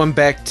reverse that one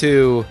back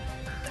to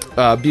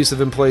abusive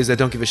employees that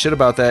don't give a shit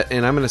about that,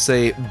 and I'm gonna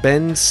say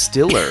Ben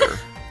Stiller.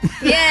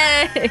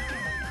 Yay!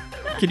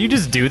 Can you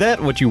just do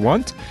that? What you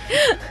want?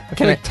 I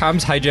feel like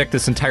Tom's hijacked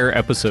this entire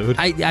episode.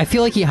 I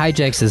feel like he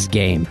hijacks this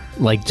game,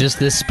 like just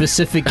this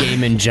specific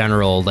game in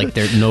general. Like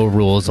there no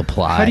rules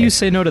apply. How do you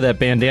say no to that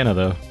bandana,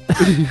 though?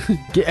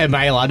 Am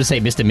I allowed to say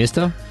Mr.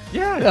 Mister?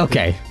 Yeah.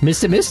 Okay,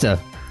 Mr. Mister.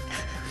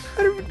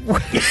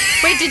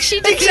 Wait, did she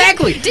defeat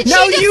Exactly. Did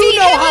Now she you defeat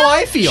know him? how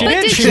I feel. She But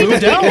did. did She she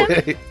moved defeat out.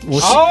 him?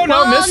 Oh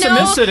no, Well, Mr. no.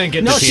 Mista didn't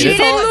get No, She defeated.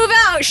 didn't move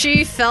out.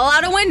 She fell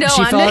out a window.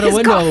 She onto fell out a his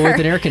window car. with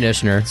an air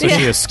conditioner. So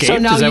she escaped? So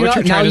now Is that you what know,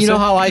 you're now trying to you know say?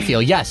 how I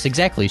feel. Yes,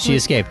 exactly. She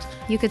escaped.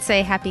 You could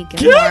say Happy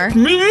Gilmore. Get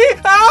me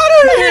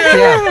out of here!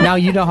 Yeah. Now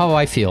you know how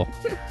I feel.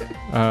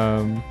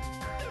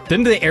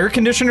 Didn't the air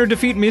conditioner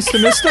defeat Mr.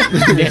 Mista?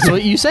 That's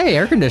what you say.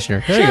 Air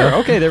conditioner. There you Sure. go.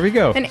 Okay, there we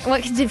go. And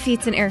what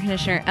defeats an air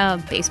conditioner?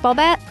 Baseball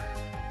bat?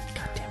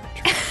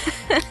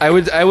 I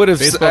would have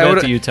Baseball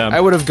bat to you, Tom.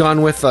 I would have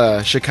gone with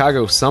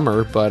Chicago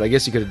Summer, but I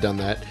guess you could have done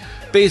that.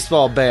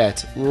 Baseball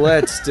bat.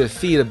 Let's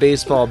defeat a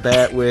baseball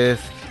bat with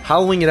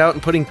hollowing it out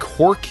and putting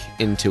cork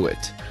into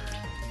it.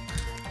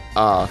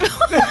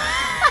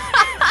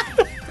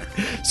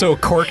 So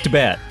corked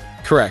bat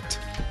Correct.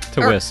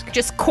 to Or whisk.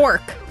 just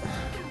cork.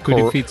 Who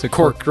defeats a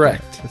cork? corked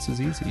Correct. bat? This is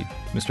easy.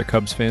 Mr.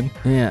 Cubs fan.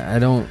 Yeah, I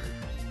don't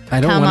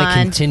Come want to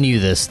on. continue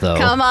this though.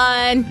 Come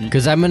on.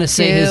 Because I'm gonna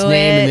say his Do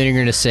name it. and then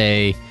you're gonna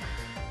say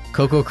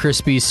Cocoa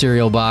Krispies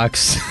cereal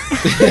box.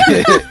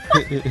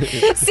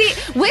 See,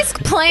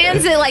 Whisk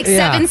plans it like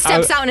Yeah. 7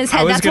 steps out in his I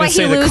head. was That's gonna why he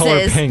say the color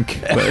loses.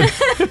 pink. But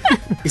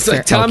He's like,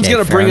 Fair- Tom's okay,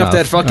 gonna fair bring up that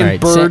enough. fucking All right,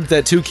 bird,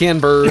 that toucan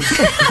bird.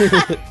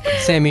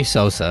 Sammy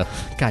Sosa.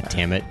 God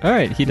damn it. all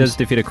right, he does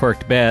defeat a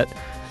corked bat.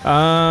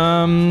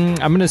 I'm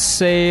gonna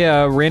say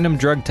random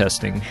drug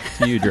testing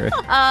to you, Dre.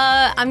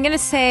 I'm going to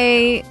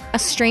say a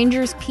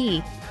stranger's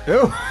pee.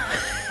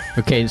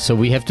 Okay, so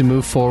we have to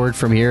move forward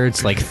from here.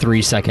 It's like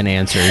 3-second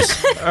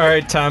answers. All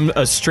right, Tom,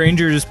 a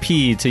stranger's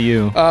pee to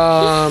you.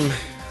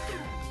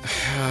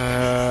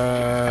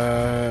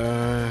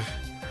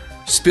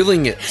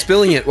 Spilling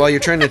it while you're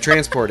trying to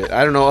transport it.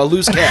 I don't know, a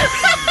loose cap.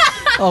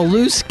 A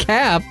loose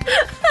cap?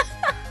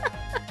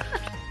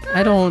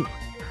 I don't...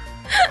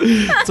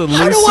 It's a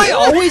How loose. do I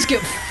always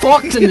get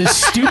fucked in this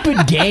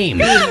stupid game?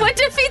 What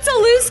defeats a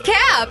loose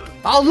cap?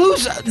 I'll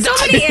lose. So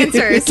many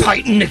answers.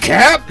 Tighten the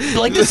cap.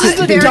 Like this is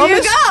the There you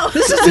dumbest. go.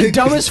 This is the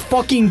dumbest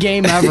fucking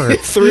game ever.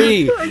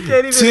 3,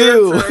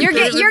 2. You're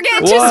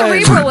getting too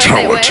cerebral with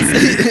it,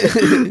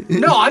 Whisk.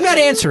 No, I'm not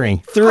answering.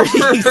 3,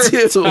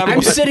 2.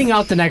 I'm sitting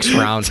out the next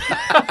round.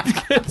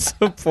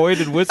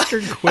 Disappointed Whisker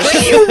quit.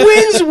 He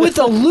wins with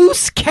a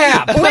loose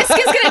cap. Whisk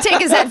is going to take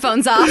his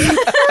headphones off.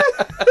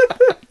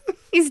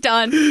 He's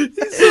done.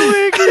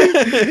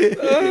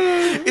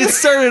 It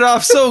started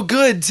off so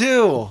good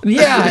too.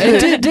 Yeah,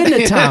 it did,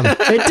 didn't it, Tom?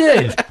 It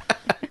did.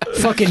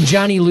 Fucking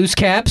Johnny Loose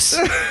Caps.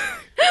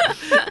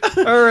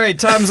 All right,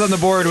 Tom's on the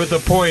board with a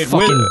point.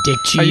 Fucking dick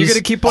cheese. Are you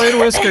gonna keep playing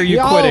Whisker? Or are you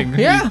Yeah, quitting?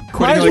 Yeah, You might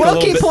quitting as like a well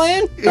little keep bit?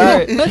 playing. All Yeah,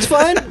 right. that's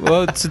fine.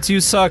 Well, since you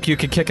suck, you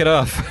can kick it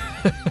off.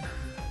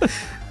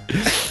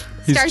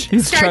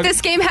 Start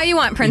this game how you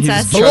want,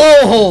 Princess.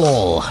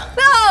 Blowhole.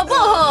 Oh,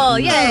 blowhole!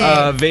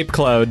 Yay! Vape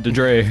Cloud,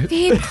 Dre.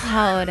 Vape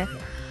cloud.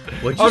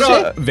 What'd Oh you no,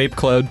 say? Vape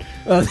Cloud.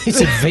 Oh, they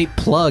said vape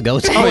plug. I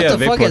was like, Oh, what yeah,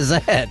 the vape fuck plug. is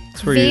that?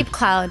 That's where you. Vape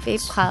cloud.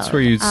 Vape cloud. That's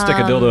where you stick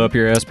a dildo up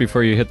your ass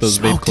before you hit those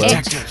vape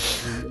clouds.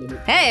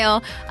 Hey,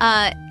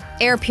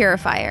 air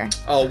purifier.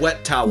 A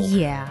wet towel.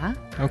 Yeah.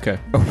 Okay.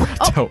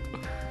 A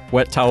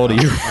wet towel to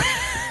you.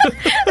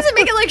 Does it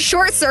make it like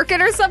short circuit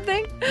or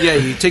something? Yeah,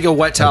 you take a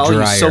wet towel, you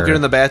dryer. soak it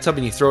in the bathtub,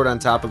 and you throw it on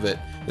top of it.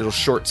 It'll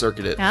short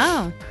circuit it.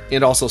 Oh.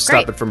 And also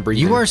stop Great. it from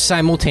breathing. You are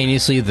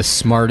simultaneously the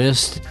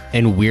smartest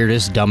and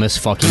weirdest, dumbest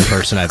fucking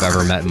person I've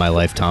ever met in my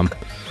life, Tom.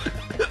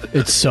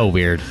 It's so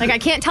weird. Like, I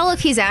can't tell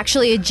if he's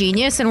actually a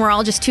genius and we're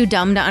all just too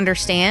dumb to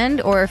understand,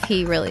 or if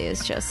he really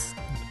is just.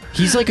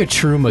 He's like a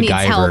true Needs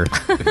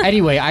MacGyver.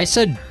 Anyway, I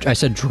said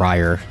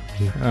dryer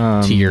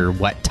to your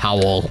wet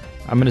towel.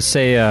 I'm gonna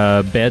say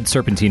bad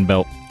serpentine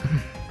belt.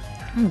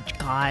 Oh,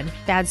 God.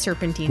 Bad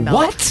serpentine belt.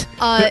 What?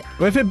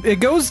 Well, if it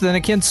goes, then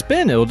it can't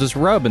spin. It'll just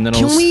rub and then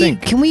it'll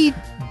stink. Can we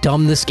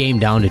dumb this game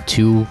down to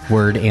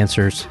 2-word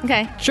answers?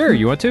 Okay. Sure,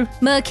 you want to?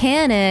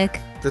 Mechanic.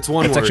 That's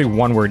one It's word. actually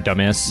one word,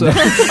 dumbass.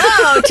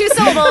 Oh, 2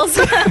 syllables.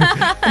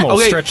 Come on,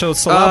 Okay, stretch those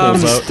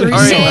syllables out. Three All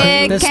right.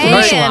 syllables. That's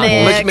three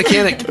syllables.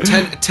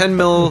 Mechanic,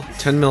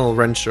 10 mil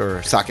wrench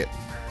or socket.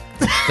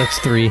 That's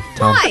 3.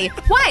 Tom.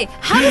 Why?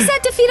 How does that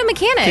defeat a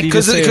mechanic? Could you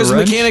just say Because a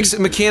wrench?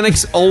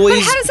 mechanics But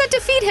always. how does that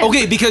defeat him?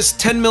 Okay, because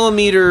 10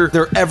 millimeter,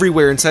 they're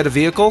everywhere inside a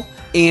vehicle,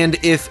 and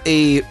if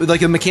a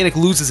mechanic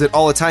loses it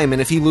all the time,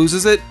 and if he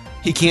loses it,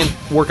 he can't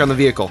work on the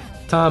vehicle.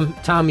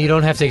 Tom, you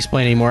don't have to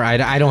explain anymore. I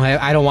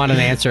don't want an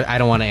answer. I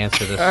don't want to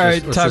answer this. All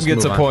right, Let's Tom just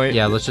gets move a on. point.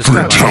 Yeah, let's just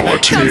move on.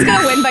 Tom's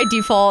gonna win by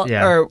default.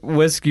 Yeah. All right,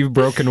 Whisk, you've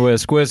broken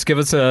Whisk. Whisk, give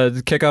us a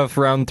kickoff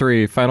round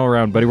 3, final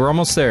round, buddy. We're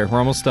almost there. We're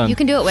almost done. You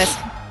can do it, Whisk.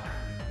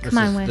 Come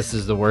on, Whisk. This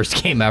is the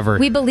worst game ever.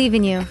 We believe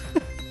in you.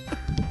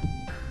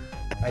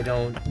 I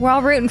don't. We're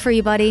all rooting for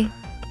you, buddy.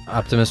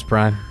 Optimus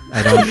Prime.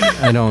 I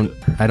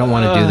don't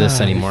want to do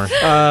this anymore.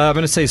 I'm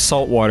gonna say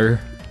saltwater.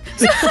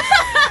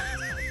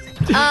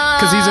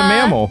 Because he's a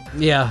mammal.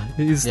 Yeah.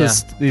 He's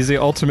the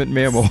ultimate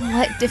mammal.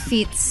 What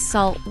defeats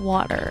salt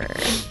water?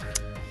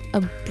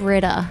 A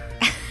Brita.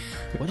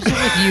 What is it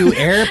with you?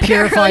 Air Too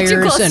purifiers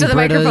close and to the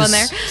microphone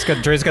Britas.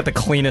 there. Dre's got the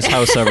cleanest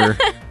house ever.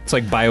 It's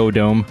like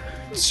Biodome.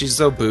 She's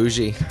so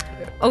bougie.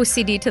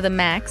 OCD to the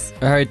max.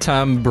 All right,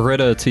 Tom,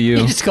 Brita to you.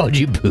 He just called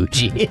you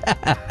bougie.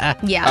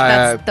 Yeah,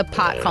 that's the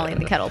pot calling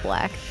the kettle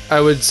black. I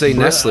would say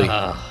Nestle.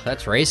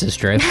 That's racist,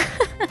 Dre.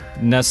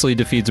 Nestle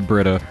defeats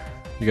Brita.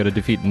 You got to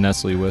defeat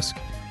Nestle, Whisk.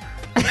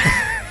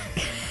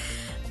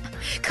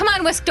 Come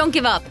on, Whisk, don't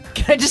give up.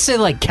 Can I just say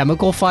like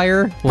chemical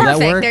fire? Will Perfect.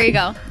 that work? There you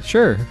go.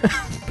 Sure.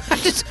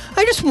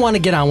 I just want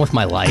to get on with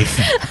my life.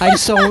 I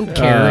just don't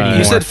care anymore.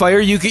 You said fire.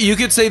 You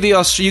could say the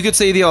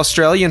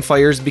Australian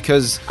fires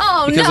because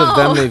of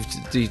them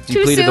they've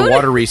depleted the soon?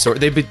 water resource.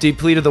 They've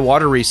depleted the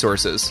water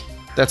resources.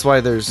 That's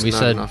why there's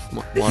not enough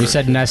water. We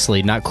said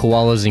Nestle, not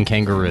koalas and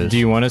kangaroos. Do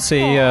you want to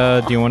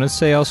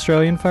say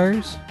Australian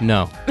fires?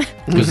 No,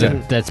 because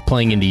that's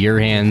playing into your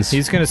hands.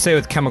 He's going to say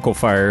with chemical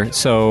fire.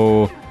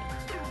 So,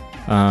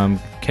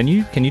 can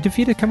you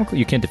defeat a chemical?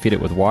 You can't defeat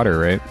it with water,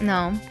 right?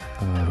 No.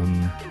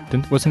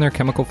 Wasn't there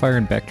chemical fire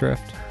in Backdraft?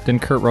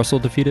 Didn't Kurt Russell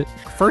defeat it?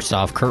 First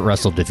off, Kurt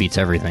Russell defeats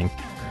everything.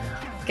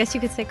 Guess you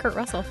could say Kurt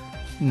Russell.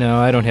 No,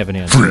 I don't have an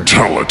answer.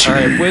 Fatality. All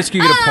right, Whisk,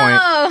 you get a point.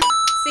 Oh,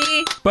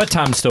 see? But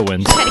Tom still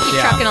wins. Gotta keep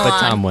trucking along. But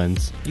Tom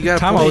wins. You got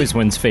Tom always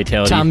wins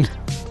fatality.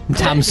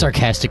 Tom's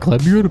sarcastic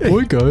club. You had a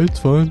point, guy. It's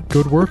fine.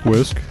 Good work,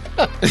 Whisk.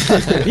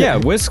 Yeah,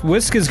 Whisk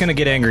is going to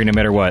get angry no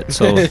matter what.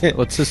 So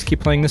let's just keep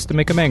playing this to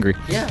make him angry.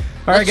 Yeah.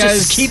 All right,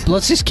 guys.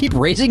 Let's just keep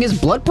raising his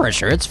blood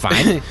pressure. It's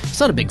fine. It's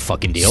not a big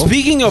fucking deal.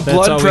 Speaking of That's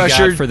blood all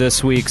pressure, we got for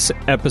this week's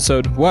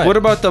episode. What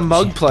about the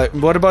mug plug?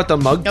 What about the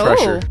mug Oh.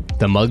 pressure?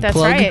 The mug That's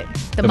plug? right.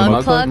 The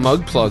mug plug.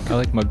 Mug plug. I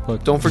like mug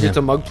plug. Don't forget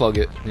to mug plug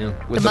it. Yeah.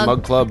 With The the mug-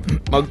 mug club.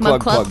 Mug Mug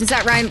plug. club. Does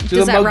that rhyme? Do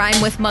Does the that mug-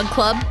 rhyme with mug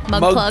club?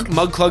 Mug plug.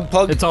 Mug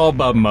plug. It's all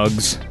about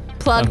mugs.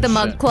 Plug the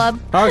mug club.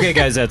 Okay,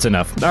 guys, that's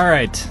enough. All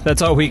right,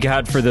 that's all we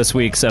got for this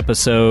week's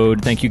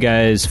episode. Thank you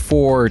guys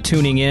for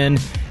tuning in.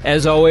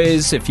 As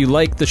always, if you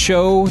like the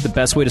show, the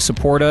best way to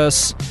support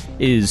us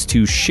is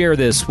to share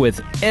this with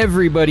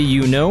everybody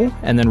you know,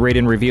 and then rate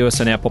and review us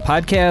on Apple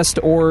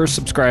Podcast or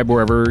subscribe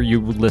wherever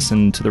you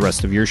listen to the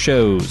rest of your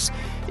shows.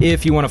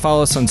 If you want to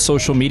follow us on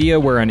social media,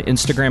 we're on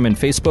Instagram and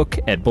Facebook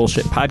at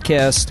Bullshit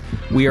Podcast.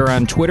 We are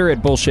on Twitter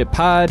at Bullshit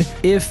Pod.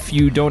 If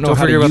you don't know Don't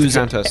how to forget about use the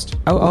contest.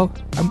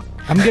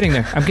 I'm getting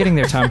there. I'm getting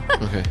there, Tom.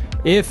 Okay.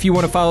 If you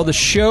want to follow the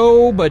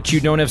show, but you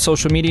don't have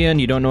social media and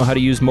you don't know how to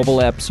use mobile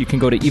apps, you can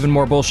go to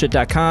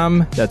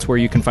evenmorebullshit.com. That's where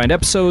you can find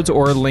episodes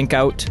or link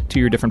out to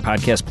your different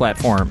podcast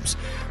platforms.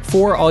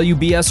 For all you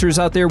BSers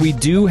out there, we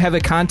do have a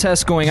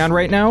contest going on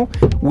right now.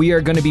 We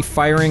are going to be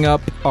firing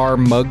up our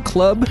mug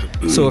club.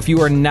 So if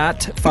you are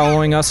not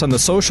following us on the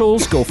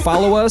socials, go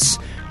follow us.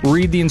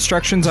 Read the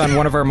instructions on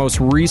one of our most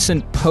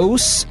recent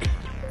posts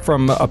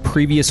from a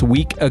previous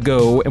week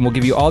ago, and we'll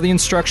give you all the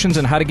instructions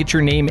on how to get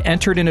your name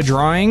entered in a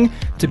drawing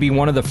to be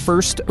one of the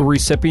first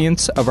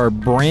recipients of our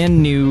brand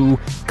new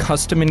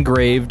custom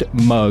engraved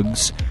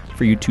mugs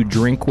for you to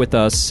drink with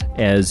us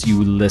as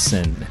you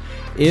listen.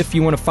 If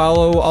you want to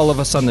follow all of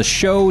us on the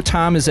show,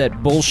 Tom is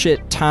at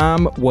Bullshit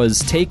Tom Was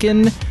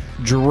Taken.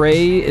 Dre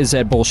is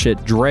at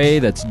Bullshit Dre.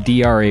 That's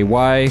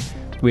D-R-A-Y.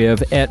 We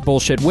have at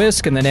Bullshit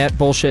Whisk and then at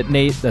Bullshit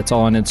Nate. That's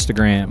all on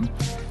Instagram.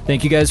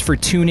 Thank you guys for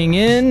tuning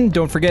in.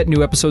 Don't forget,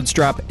 new episodes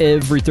drop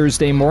every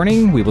Thursday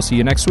morning. We will see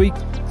you next week.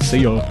 See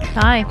y'all.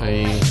 Bye.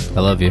 I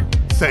love you.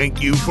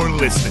 Thank you for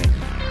listening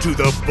to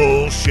the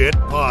Bullshit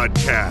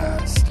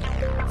Podcast.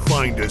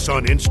 Find us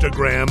on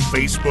Instagram,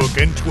 Facebook,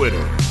 and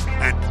Twitter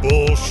at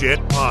Bullshit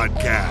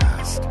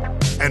Podcast.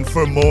 And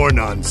for more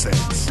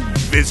nonsense,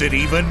 visit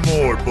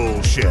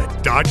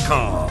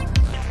evenmorebullshit.com.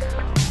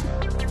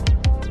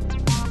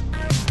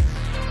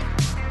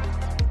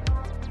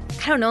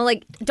 I don't know,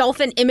 like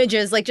dolphin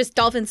images, like just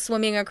dolphins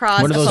swimming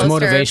across One of a those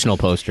poster. motivational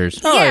posters.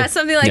 Yeah,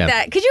 something like Yeah.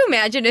 that. Could you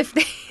imagine if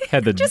they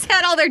Had the just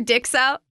had all their dicks out?